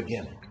see you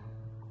again.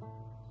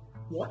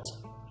 What?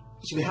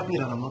 You should be happy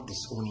that I'm not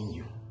disowning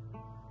you.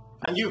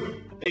 And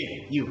you,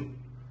 hey, you.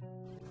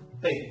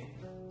 Hey,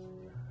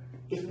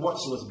 if what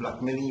she was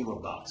blackmailing you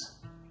about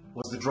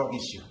was the drug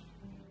issue,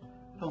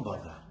 don't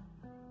bother.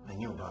 I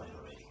knew about it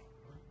already.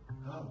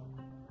 Oh.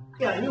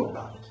 Yeah, I knew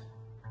about it.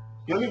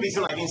 The only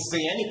reason I didn't say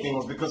anything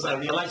was because I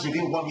realized you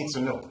didn't want me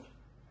to know.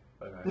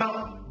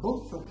 Now,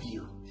 both of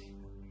you,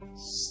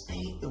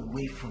 stay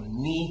away from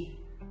me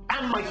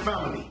and my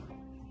family.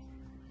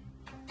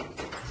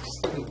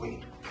 Stay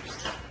away.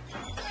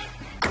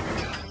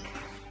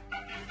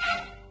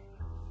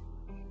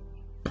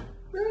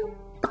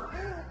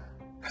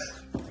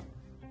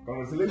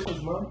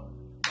 Congratulations, Mom.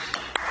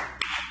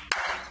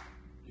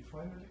 You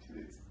finally did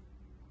it.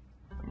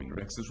 I mean,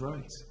 Rex is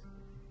right.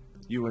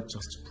 You are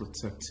just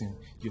protecting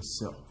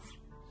yourself.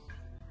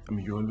 I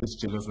mean, you're always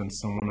jealous when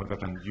someone other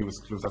than you is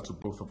closer to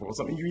both of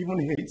us. I mean, you even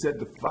hated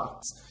the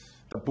fact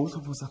that both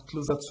of us are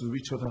closer to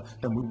each other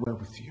than we were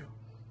with you.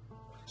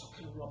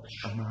 Talking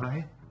rubbish. Am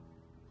I?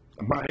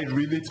 Am I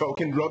really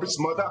talking rubbish,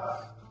 Mother?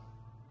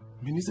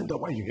 I mean, isn't that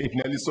why you hate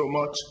Nelly so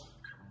much?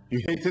 You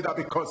hated her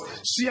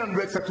because she and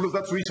Rex are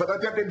closer to each other.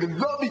 They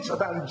love each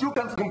other, and you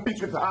can't compete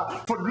with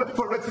her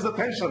for Rex's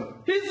attention.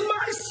 He's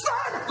my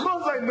son! Of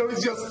course I know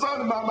he's your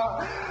son,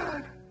 Mama.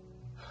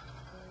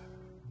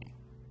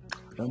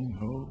 I don't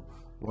know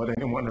what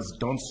anyone has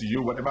done to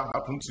you, whatever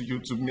happened to you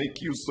to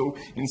make you so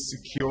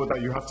insecure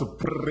that you have to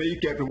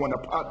break everyone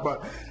apart,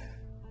 but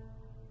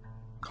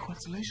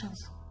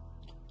congratulations.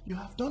 You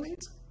have done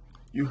it.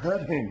 You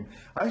heard him.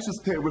 I should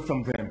stay away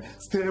from them.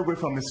 Stay away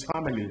from his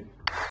family.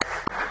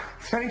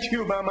 Thank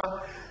you,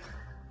 Mama.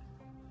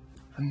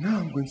 And now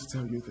I'm going to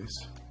tell you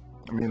this.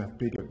 I mean, I've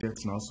paid your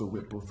debts now, so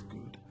we're both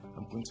good.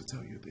 I'm going to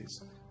tell you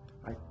this.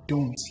 I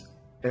don't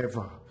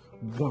ever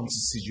want to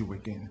see you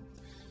again.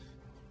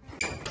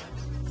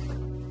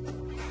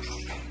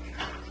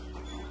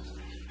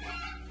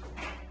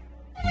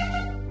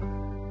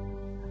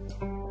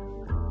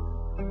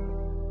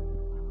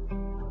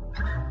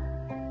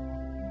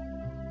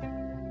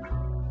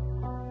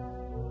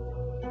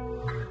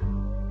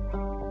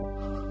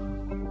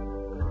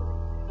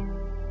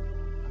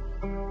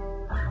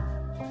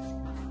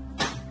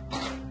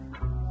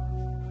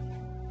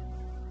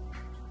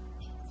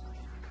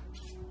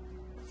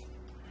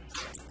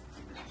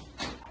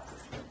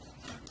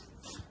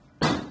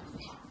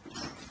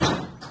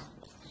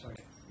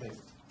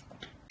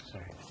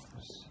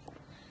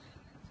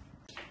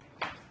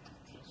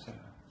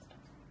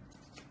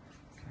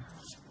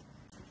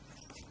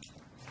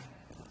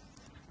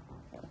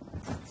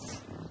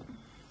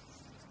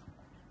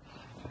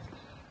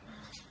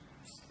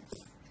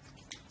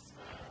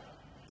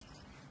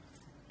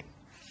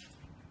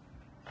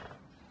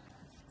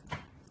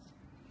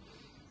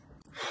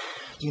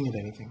 Do you need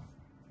anything?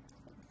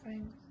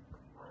 Fine.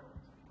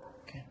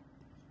 Okay.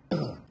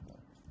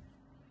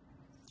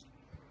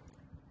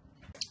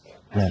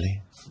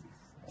 Nelly,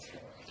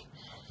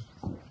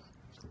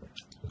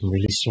 I'm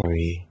really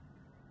sorry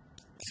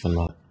for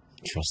not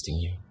trusting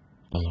you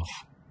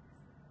enough.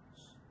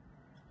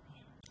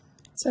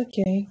 It's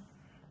okay.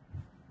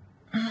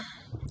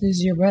 This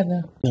is your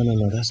brother.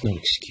 No, that's no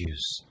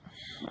excuse.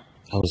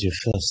 I was your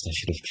first. I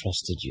should have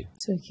trusted you.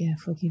 It's okay,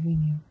 I've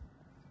forgiven you.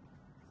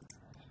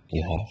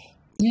 You have?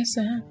 Yes,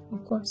 I have,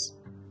 of course.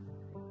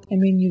 I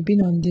mean, you've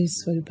been on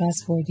this for the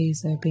past 4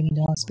 days. I've been in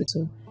the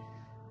hospital.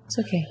 It's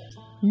okay.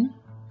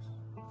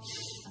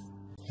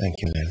 Thank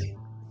you, Nelly.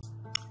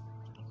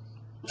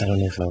 I don't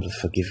know if I would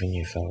have forgiven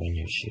you if I were in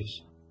your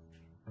shoes.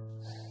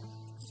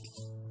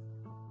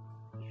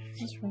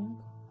 What's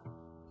wrong?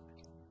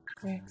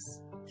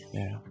 Rex?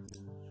 Yeah.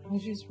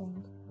 What is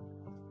wrong?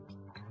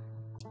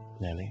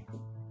 Nelly?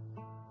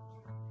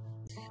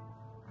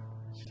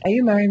 Are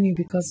you marrying me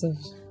because of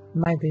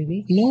my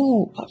baby?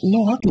 No,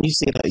 how can you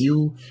say that?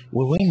 You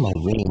were wearing my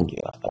ring.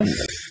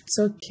 It's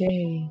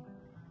okay.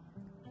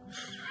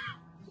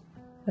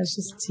 I was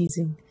just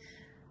teasing.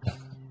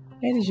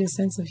 Where did your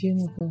sense of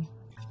humor go?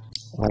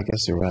 Well, I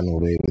guess you ran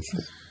away with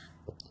it.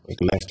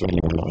 Left when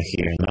you were not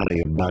here. Now that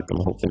you're back, I'm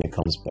hoping it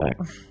comes back.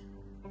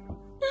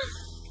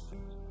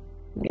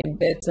 You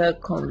better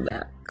come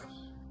back.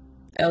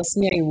 Else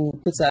me and you will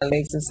put our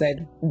legs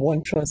inside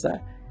one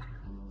trouser.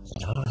 I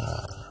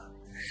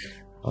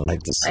like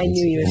to see. I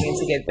knew you were going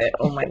to get that.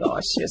 Oh my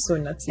gosh, you're so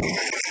nutty.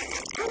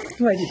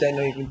 Why did I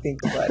not even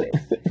think about it?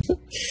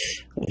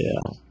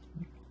 Yeah.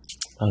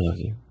 I love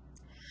you.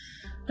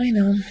 I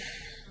know.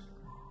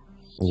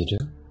 You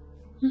do?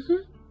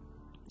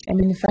 I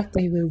mean, the fact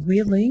that you were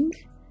willing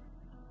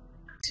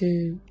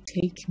to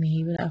take me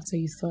even after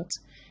you thought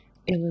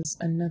it was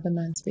another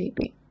man's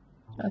baby.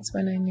 That's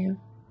when I knew.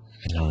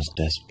 I was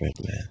desperate,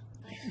 man.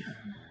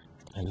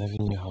 I never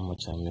knew how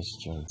much I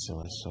missed you until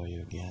I saw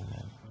you again,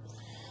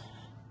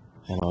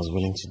 and I was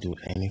willing to do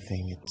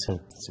anything it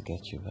took to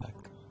get you back.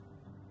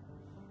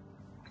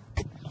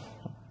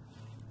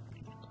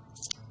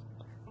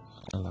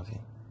 I love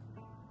you.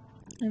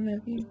 I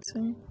love you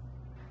too.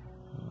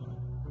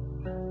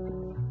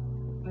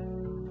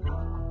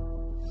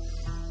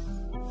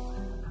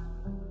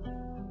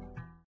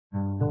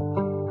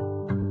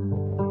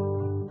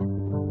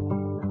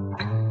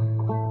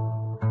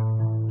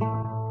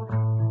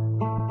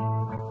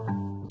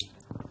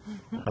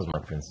 How's my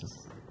princess?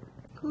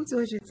 Who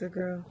told you it's a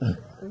girl?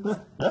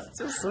 It's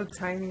still so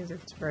tiny,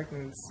 just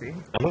pregnancy.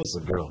 I know it's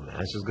a girl, man.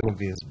 She's gonna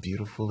be as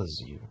beautiful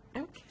as you.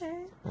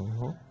 Okay.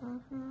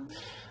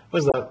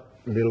 Where's that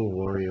little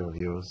warrior of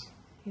yours?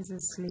 He's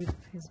asleep.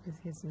 He's with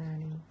his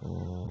nanny.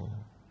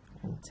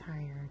 I'm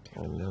tired.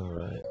 I know,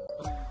 right?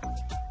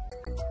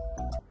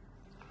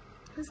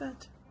 Who's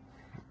that?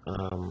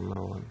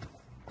 No one.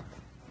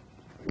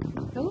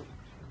 Who?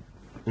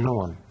 No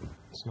one.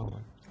 It's no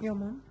one. Your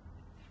mom?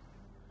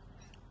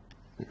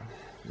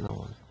 No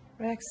one.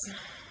 Rex.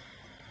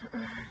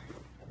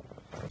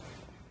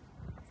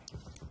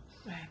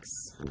 Rex.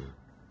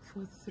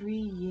 For 3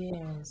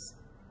 years,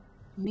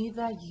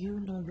 neither you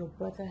nor your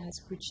brother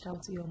has reached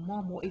out to your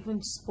mom or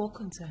even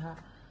spoken to her.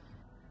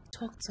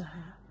 Talk to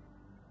her.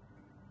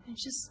 And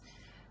just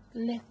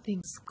let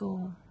things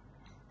go.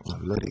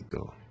 I've let it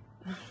go.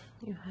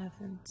 You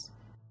haven't.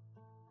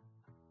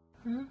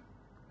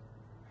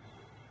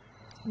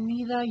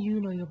 Neither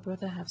you nor your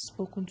brother have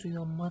spoken to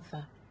your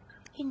mother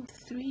in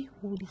 3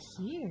 whole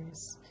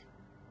years.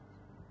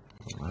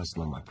 That's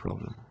not my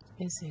problem.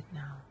 Is it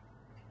now?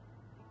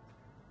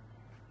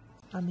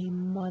 I'm a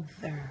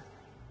mother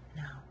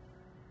now.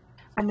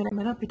 I mean, I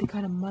might not be the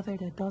kind of mother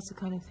that does the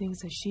kind of things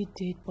that she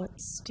did, but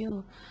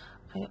still,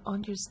 I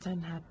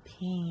understand her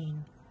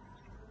pain.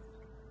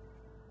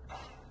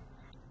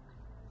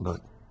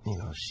 But,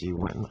 she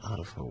went out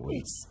of her way.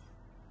 It's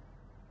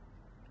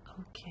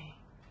okay.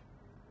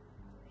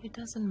 It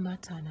doesn't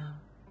matter now.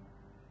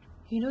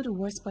 You know the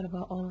worst part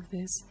about all of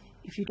this?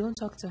 If you don't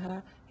talk to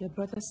her, your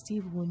brother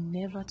Steve will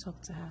never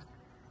talk to her.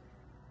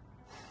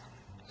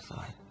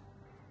 Fine.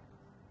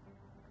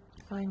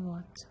 Fine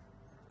what?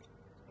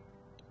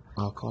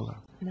 I'll call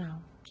her.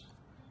 Now.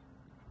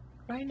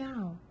 Right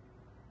now.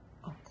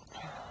 Oh,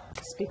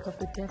 speak of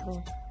the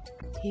devil.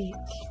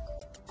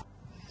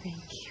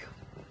 Thank you.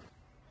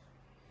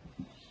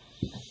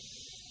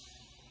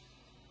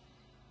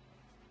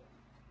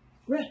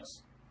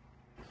 Rex,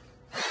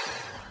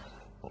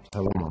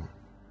 Hello, Mom.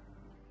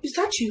 is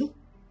that you?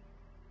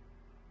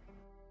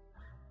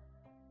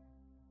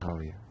 How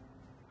are you?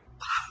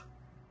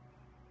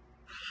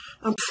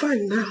 I'm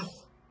fine now.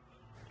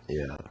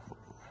 Yeah.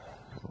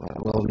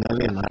 Well,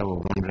 Nelly and I were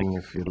wondering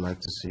if you'd like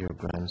to see your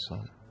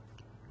grandson.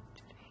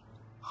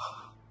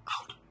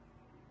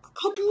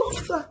 I'd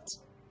love that.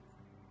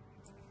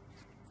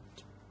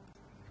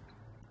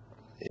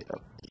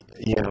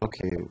 Yeah,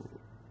 okay.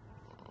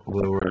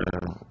 We're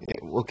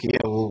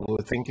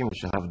thinking we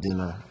should have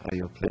dinner at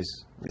your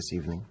place this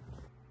evening.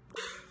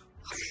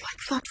 I'd like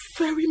that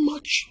very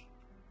much.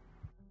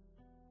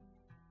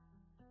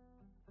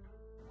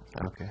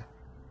 Okay.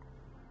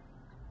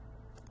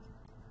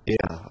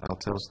 Yeah, I'll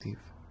tell Steve.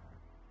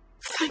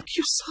 Thank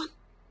you, son.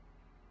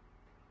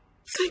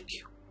 Thank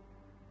you.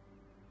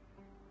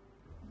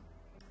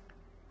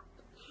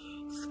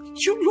 Thank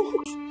you,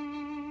 Lord.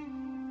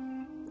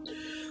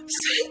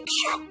 Thank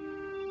you.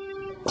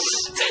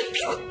 Thank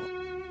you.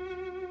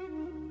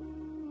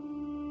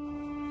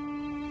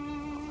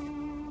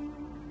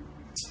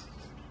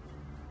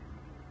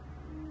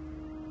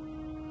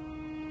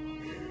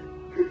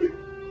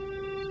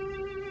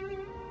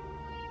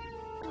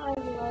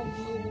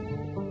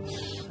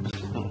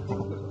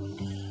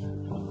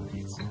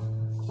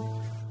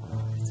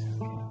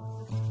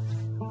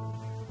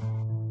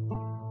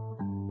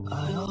 I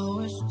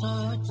always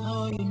thought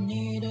all you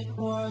needed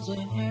was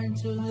a hand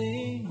to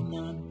lean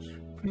on.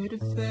 Pretty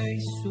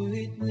face,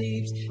 sweet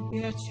lips,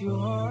 yet your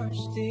heart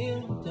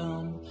still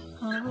down.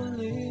 I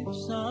believe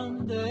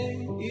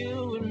someday you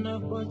will know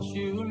what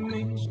you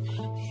miss.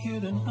 You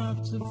don't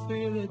have to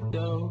feel it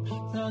though,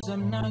 'cause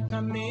I'm not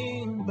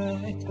coming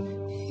back.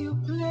 You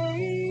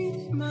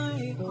played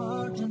my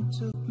heart and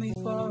took me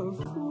for a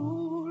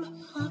fool.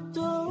 I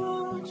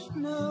don't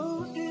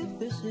know if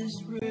this this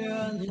is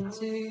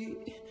reality.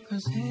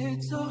 Cause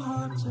it's so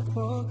hard to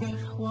forget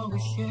what we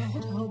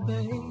shared, oh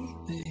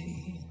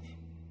baby.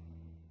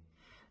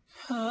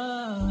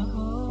 I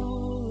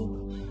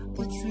hope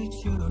they treat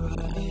you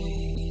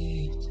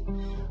right.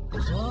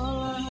 Cause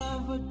all I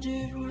ever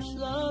did was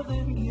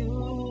loving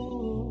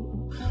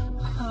you.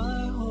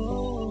 I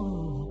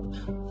hope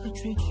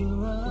they treat you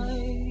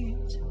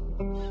right.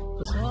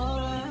 Cause all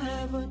I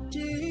ever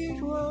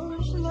did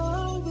was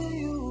loving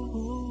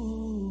you.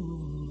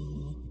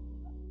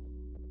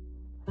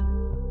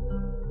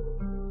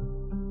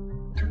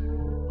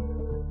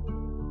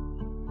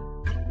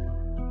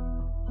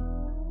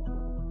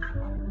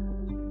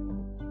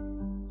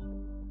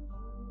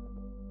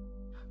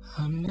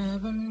 I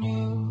never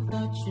knew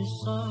that you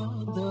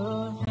saw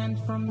the hand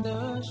from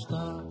the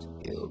start.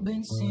 You've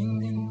been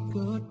singing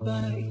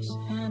goodbyes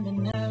and I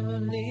never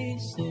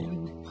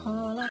listened.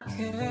 All I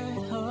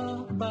cared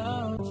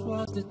about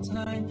was the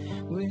time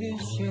we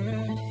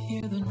shared.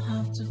 You don't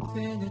have to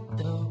feel it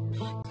though,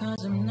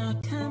 cause I'm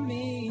not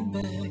coming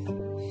back.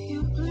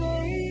 You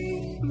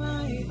played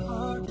my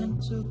heart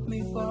and took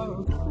me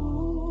for a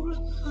fool.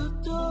 I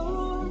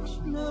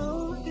don't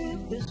know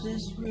if this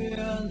is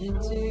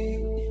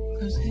reality.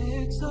 Cause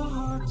it's so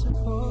hard to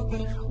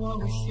forget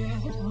what we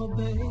shared, oh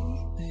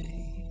baby.